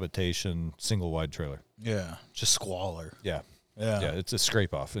human habitation single wide trailer. Yeah. Just squalor. Yeah. Yeah. Yeah, it's a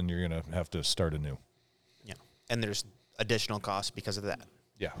scrape off, and you're gonna have to start anew. Yeah. And there's additional costs because of that.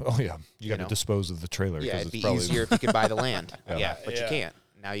 Yeah. Oh yeah. You got to know. dispose of the trailer. Yeah, 'cause it'd it's be probably, easier if you could buy the land. Yeah. Yeah, but Yeah. you can't.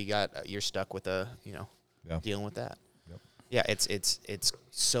 Now you're stuck with Yeah. dealing with that. Yep. Yeah, it's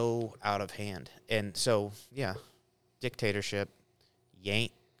so out of hand. And so, yeah, dictatorship, you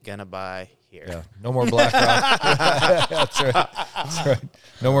ain't gonna buy here. Yeah. No more BlackRock. That's right. That's right.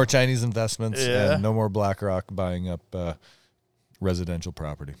 No more Chinese investments, Yeah. and no more BlackRock buying up residential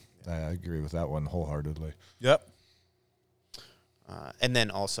property. I agree with that one wholeheartedly. Yep. And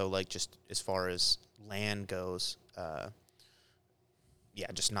then also, like, just as far as land goes,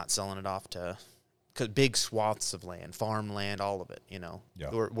 just not selling it off to big swaths of land, farmland, all of it. Yeah.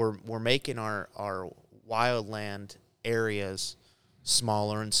 We're making our wildland areas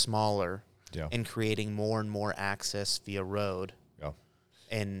smaller and smaller, Yeah. and creating more and more access via road. Yeah.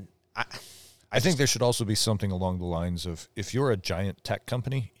 And I think there should also be something along the lines of, if you're a giant tech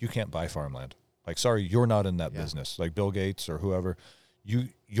company, you can't buy farmland. Like, sorry, you're not in that business. Like Bill Gates or whoever,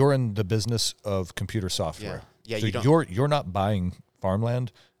 you're in the business of computer software. Yeah, so you don't- you're not buying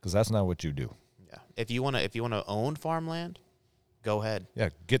farmland, because that's not what you do. yeah, if you wanna own farmland, go ahead Yeah,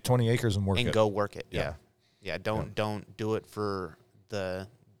 get 20 acres and work and it. go work it. Yeah. Yeah. Don't do it for the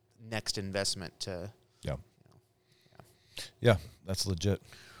next investment to. Yeah. Yeah, that's legit.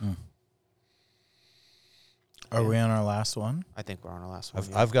 Are we on our last one? I think we're on our last one.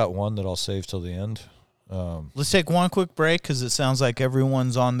 I've got one that I'll save till the end. Let's take one quick break because it sounds like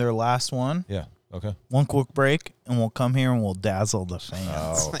everyone's on their last one. Yeah. Okay. One quick break, and we'll come here and we'll dazzle the fans.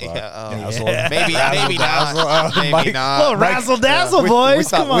 Oh, fuck. Yeah, maybe not. Maybe Mike- not. Little razzle dazzle, We boys.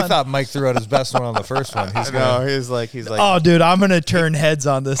 thought, Come on. we thought Mike threw out his best one on the first one. He's No, gonna, he's like. Oh, dude, I'm gonna turn heads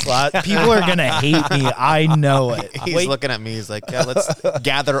on this lot. People are gonna hate me. I know it. He's Wait, looking at me. He's like, yeah, let's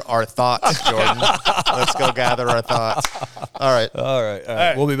gather our thoughts, Jordan. Let's go gather our thoughts. All right. all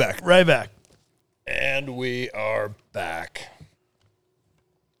right. We'll be back. right back. And we are back.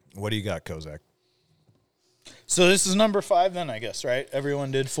 What do you got, Kozak? So this is number 5, then I guess, right?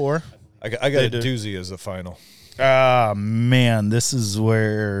 Everyone did 4. I got a They do. doozy as the final. Ah, man, this is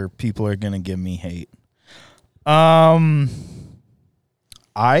where people are gonna give me hate. I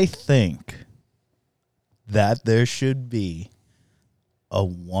think that there should be a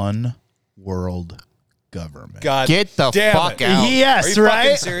one world government. God, Get the damn fuck it. out. Yes, Are you fucking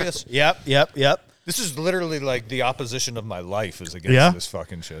right? serious? Yep. This is literally like the opposition of my life is against Yeah. this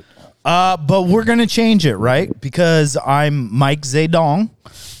fucking shit. But we're gonna change it, right? Because I'm Mike Zedong,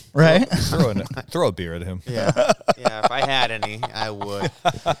 right? Throw a beer at him. Yeah. If I had any, I would.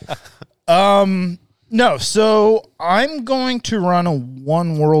 No, so I'm going to run a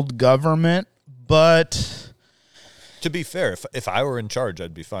one world government, but To be fair, if I were in charge,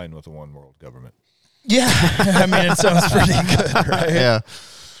 I'd be fine with a one world government. Yeah. I mean, it sounds pretty good, right? Yeah.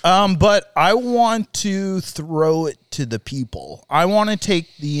 But I want to throw it to the people. I want to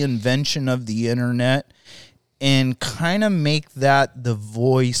take the invention of the internet and kind of make that the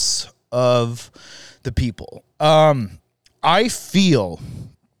voice of the people. I feel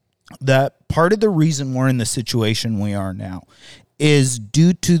that part of the reason we're in the situation we are now is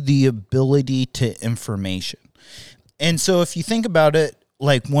due to the ability to information. And so if you think about it,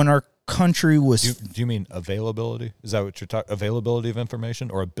 like when our country was... Do you mean availability? Is that what you're talking? Availability of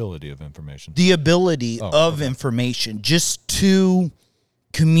information or ability of information? The ability of information just to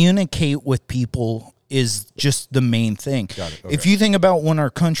communicate with people is just the main thing. Got it. Okay. If you think about when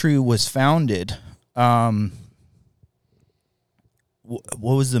our country was founded, what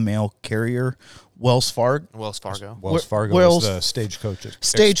was the mail carrier? Wells Fargo. Wells Fargo. Wells Fargo Wells- was the Stagecoach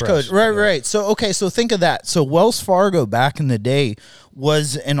Stagecoach, Express. right. So think of that. So Wells Fargo back in the day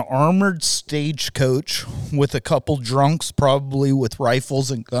was an armored stagecoach with a couple drunks, probably with rifles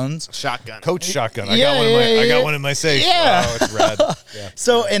and guns. Shotgun. Coach shotgun. I Yeah, got one. In my, yeah, I got yeah. one in my safe. Yeah. Oh, it's rad. Yeah.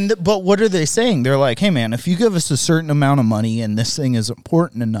 So but what are they saying? They're like, hey man, if you give us a certain amount of money and this thing is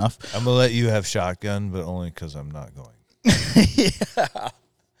important enough, I'm gonna let you have shotgun, but only because I'm not going.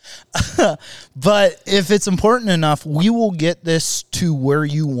 but if it's important enough, we will get this to where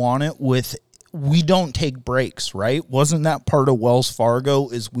you want it with. We don't take breaks, right? Wasn't that part of Wells Fargo?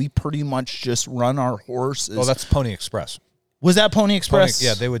 Is we pretty much just run our horses? Well, that's Pony Express. Was that Pony Express?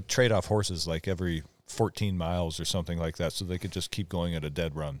 Yeah, they would trade off horses like every 14 miles or something like that, so they could just keep going at a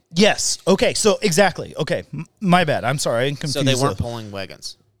dead run. Yes. Okay. So exactly. Okay. My bad. I'm sorry. I'm confused. So they weren't pulling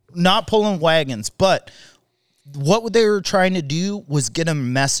wagons. Not pulling wagons, but what they were trying to do was get a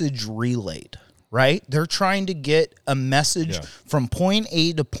message relayed, right? They're trying to get a message from point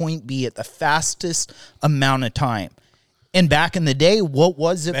A to point B at the fastest amount of time. And back in the day, what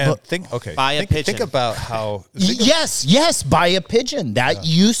was it? Man, Buy a pigeon. Think about how. Yes, buy a pigeon. That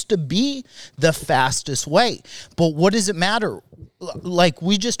used to be the fastest way. But what does it matter? Like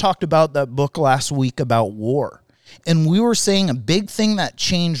we just talked about that book last week about war. And we were saying a big thing that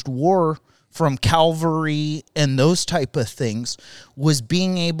changed war from cavalry and those type of things was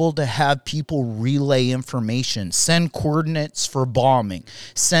being able to have people relay information, send coordinates for bombing,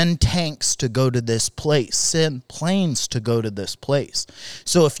 send tanks to go to this place, send planes to go to this place.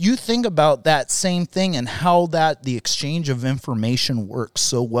 So if you think about that same thing and how that the exchange of information works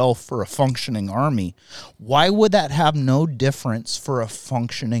so well for a functioning army, why would that have no difference for a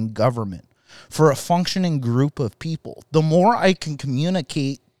functioning government, for a functioning group of people? The more I can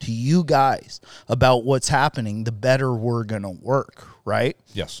communicate to you guys about what's happening, the better we're going to work, right?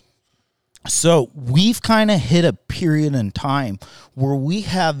 Yes. So we've kind of hit a period in time where we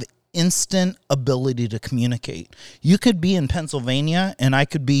have instant ability to communicate. You could be in Pennsylvania and I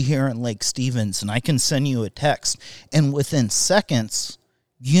could be here in Lake Stevens and I can send you a text. And within seconds,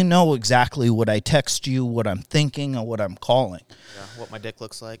 you know exactly what I text you, what I'm thinking, or what I'm calling. Yeah, what my dick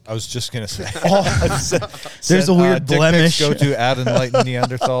looks like. I was just going to say. There's a weird dick blemish. pics, go to @Enlightened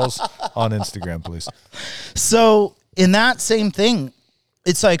Neanderthals on Instagram, please. So in that same thing,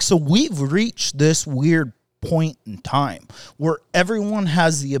 it's like, so we've reached this weird point in time where everyone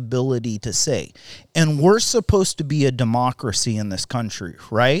has the ability to say, and we're supposed to be a democracy in this country,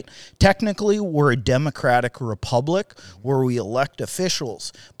 right? Technically, we're a democratic republic where we elect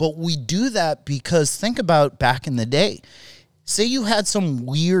officials, but we do that because think about back in the day. Say you had some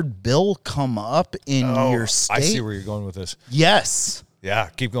weird bill come up in your state. I see where you're going with this. Yes. Yeah,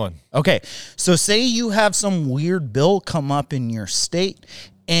 keep going. Okay, so say you have some weird bill come up in your state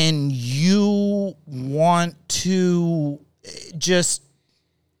and you want to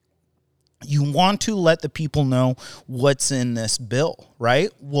let the people know what's in this bill, right?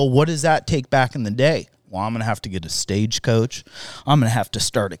 Well, what does that take back in the day? Well, I'm going to have to get a stagecoach. I'm going to have to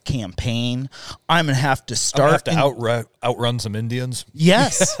start a campaign. I'm going to have to start outrun some Indians.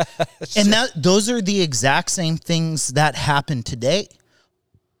 Yes. And those are the exact same things that happen today.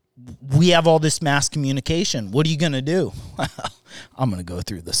 We have all this mass communication. What are you going to do? I'm going to go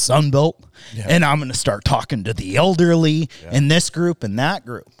through the Sun Belt, and I'm going to start talking to the elderly in this group and that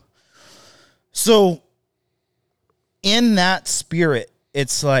group. So in that spirit,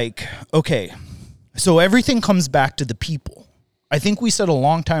 it's like, okay, so everything comes back to the people. I think we said a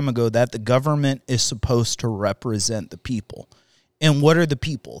long time ago that the government is supposed to represent the people. And what are the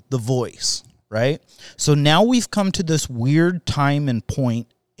people? The voice, right? So now we've come to this weird time and point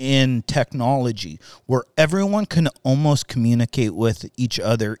in technology where everyone can almost communicate with each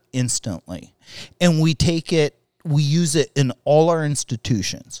other instantly. And we use it in all our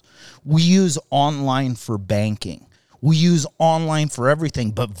institutions. We use online for banking. We use online for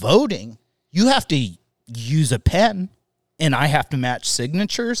everything, but voting, you have to use a pen and I have to match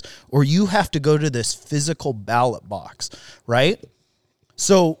signatures, or you have to go to this physical ballot box, right?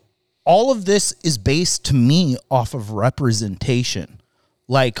 So all of this is based to me off of representation.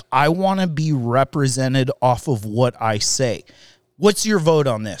 Like, I want to be represented off of what I say. What's your vote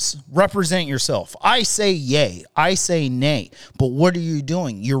on this? Represent yourself. I say yay. I say nay. But what are you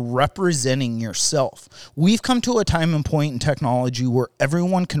doing? You're representing yourself. We've come to a time and point in technology where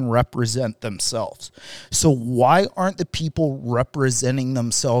everyone can represent themselves. So why aren't the people representing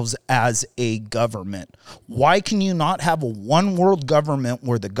themselves as a government? Why can you not have a one world government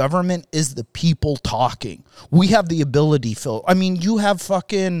where the government is the people talking? We have the ability, Phil. I mean, you have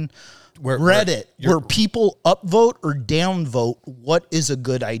fucking Reddit, where people upvote or downvote what is a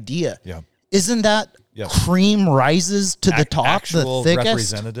good idea. Yeah. Isn't that cream rises to the top, actual the thickest?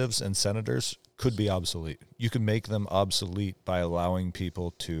 Representatives and senators could be obsolete. You can make them obsolete by allowing people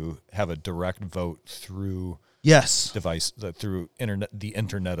to have a direct vote through through the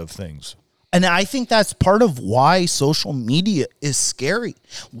Internet of Things. And I think that's part of why social media is scary.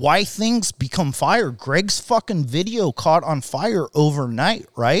 Why things become fire. Greg's fucking video caught on fire overnight,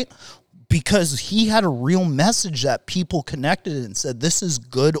 right? Because he had a real message that people connected and said, this is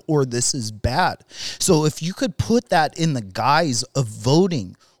good or this is bad. So if you could put that in the guise of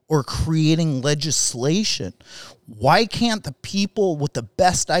voting or creating legislation, why can't the people with the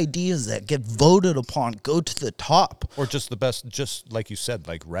best ideas that get voted upon go to the top? Or just the best, just like you said,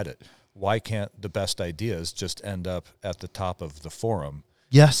 like Reddit. Why can't the best ideas just end up at the top of the forum?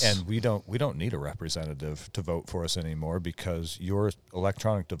 Yes. And we don't need a representative to vote for us anymore because your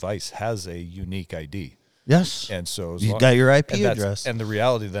electronic device has a unique ID. Yes. And so you got your IP address. And the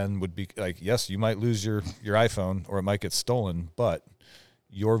reality then would be like, yes, you might lose your iPhone or it might get stolen, but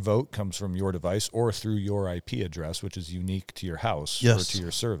your vote comes from your device or through your IP address, which is unique to your house or to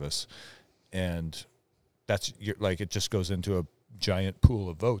your service. And that's it just goes into a giant pool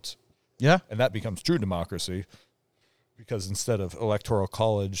of votes. Yeah. And that becomes true democracy. Because instead of electoral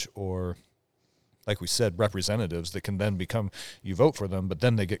college or, like we said, representatives that can then become, you vote for them, but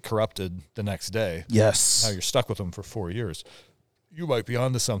then they get corrupted the next day. Yes. Now you're stuck with them for 4 years. You might be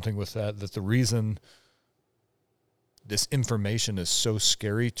onto something with that the reason this information is so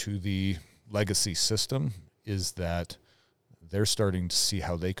scary to the legacy system is that they're starting to see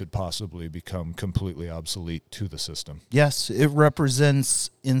how they could possibly become completely obsolete to the system. Yes, it represents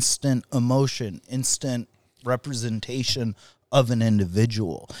instant emotion, instant representation of an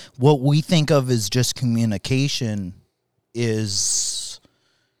individual. What we think of as just communication is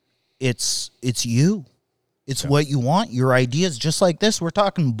it's you. It's what you want, your ideas. Just like this, we're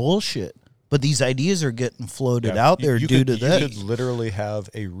talking bullshit, but these ideas are getting floated out there due to this. You could literally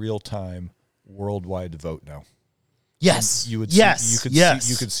have a real-time worldwide vote now. Yes. You would yes.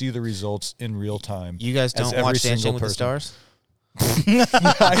 you could see the results in real time. You guys don't watch Dancing with the Stars?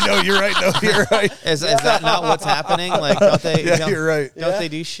 I know, you're right. No, you're right. Is that not what's happening? Like, don't they? You're right. Don't they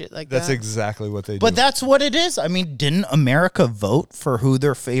do shit like That's that? exactly what they do. But that's what it is. I mean, didn't America vote for who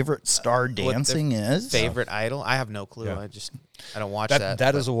their favorite star dancing is? Favorite idol? I have no clue. Yeah. I don't watch that.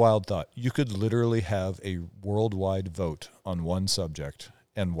 That is a wild thought. You could literally have a worldwide vote on one subject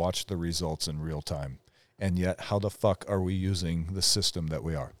and watch the results in real time. And yet, how the fuck are we using the system that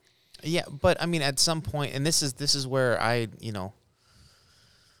we are? Yeah, but I mean, at some point, and this is where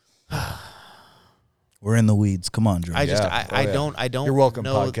we're in the weeds. Come on, Drew. I don't. You're welcome,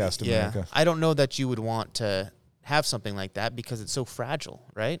 know, Podcast America. I don't know that you would want to have something like that because it's so fragile,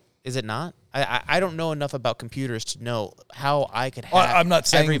 right? Is it not? I don't know enough about computers to know how I could hack I'm not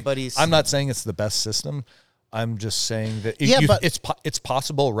saying everybody's. I'm not saying it's the best system. I'm just saying that it's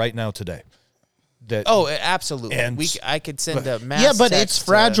possible right now today. Absolutely. And I could send a mass but text it's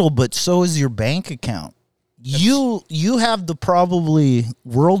fragile. But so is your bank account. You have the probably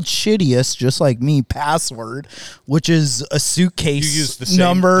world shittiest, just like me, password, which is a suitcase you use the same,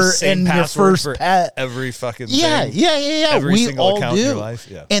 number the same and your first for pet. Every fucking yeah, thing. Yeah. Every we single all account do. in your life.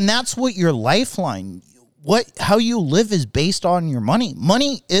 Yeah. And that's what your lifeline. How you live is based on your money.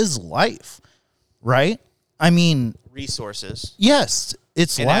 Money is life, right? I mean, resources. Yes,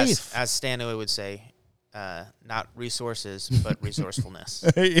 it's and life. As Stanley would say, not resources, but resourcefulness.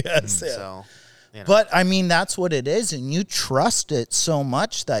 Yes. So. But, I mean, that's what it is, and you trust it so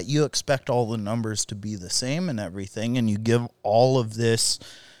much that you expect all the numbers to be the same and everything, and you give all of this,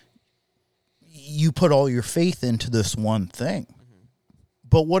 you put all your faith into this one thing. Mm-hmm.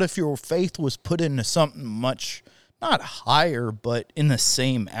 But what if your faith was put into something much, not higher, but in the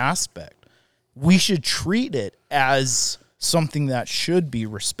same aspect? We should treat it as something that should be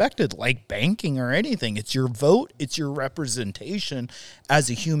respected, like banking or anything. It's your vote. It's your representation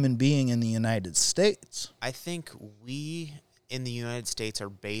as a human being in the United States. I think we in the United States are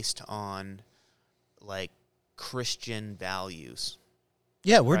based on like Christian values.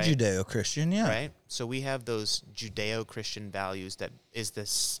 Yeah, we're Right. Judeo-Christian, yeah. Right? So we have those Judeo-Christian values that is the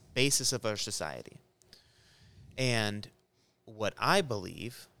basis of our society. And what I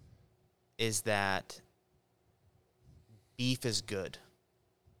believe is that beef is good.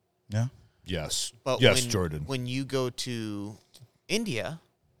 Yeah. Yes. But yes, when, Jordan. when you go to India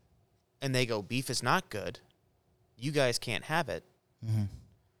and they go, beef is not good, you guys can't have it,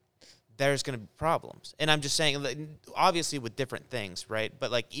 there's going to be problems. And I'm just saying, like, obviously with different things, right?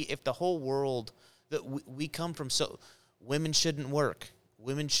 But like if the whole world, that we come from, so women shouldn't work.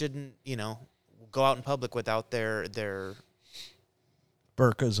 Women shouldn't, go out in public without their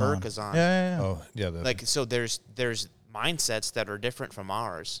Burkas on. Yeah. Oh, yeah. Like, so there's mindsets that are different from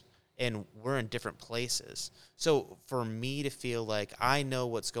ours, and we're in different places. So for me to feel like I know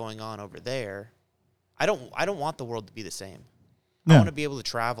what's going on over there, I don't want the world to be the same. I want to be able to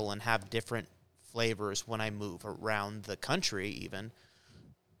travel and have different flavors when I move around the country even.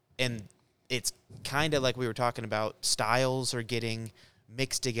 And it's kind of like we were talking about, styles are getting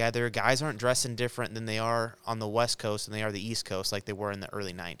mixed together. Guys aren't dressing different than they are on the West Coast than they are the East Coast like they were in the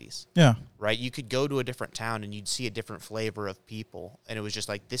early 90s. Yeah. Right? You could go to a different town and you'd see a different flavor of people. And it was just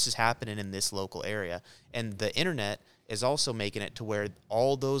like, this is happening in this local area. And the internet is also making it to where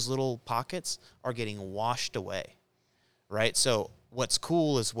all those little pockets are getting washed away. Right? So what's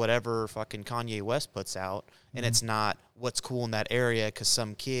cool is whatever fucking Kanye West puts out, and it's not what's cool in that area because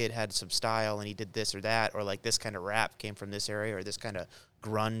some kid had some style and he did this or that, or like this kind of rap came from this area, or this kind of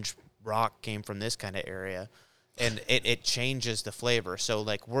grunge rock came from this kind of area. And it changes the flavor. So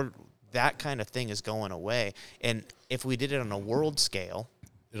like that kind of thing is going away. And if we did it on a world scale,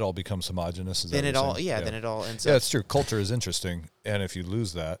 it all becomes homogenous. then it all ends Yeah, up. it's true. Culture is interesting, and if you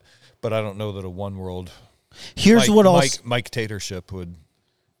lose that, but I don't know that a one world. Here's what else. Mike Tatership would.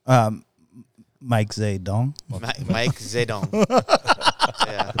 Mike Zedong. Mike Zedong.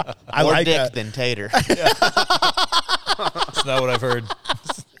 Yeah. I More like dick that. than tater. That's not what I've heard.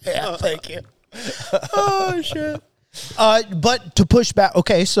 Yeah, thank you. Oh, shit. But to push back,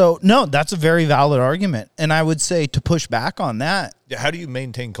 okay, so no, that's a very valid argument. And I would say to push back on that. Yeah, how do you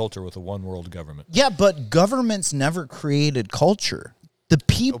maintain culture with a one world government? Yeah, but governments never created culture. The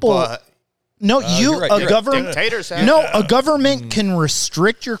people. But No, you're right. government. Dictators have No, a government can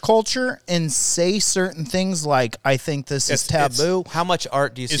restrict your culture and say certain things like, "I think this is taboo." how much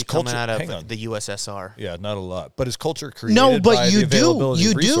art do you see Is coming culture- out hang on. of the USSR? Yeah, not a lot. But is culture created No, by but you the do. availability You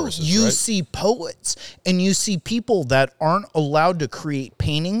of do. resources, You right? see poets and you see people that aren't allowed to create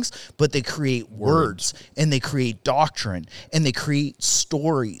paintings, but they create words and they create doctrine and they create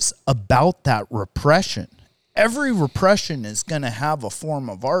stories about that repression. Every repression is going to have a form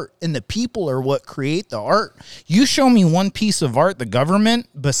of art, and the people are what create the art. You show me one piece of art the government,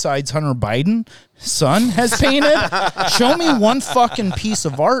 besides Hunter Biden's son, has painted. Show me one fucking piece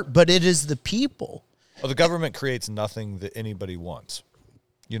of art, but it is the people. Well, the government creates nothing that anybody wants.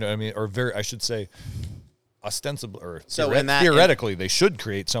 You know what I mean? Or I should say, ostensibly, or So in that- theoretically, they should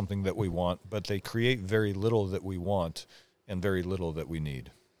create something that we want, but they create very little that we want and very little that we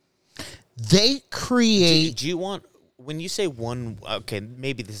need. They create. Do you want, when you say one, okay,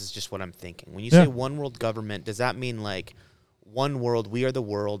 maybe this is just what I'm thinking. When you say one world government, does that mean like one world, we are the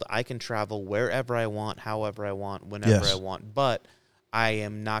world, I can travel wherever I want, however I want, whenever I want, but I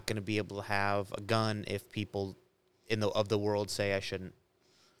am not going to be able to have a gun if people of the world say I shouldn't?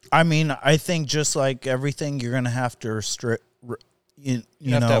 I mean, I think just like everything, you're going to have to restrict. You have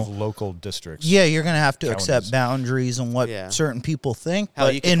know, to have local districts. yeah, you're going to have to counties. accept boundaries and what Yeah. certain people think. Hell,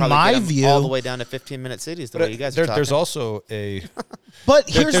 But you could in probably my get 'em view, all the way down to 15-minute cities the way you guys are talking. There's also a but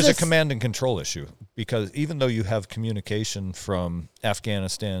here's there's the a command and control issue, because even though you have communication from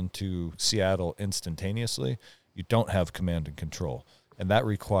Afghanistan to Seattle instantaneously, you don't have command and control, and that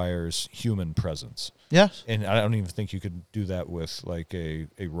requires human presence. yes. And I don't even think you could do that with like a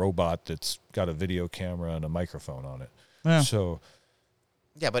robot that's got a video camera and a microphone on it. Yeah. So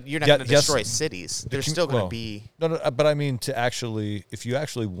Yeah, but you're not Yeah, going to yes. destroy cities. There's still going to well, be... No, but I mean to actually, if you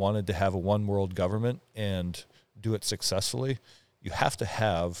actually wanted to have a one world government and do it successfully, you have to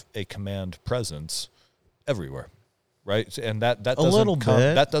have a command presence everywhere, right? And that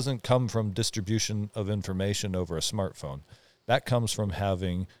doesn't come from distribution of information over a smartphone. That comes from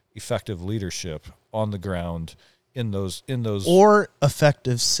having effective leadership on the ground in those or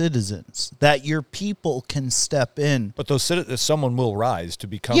effective citizens that your people can step in. But those someone will rise to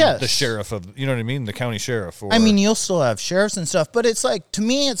become Yes. the sheriff of, you know what I mean, the county sheriff. Or, I mean, you'll still have sheriffs and stuff, but it's like, to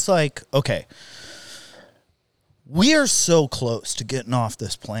me, it's like, okay, we are so close to getting off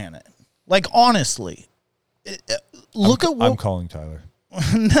this planet. Like, honestly, look at what I'm calling Tyler.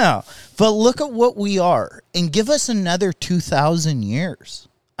 no, but look at what we are, and give us another 2,000 years.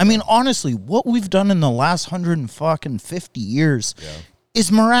 I mean, honestly, what we've done in the last 150 years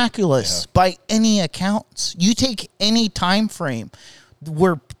is miraculous by any accounts. You take any time frame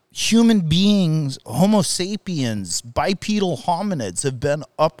where human beings, Homo sapiens, bipedal hominids have been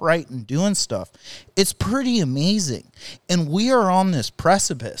upright and doing stuff. It's pretty amazing. And we are on this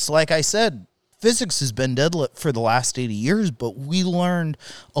precipice. Like I said, physics has been dead for the last 80 years, but we learned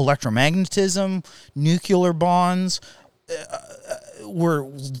electromagnetism, nuclear bonds. We're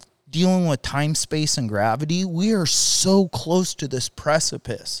dealing with time, space, and gravity. We are so close to this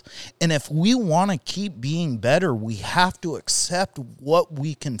precipice. And if we want to keep being better, we have to accept what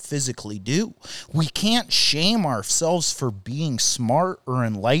we can physically do. We can't shame ourselves for being smart or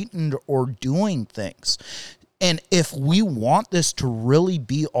enlightened or doing things. And if we want this to really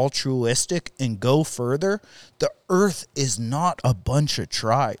be altruistic and go further, the earth is not a bunch of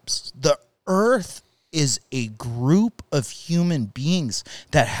tribes. The earth is a group of human beings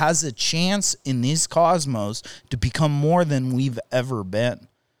that has a chance in this cosmos to become more than we've ever been.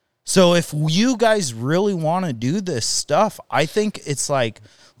 So if you guys really want to do this stuff, I think it's like,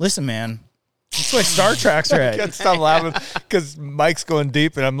 listen, man, that's why Star Trek's I right. can't stop laughing because Mike's going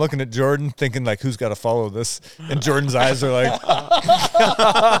deep, and I'm looking at Jordan thinking, like, who's got to follow this? And Jordan's eyes are like,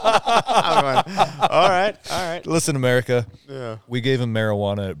 All right. listen, America, we gave him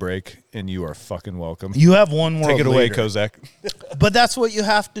marijuana at break, and you are fucking welcome. You have one world Take it away, leader. Kozak. But that's what you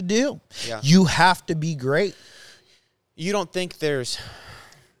have to do. Yeah. You have to be great. You don't think there's...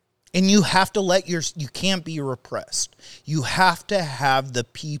 And you have to you can't be repressed. You have to have the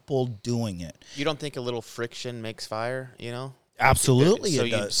people doing it. You don't think a little friction makes fire, you know? Absolutely So it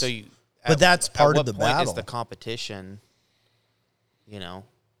does. So you, But that's part of the At what point battle. is the competition, you know?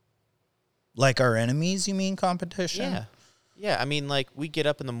 Like our enemies, you mean competition? Yeah. Yeah, I mean, like, we get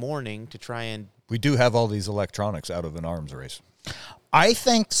up in the morning to try and... We do have all these electronics out of an arms race. I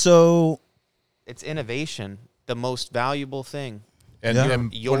think so. It's innovation, the most valuable thing. And, Yeah.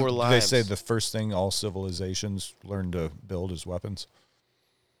 and Your what do lives. They say the first thing all civilizations learn to build is weapons.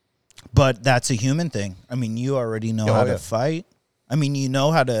 But that's a human thing. I mean, you already know how to fight. I mean, you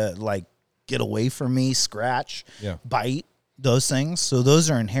know how to, like, get away from me, scratch, bite, those things. So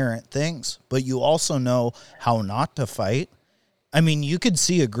those are inherent things. But you also know how not to fight. I mean, you could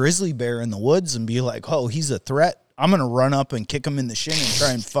see a grizzly bear in the woods and be like, oh, he's a threat. I'm going to run up and kick him in the shin and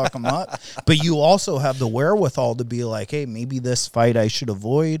try and fuck him up. But you also have the wherewithal to be like, hey, maybe this fight I should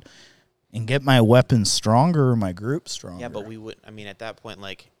avoid and get my weapons stronger or my group stronger. Yeah, but we would... I mean, at that point,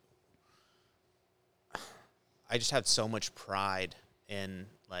 like... I just had so much pride in,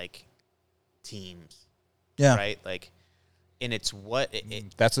 like, teams. Yeah. Right? Like, and it's what...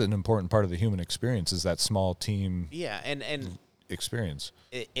 That's an important part of the human experience is that small team and experience.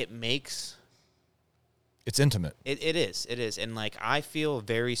 it makes... It's intimate. It is. And, like, I feel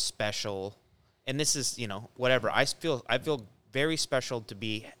very special, and this is, you know, whatever. I feel very special to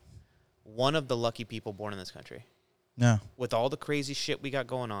be one of the lucky people born in this country. Yeah. With all the crazy shit we got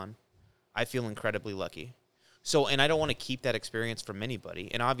going on, I feel incredibly lucky. So, and I don't want to keep that experience from anybody.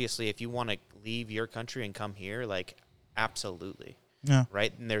 And obviously, if you want to leave your country and come here, like, absolutely. Yeah.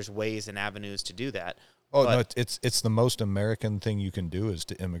 Right? And there's ways and avenues to do that. Oh, But- no, it's the most American thing you can do is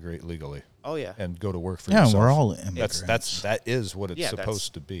to immigrate legally. Oh, yeah. And go to work for Yeah, yourself. we're all immigrants. That is what it's Yeah, that's-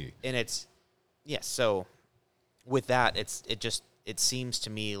 supposed to be. And it's, yeah, so with that, it seems to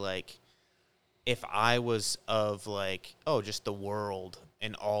me like if I was of, like, oh, just the world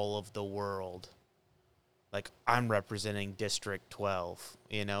and all of the world, like, I'm representing District 12,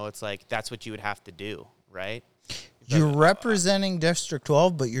 you know, it's like that's what you would have to do, right? You're representing District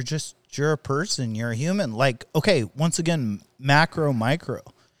 12, but you're a person. You're a human. Like, okay, once again, macro, micro.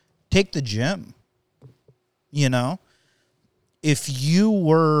 Take the gym. You know? If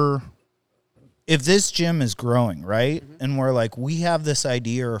this gym is growing, right? Mm-hmm. And we're like, we have this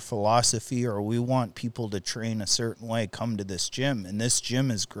idea or philosophy or we want people to train a certain way, come to this gym. And this gym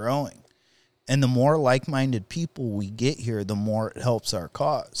is growing. And the more like-minded people we get here, the more it helps our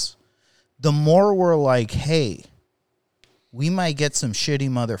cause. The more we're like, hey, we might get some shitty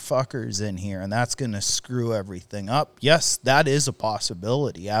motherfuckers in here, and that's going to screw everything up. Yes, that is a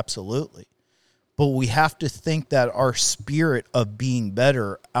possibility, absolutely. But we have to think that our spirit of being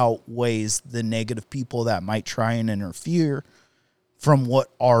better outweighs the negative people that might try and interfere from what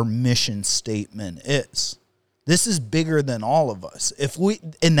our mission statement is. This is bigger than all of us.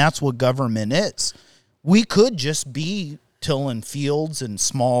 And that's what government is. We could just be tilling fields and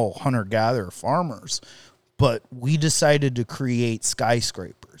small hunter-gatherer farmers, but we decided to create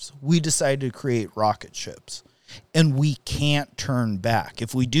skyscrapers. We decided to create rocket ships, and we can't turn back.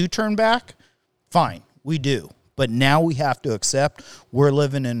 If we do turn back, fine, we do. But now we have to accept we're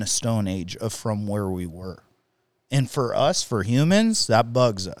living in a stone age of from where we were. And for us, for humans, that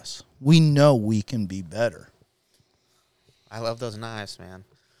bugs us. We know we can be better. I love those knives, man.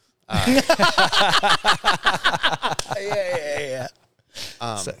 Yeah.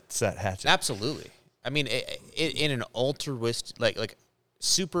 It's that hatchet. Absolutely. I mean, in an altruist, like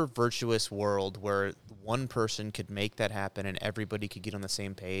super virtuous world where one person could make that happen and everybody could get on the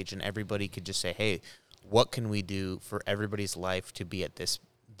same page and everybody could just say, hey, what can we do for everybody's life to be at this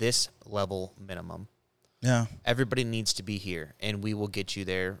level minimum? Yeah. Everybody needs to be here, and we will get you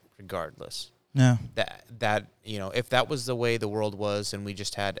there regardless. Yeah. That if that was the way the world was and we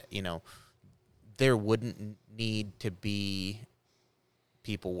just had, there wouldn't need to be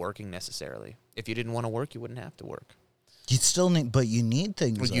people working necessarily. If you didn't want to work, you wouldn't have to work. You still need, but you need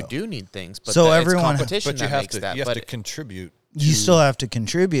things. Well, you though. do need things, but So it's everyone- competition But you that have makes to that. you have but to contribute. You still have to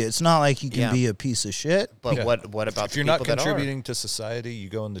contribute. It's not like you can Yeah. be a piece of shit. but Yeah. what about If the you're people not that are? contributing to society, you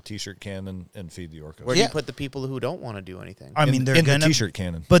go in the t-shirt cannon and feed the orcas. Where do Yeah. you put the people who don't want to do anything? I mean, they're in gonna. the t-shirt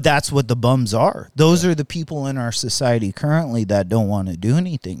cannon. But that's what the bums are. Those are the people in our society currently that don't want to do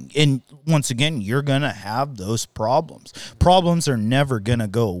anything. And once again, you're going to have those problems. Problems are never going to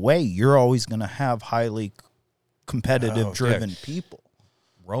go away. You're always going to have highly competitive, Oh, driven yeah. people.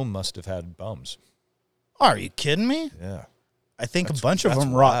 Rome must have had bums. Are you kidding me? Yeah. I think a bunch of That's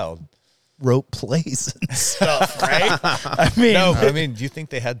them wild. wrote plays and stuff, right? I mean, No, I mean, do you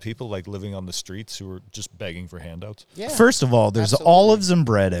think they had people like living on the streets who were just begging for handouts? Yeah. first of all, there's Absolutely. olives and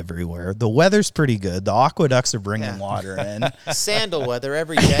bread everywhere. The weather's pretty good. The aqueducts are bringing Yeah. water in. Sandal weather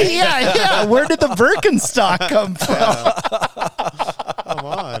every day. yeah. Where did the Birkenstock come from? Come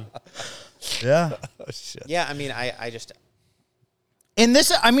on. Yeah. Oh, shit. Yeah, I mean, I just And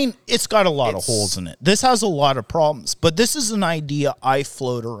this, I mean, it's got a lot of It's- holes in it. This has a lot of problems, but this is an idea I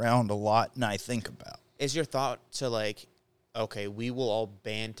float around a lot and I think about. is your thought to like, okay, we will all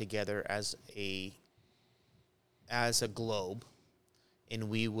band together as a globe, and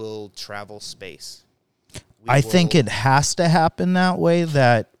we will travel space. I think it has to happen that way.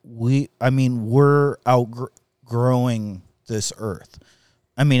 That we're outgrowing this earth.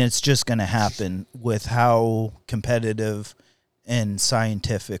 I mean, it's just going to happen with how competitive and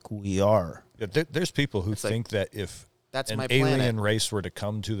scientific we are. Yeah, there's people who It's like, think that if that's an my alien planet. race were to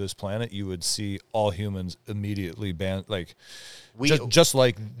come to this planet, you would see all humans immediately banned. Like, We- just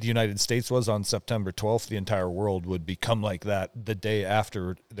like the United States was on September 12th, the entire world would become like that the day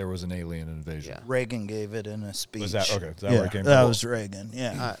after there was an alien invasion. Yeah. Reagan gave it in a speech. Was that okay? Is that yeah, where it came that from? was Reagan.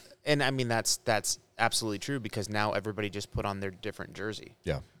 Yeah. And I mean, that's absolutely true because now everybody just put on their different jersey.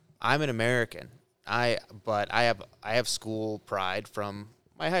 Yeah. I'm an American. But I have school pride from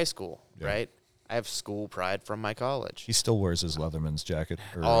my high school, Yeah. right? I have school pride from my college. He still wears his Leatherman's jacket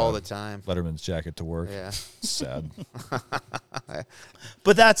or, All the time. Letterman's jacket to work. Yeah. Sad.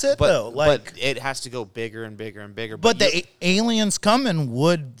 But that's it, though. But it has to go bigger and bigger and bigger. But the aliens coming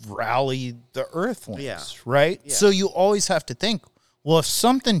would rally the Earthlings, Yeah. right? Yeah. So you always have to think, well, if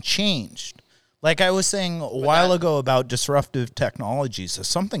something changed, like I was saying a while ago about disruptive technologies, if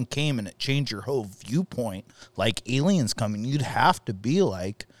something came and it changed your whole viewpoint, like aliens coming, you'd have to be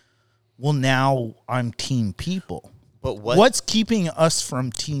like, well, now I'm team people. But What's keeping us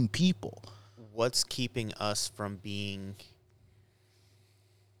from team people? what's keeping us from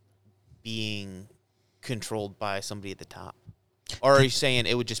being controlled by somebody at the top? Or are you saying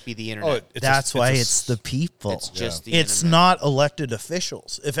it would just be the internet? That's why it's the people. It's just the It's internet. not elected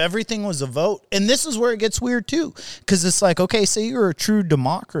officials. If everything was a vote, and this is where it gets weird too, because it's like, okay, say you're a true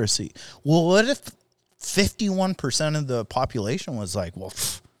democracy. Well, what if 51% of the population was like, well,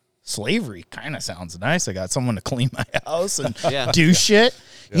 slavery kind of sounds nice. I got someone to clean my house and Yeah. do shit.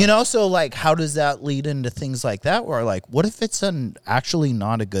 You know, so like, how does that lead into things like that? Where like, what if it's actually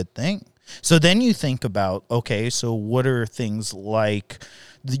not a good thing? So then you think about, okay, so what are things like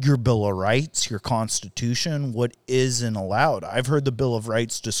your Bill of Rights, your Constitution, what isn't allowed? I've heard the Bill of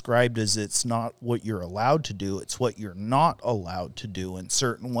Rights described as it's not what you're allowed to do, it's what you're not allowed to do in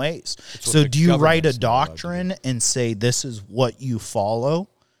certain ways. So the do you write a government's not allowed to do. doctrine and say this is what you follow,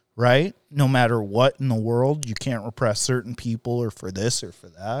 right? No matter what in the world, you can't repress certain people or for this or for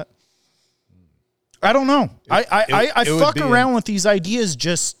that. I don't know. I it would fuck be around with these ideas,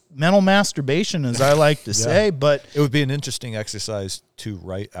 just mental masturbation, as I like to say. But it would be an interesting exercise to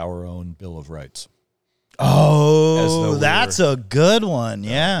write our own Bill of Rights. oh, that's a good one.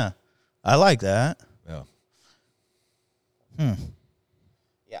 Yeah, I like that. Yeah.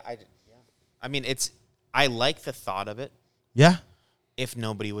 Yeah. I mean, I like the thought of it. Yeah. If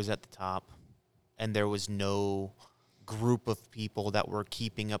nobody was at the top, and there was no group of people that were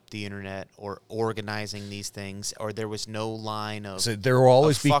keeping up the internet or organizing these things, or there was no line of So there will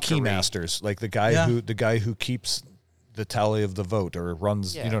always be fuckery. keymasters, like the guy who keeps the tally of the vote or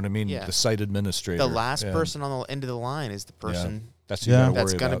runs. Yeah, You know what I mean? yeah. The site administrator. The last Yeah. person on the end of the line is the person That's who you gotta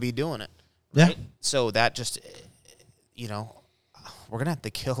that's worry going to about. be doing it. Yeah. Right? So that just, we're going to have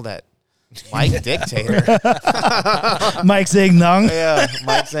to kill that Mike Dictator. Mike Zingdong. Yeah,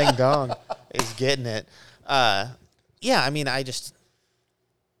 Mike Sang Dong is getting it. Yeah, I mean,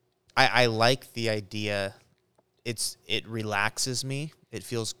 I like the idea. It relaxes me. It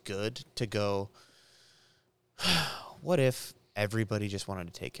feels good to go, what if everybody just wanted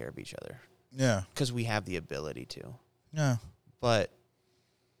to take care of each other? Yeah. Because we have the ability to. Yeah. But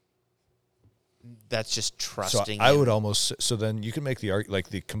that's just trusting. So I would almost. So then you can make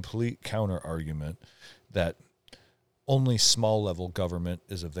the complete counter argument that only small level government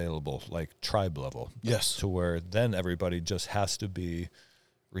is available, like tribe level. Yes. To where then everybody just has to be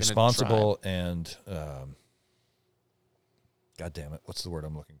responsible and, God damn it, what's the word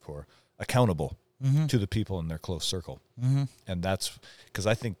I'm looking for? Accountable to the people in their close circle. Mm-hmm. And that's because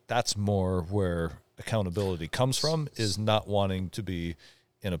I think that's more where accountability comes from, is not wanting to be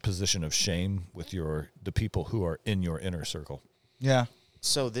in a position of shame with the people who are in your inner circle. Yeah.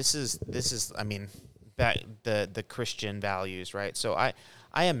 So this is I mean, the Christian values, right? So I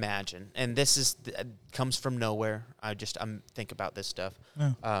imagine, and this comes from nowhere. I'm think about this stuff.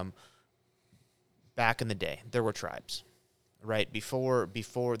 Yeah. Back in the day, there were tribes, right? Before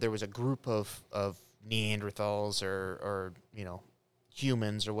there was a group of Neanderthals or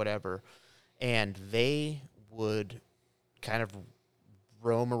humans or whatever, and they would kind of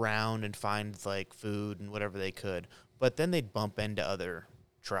roam around and find like food and whatever they could, but then they'd bump into other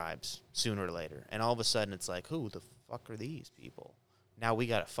tribes sooner or later, and all of a sudden it's like, who the fuck are these people? Now we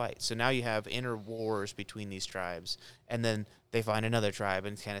got to fight. So now you have inner wars between these tribes, and then they find another tribe,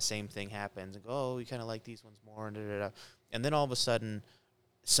 and kind of same thing happens. And go, oh, we kind of like these ones more, and da-da-da. And then all of a sudden,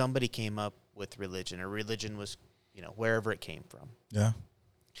 somebody came up with religion, or religion was, wherever it came from. Yeah.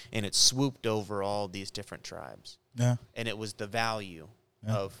 And it swooped over all these different tribes. Yeah. And it was the value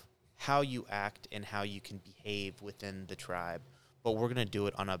of how you act and how you can behave within the tribe. But we're going to do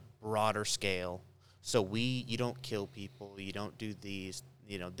it on a broader scale. So you don't kill people, you don't do these,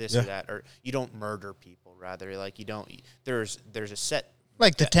 this or that, or you don't murder people, rather. Like there's a set,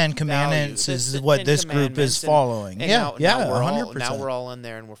 Like the Ten Commandments is what this group is following. Now 100%. now we're all in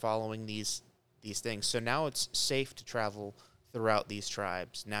there and we're following these things. So now it's safe to travel throughout these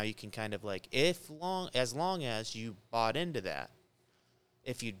tribes. Now you can kind of like, as long as you bought into that.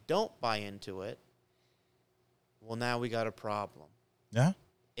 If you don't buy into it, well, now we got a problem. Yeah.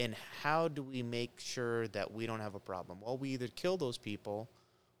 And how do we make sure that we don't have a problem? Well, we either kill those people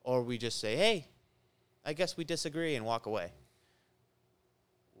or we just say, hey, I guess we disagree and walk away.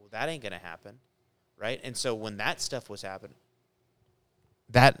 Well, that ain't going to happen, right? And so when that stuff was happening,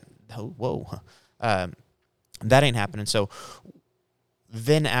 that ain't happening. So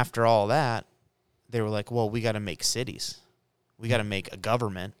then after all that, they were like, well, we got to make cities. We got to make a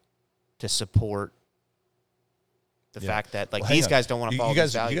government to support the fact that these guys don't want to follow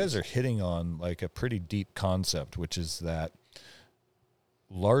these values. You guys are hitting on like a pretty deep concept, which is that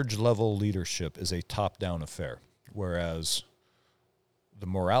large level leadership is a top down affair, whereas the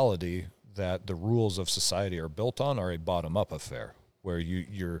morality that the rules of society are built on are a bottom up affair, where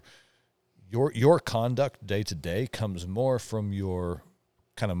your conduct day to day comes more from your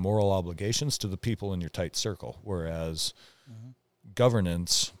kind of moral obligations to the people in your tight circle, whereas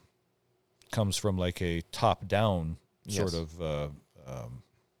governance comes from like a top-down sort of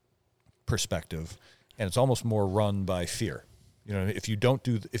perspective, and it's almost more run by fear. If you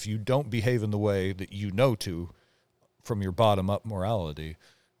don't behave in the way that to from your bottom-up morality,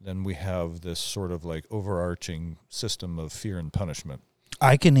 then we have this sort of like overarching system of fear and punishment.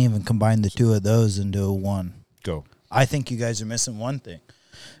 I can even combine the two of those into one. Go. I think you guys are missing one thing.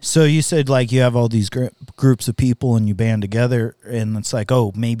 So you said like you have all these groups of people and you band together, and it's like,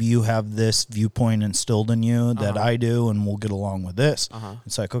 oh, maybe you have this viewpoint instilled in you that I do, and we'll get along with this.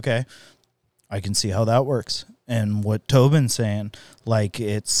 It's like, okay, I can see how that works. And what Tobin's saying, like,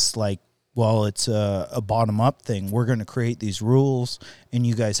 it's like, well, it's a bottom-up thing. We're going to create these rules, and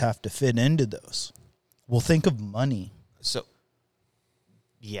you guys have to fit into those. Well, think of money. So,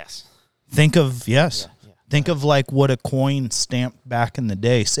 yes. Think of, yes. Yeah. Think of like what a coin stamped back in the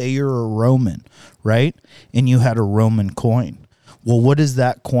day. Say you're a Roman, right? And you had a Roman coin. Well, what does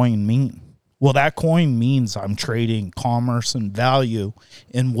that coin mean? Well, that coin means I'm trading commerce and value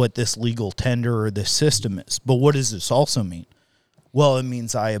in what this legal tender or this system is. But what does this also mean? Well, it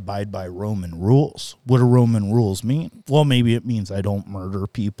means I abide by Roman rules. What do Roman rules mean? Well, maybe it means I don't murder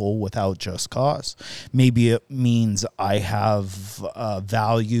people without just cause. Maybe it means I have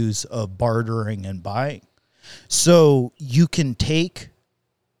values of bartering and buying. So you can take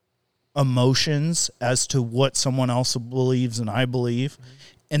emotions as to what someone else believes and I believe,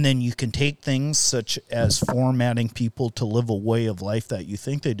 and then you can take things such as formatting people to live a way of life that you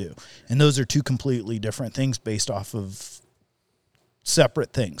think they do. And those are two completely different things based off of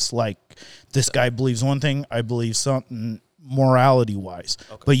separate things. Like this guy believes one thing, I believe something morality wise.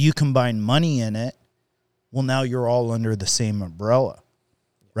 Okay. But you combine money in it, well, now you're all under the same umbrella,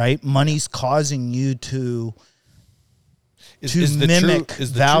 right? Money's causing you to mimic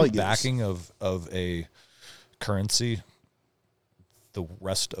is the values. True backing of a currency the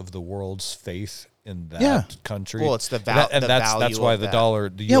rest of the world's faith in that country. Well, it's the that's why the dollar,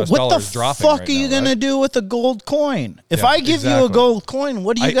 the US dollar is dropping. What the fuck are you going to do with a gold coin? If I give you a gold coin,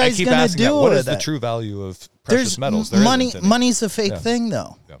 what are you guys going to do with it? What is the true value of precious metals? Money's a fake thing,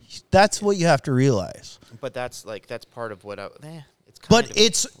 though. Yeah. That's what you have to realize. But that's part of what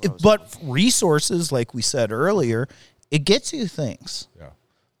but resources, like we said earlier, it gets you things. Yeah.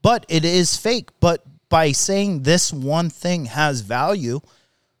 But it is fake. But by saying this one thing has value,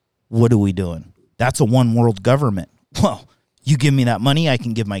 what are we doing? That's a one world government. Well, you give me that money, I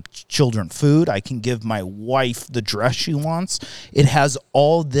can give my children food, I can give my wife the dress she wants. It has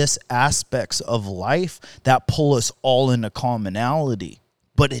all this aspects of life that pull us all into commonality,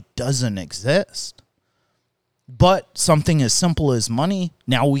 but it doesn't exist. But something as simple as money,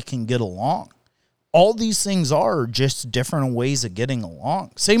 now we can get along. All these things are just different ways of getting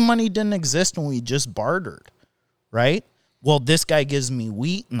along. Say money didn't exist and we just bartered, right? Well, this guy gives me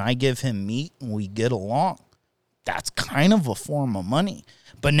wheat and I give him meat and we get along. That's kind of a form of money.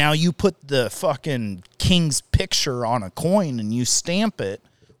 But now you put the fucking king's picture on a coin and you stamp it.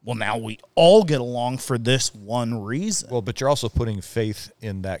 Well, now we all get along for this one reason. Well, but you're also putting faith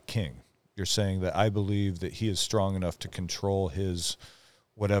in that king. You're saying that I believe that he is strong enough to control his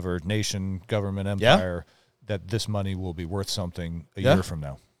whatever nation, government, empire, that this money will be worth something a year from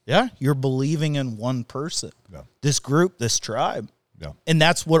now. Yeah, you're believing in one person, this group, this tribe. Yeah. And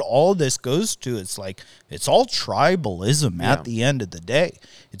that's what all this goes to. It's like, it's all tribalism at the end of the day.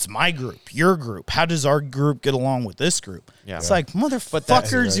 It's my group, your group. How does our group get along with this group? Yeah. It's like,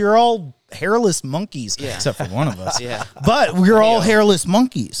 motherfuckers, you're all hairless monkeys, except for one of us. But we're all hairless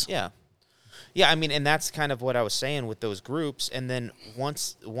monkeys. Yeah. Yeah, I mean, and that's kind of what I was saying with those groups. And then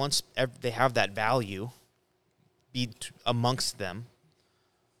once they have that value amongst them,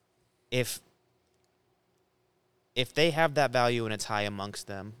 if they have that value and it's high amongst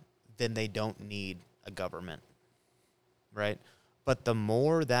them, then they don't need a government, right? But the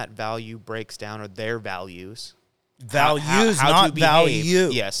more that value breaks down, or their values, how not value.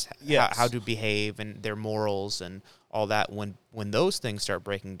 Yes. How to behave and their morals and all that. When those things start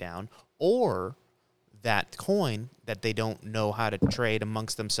breaking down, or that coin that they don't know how to trade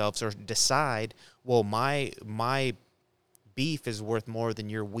amongst themselves or decide, well, my beef is worth more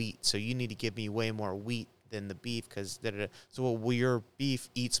than your wheat, so you need to give me way more wheat than the beef because so well, your beef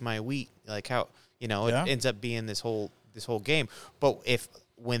eats my wheat. Like how it ends up being this whole game. But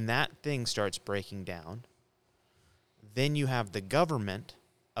when that thing starts breaking down, then you have the government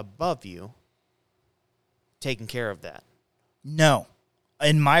above you taking care of that. No.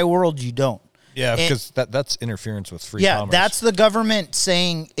 In my world, you don't. Yeah, because that's interference with free commerce. Yeah, that's the government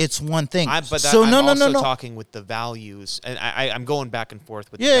saying it's one thing. I'm also talking with the values, and I'm going back and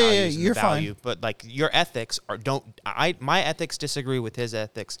forth with the values and you're the value. fine. But like your ethics my ethics disagree with his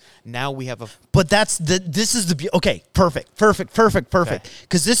ethics. Now we have But this is the okay, perfect.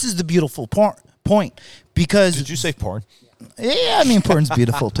 Because this is the beautiful point. Because did you say porn? Yeah, I mean, porn's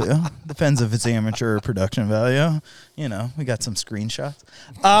beautiful too. Depends if it's amateur or production value. We got some screenshots.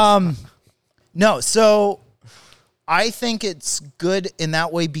 No, so I think it's good in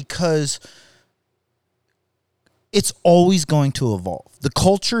that way because it's always going to evolve. The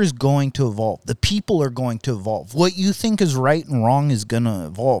culture is going to evolve. The people are going to evolve. What you think is right and wrong is going to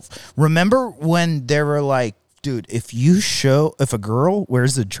evolve. Remember when they were like, dude, if a girl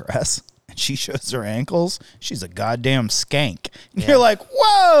wears a dress and she shows her ankles, she's a goddamn skank. And you're like,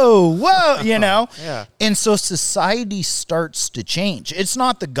 whoa, you know? Yeah. And so society starts to change. It's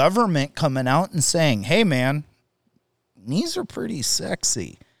not the government coming out and saying, hey, man, knees are pretty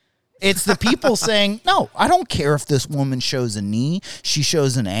sexy. It's the people saying, no, I don't care if this woman shows a knee, she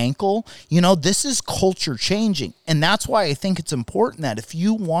shows an ankle. You know, this is culture changing. And that's why I think it's important that if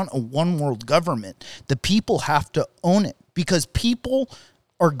you want a one world government, the people have to own it, because people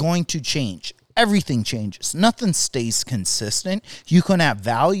are going to change. Everything changes. Nothing stays consistent. You can have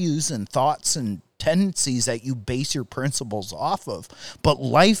values and thoughts and tendencies that you base your principles off of, but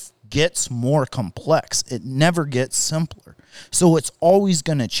life gets more complex. It never gets simpler. So it's always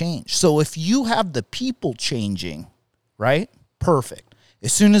going to change. So if you have the people changing, right? Perfect.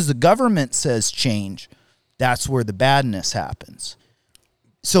 As soon as the government says change, that's where the badness happens.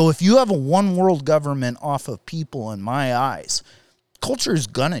 So if you have a one world government off of people, in my eyes, culture is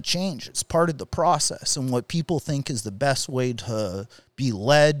going to change. It's part of the process, and what people think is the best way to be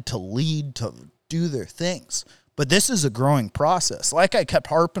led, to lead, to do their things. But this is a growing process. Like I kept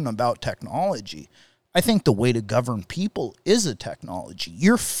harping about technology, I think the way to govern people is a technology.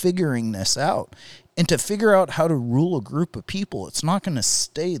 You're figuring this out. And to figure out how to rule a group of people, it's not going to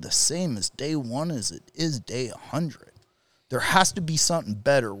stay the same as day one as it is day 100. There has to be something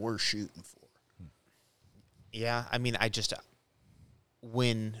better we're shooting for. Yeah, I mean,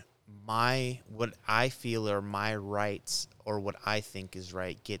 when what I feel are my rights or what I think is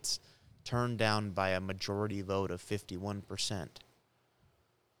right gets turned down by a majority vote of 51%.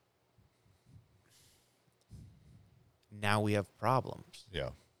 Now we have problems. Yeah.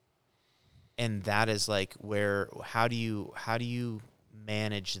 And that is like how do you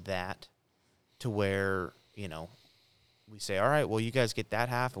manage that to where, you know, we say, all right, well, you guys get that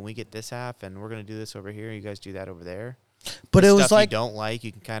half and we get this half and we're going to do this over here. You guys do that over there. But the it was stuff like, you don't like,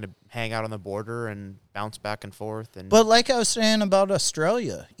 you can kind of hang out on the border and bounce back and forth. But like I was saying about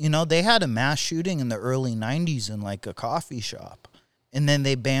Australia, you know, they had a mass shooting in the early 90s in like a coffee shop, and then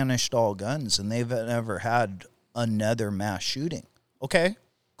they banished all guns, and they've never had another mass shooting. Okay,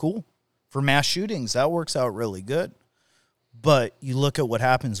 cool. For mass shootings, that works out really good. But you look at what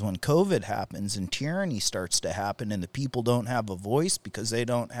happens when COVID happens and tyranny starts to happen and the people don't have a voice because they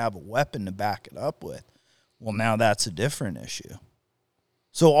don't have a weapon to back it up with. Well, now that's a different issue.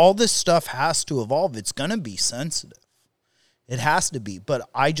 So all this stuff has to evolve. It's going to be sensitive. It has to be. But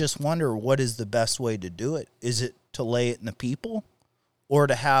I just wonder, what is the best way to do it? Is it to lay it in the people or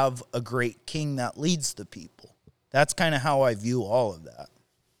to have a great king that leads the people? That's kind of how I view all of that.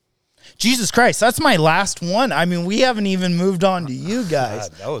 Jesus Christ, that's my last one. I mean, we haven't even moved on to you guys.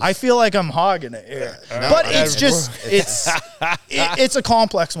 God, I feel like I'm hogging it here. But it's just, it's a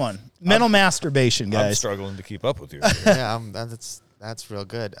complex one. Mental masturbation, guys. I'm struggling to keep up with you. Yeah, that's real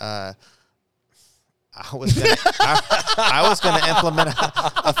good. I was gonna implement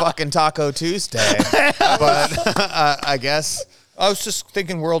a fucking Taco Tuesday, but I guess I was just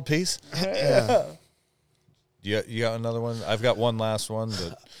thinking world peace. yeah. You got another one? I've got one last one.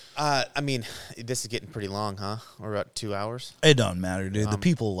 But I mean, this is getting pretty long, huh? We're about 2 hours. It don't matter, dude. The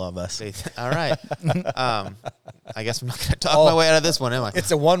people love us. All right. I guess I'm not going to talk my way out of this one, am I?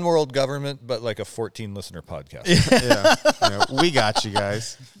 it's a one world government, but like a 14 listener podcast. Yeah, we got you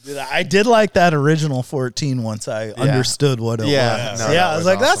guys. Dude, I did like that original 14 once I understood what it was. No, yeah, that I was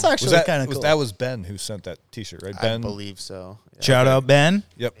like, awesome. that's actually kind of cool. That was Ben who sent that T-shirt, right? Ben, I believe so. Yeah. Shout out, Ben.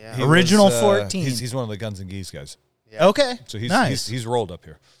 Yep. Yeah. He Original was, 14. He's one of the Guns and Geese guys. Yeah. Okay. So he's nice. he's rolled up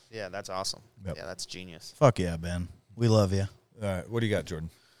here. Yeah, that's awesome. Yep. Yeah, that's genius. Fuck yeah, Ben. We love you. All right, what do you got, Jordan?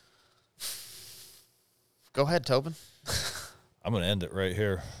 Go ahead, Tobin. I'm going to end it right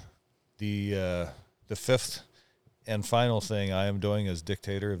here. The fifth and final thing I am doing as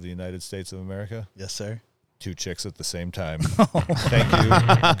Dictator of the United States of America. Yes, sir. 2 chicks at the same time. Thank you.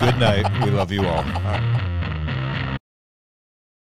 Good night. We love you all.